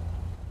through.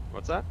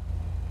 What's that?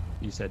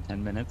 You said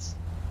 10 minutes?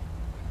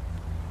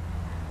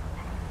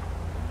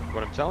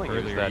 What I'm telling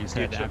Earlier, you is that you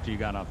said after you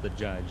got off the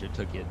judge, it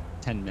took you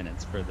 10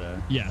 minutes for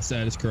the... Yes,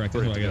 that is correct.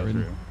 That's what I got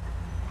written.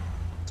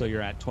 So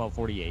you're at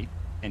 12:48,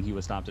 and he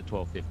was stopped at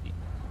 12:50.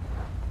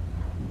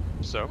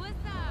 So,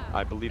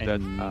 I believe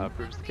that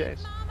proves the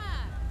case.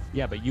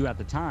 Yeah, but you at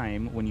the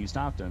time, when you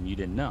stopped him, you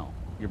didn't know.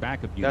 Your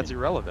backup unit... That's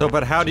irrelevant. No,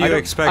 but how do you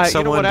expect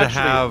someone to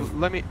have...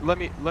 Let me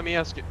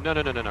ask you... No.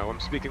 I'm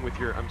speaking with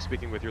your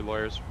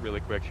lawyers really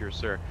quick here,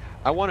 sir.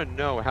 I want to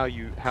know how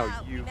you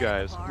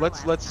guys...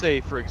 Let's say,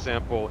 for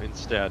example,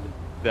 instead,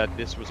 that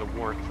this was a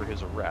warrant for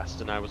his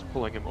arrest, and I was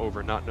pulling him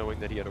over not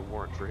knowing that he had a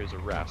warrant for his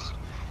arrest.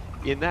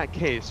 In that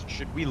case,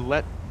 should we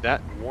let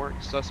that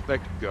warrant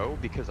suspect go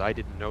because I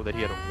didn't know that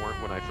he had a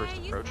warrant when I first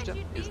approached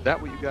him? Is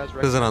that what you guys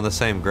recommend? This isn't on the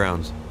same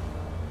grounds.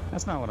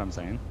 That's not what I'm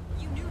saying.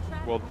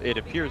 Well, it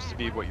appears to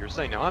be what you're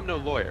saying. Now, I'm no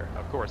lawyer,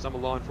 of course. I'm a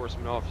law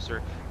enforcement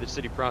officer. The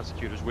city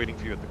prosecutor's waiting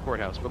for you at the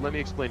courthouse. But let me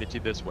explain it to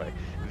you this way.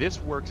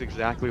 This works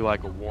exactly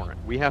like a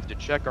warrant. We have to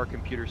check our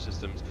computer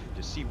systems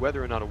to see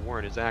whether or not a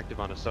warrant is active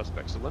on a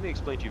suspect. So let me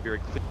explain to you very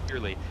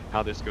clearly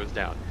how this goes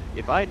down.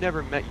 If I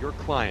never met your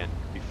client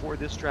before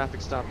this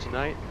traffic stop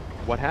tonight,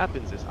 what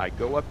happens is I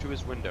go up to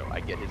his window, I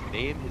get his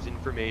name, his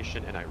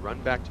information, and I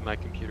run back to my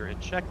computer and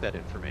check that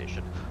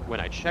information. When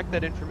I check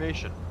that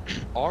information,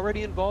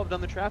 already involved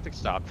on the traffic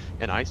stop,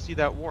 and I see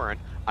that warrant,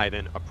 I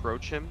then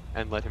approach him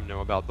and let him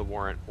know about the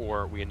warrant,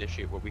 or we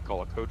initiate what we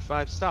call a Code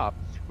 5 stop,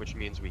 which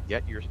means we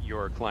get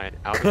your client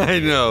out of the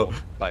vehicle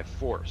by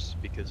force,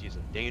 because he's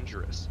a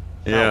dangerous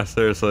felon. Yeah,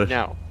 seriously.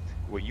 Now,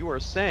 what you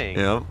are saying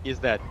is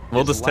that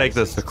we'll just take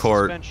this to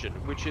court, suspension,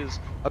 which is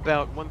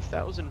about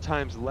 1,000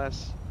 times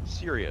less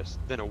serious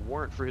than a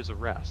warrant for his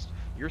arrest.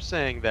 You're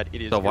saying that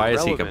it is so why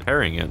is he irrelevant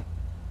comparing it?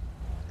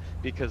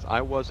 Because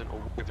I wasn't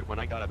aware of it when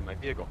I got out of my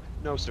vehicle.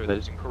 No, sir, that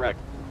is incorrect.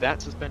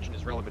 That suspension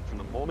is relevant from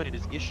the moment it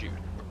is issued,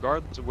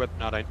 regardless of whether or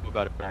not I knew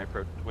about it when I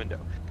approached the window.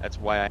 That's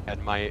why I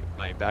had my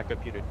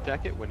backup unit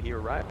check it when he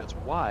arrived. That's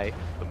why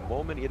the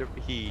moment it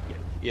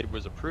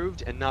was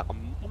approved, and not a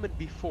moment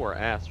before, I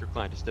asked your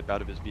client to step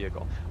out of his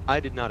vehicle. I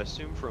did not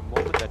assume for a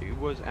moment that it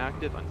was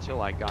active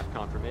until I got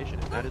confirmation,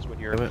 and that is when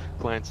your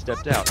client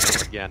stepped out.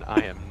 Now, again,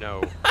 I am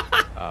no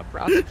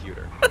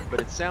prosecutor, but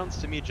it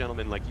sounds to me,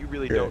 gentlemen, like you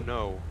really don't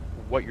know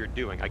what you're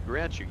doing. I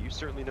grant you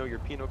certainly know your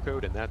penal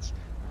code, and that's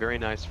very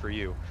nice for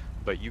you,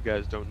 but you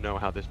guys don't know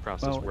how this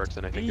process works,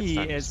 and I think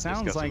it's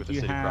time to discuss it with the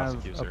city prosecutor. It sounds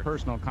like you have a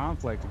personal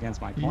conflict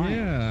against my client.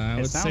 Yeah,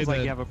 it sounds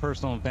like you have a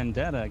personal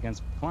vendetta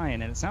against my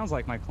client, and it sounds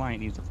like my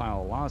client needs to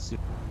file a lawsuit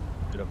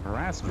of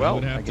harassment. Well, I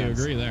would have to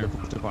agree there.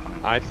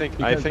 I think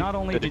not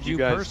only did you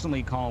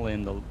personally call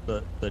in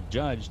the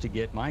judge to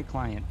get my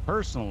client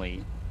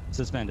personally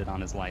suspended on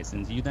his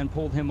license, you then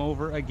pulled him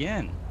over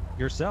again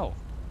yourself.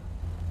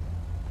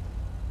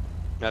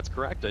 That's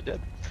correct, I did.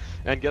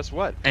 And guess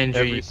what? And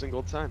every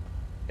single time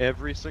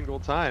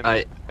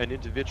an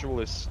individual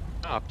is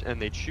stopped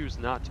and they choose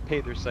not to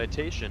pay their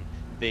citation,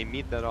 they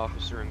meet that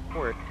officer in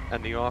court,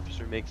 and the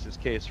officer makes his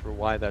case for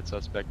why that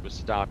suspect was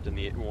stopped and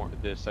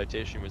the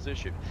citation was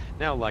issued.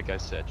 Now, like I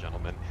said,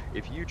 gentlemen,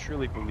 if you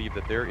truly believe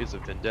that there is a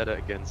vendetta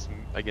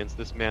against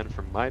this man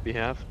from my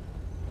behalf,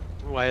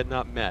 who I had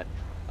not met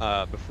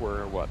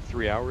before, what,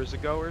 3 hours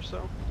ago or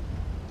so?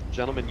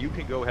 Gentlemen, you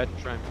can go ahead and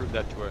try and prove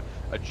that to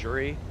a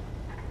jury,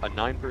 a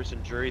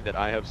 9-person jury, that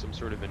I have some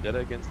sort of vendetta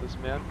against this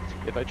man.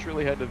 If I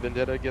truly had a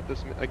vendetta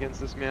against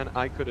this man,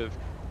 I could have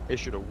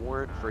issued a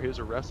warrant for his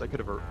arrest. I could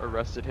have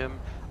arrested him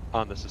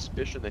on the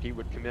suspicion that he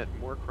would commit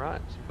more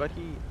crimes. But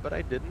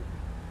I didn't.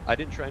 I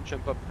didn't try and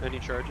jump up any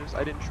charges.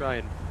 I didn't try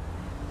and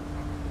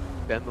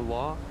bend the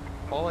law.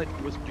 All I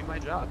did was do my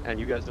job, and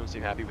you guys don't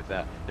seem happy with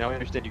that. Now I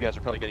understand you guys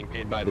are probably getting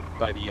paid by the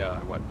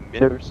what,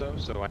 minute or so.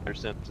 So I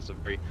understand this is a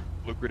very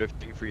lucrative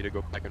thing for you to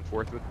go back and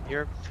forth with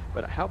here.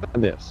 But how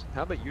about this?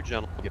 How about you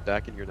gentlemen get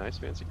back in your nice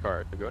fancy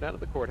car, go down to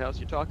the courthouse,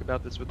 you talk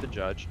about this with the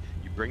judge,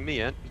 you bring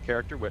me in,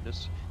 character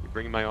witness, you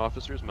bring my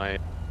officers, my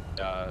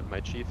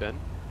chief in,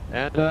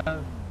 and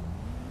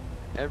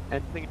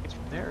anything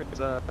from there is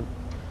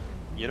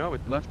you know,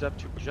 it's left up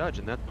to a judge,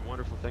 and that's the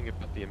wonderful thing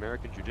about the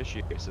American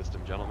judiciary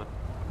system, gentlemen.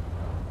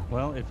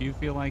 Well, if you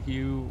feel like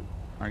you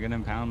are going to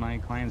impound my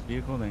client's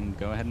vehicle, then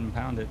go ahead and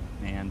impound it,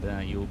 and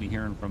you'll be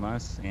hearing from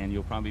us, and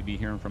you'll probably be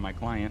hearing from my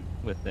client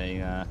with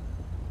a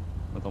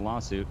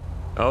lawsuit.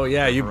 Oh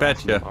yeah, you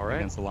betcha. All right.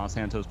 Against the Los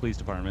Santos Police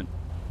Department.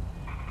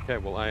 Okay,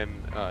 well, I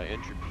am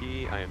Andrew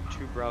P. I am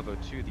 2 Bravo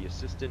 2, the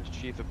Assistant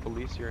Chief of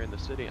Police here in the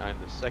city. I am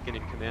the second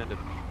in command of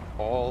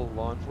all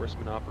law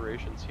enforcement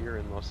operations here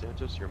in Los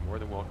Santos. You're more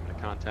than welcome to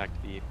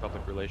contact the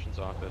Public Relations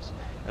Office,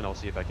 and I'll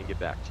see if I can get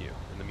back to you.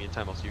 In the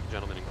meantime, I'll see you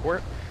gentlemen in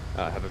court.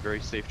 Have a very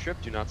safe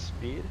trip. Do not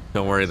speed.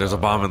 Don't worry, there's a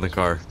bomb in the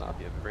car. Stop.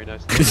 You have a very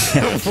nice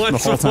day.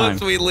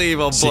 once we leave,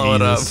 I'll blow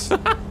it up.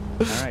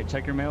 All right,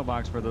 check your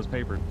mailbox for those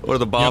papers. Or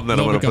the bomb that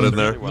I'm going to put in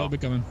there. They'll be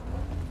coming.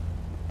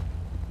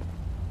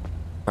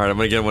 All right, I'm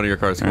going to get in one of your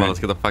cars. Come on, let's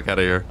get the fuck out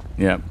of here.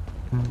 Yep.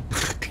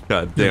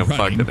 God damn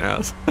fucking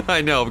ass.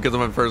 I know, because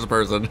I'm in first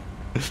person.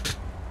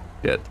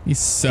 Shit. He's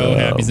so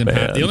happy he's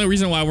impounded. The only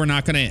reason why we're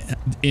not going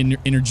to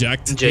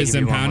interject his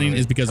impounding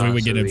is because we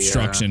would get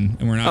obstruction,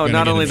 and we're not. Oh, gonna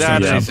not get only that,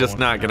 obstruction. he's just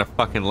not going to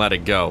fucking let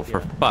it go. For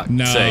fuck's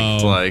No,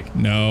 sake, like.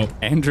 No.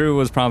 Andrew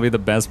was probably the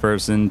best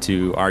person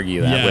to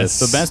argue that with.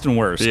 The best and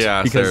worst.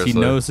 Yeah, because seriously. he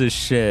knows his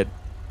shit.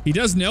 He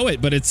does know it,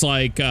 but it's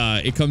like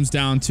it comes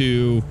down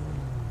to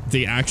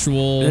the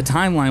actual. The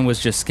timeline was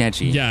just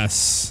sketchy.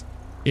 Yes.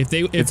 If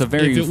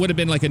it would have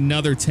been like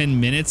another 10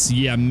 minutes,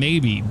 yeah,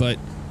 maybe. But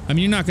I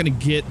mean, you're not going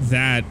to get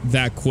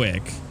that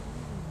quick.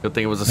 Good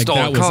thing it was a like,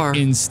 stolen that car. Was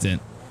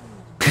instant.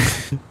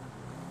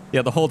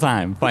 Yeah, the whole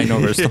time fighting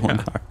over a stolen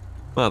car.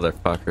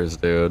 Motherfuckers,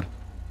 dude.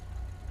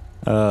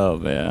 Oh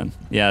man.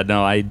 Yeah,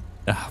 no,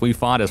 we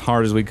fought as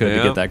hard as we could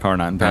to get that car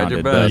not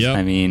impounded. But,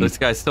 I mean, this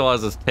guy still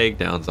has his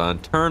takedowns on.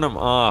 Turn him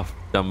off,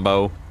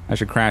 Dumbo. I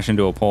should crash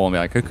into a pole and be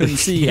like, I couldn't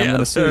see. I'm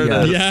gonna sue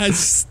you.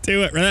 Yes,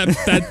 do it.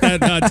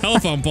 That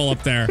telephone pole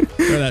up there,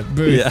 or that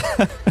booth.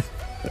 Yeah.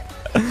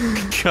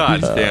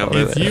 God damn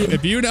it.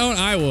 If you don't,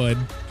 I would.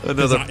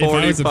 Another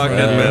 40 fucking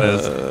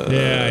minutes.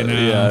 Yeah, I know.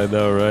 Yeah, I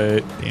know,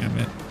 right? Damn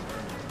it.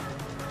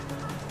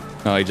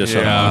 Oh, he just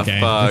shut off. Okay.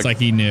 Fuck. It's like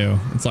he knew.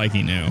 It's like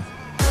he knew.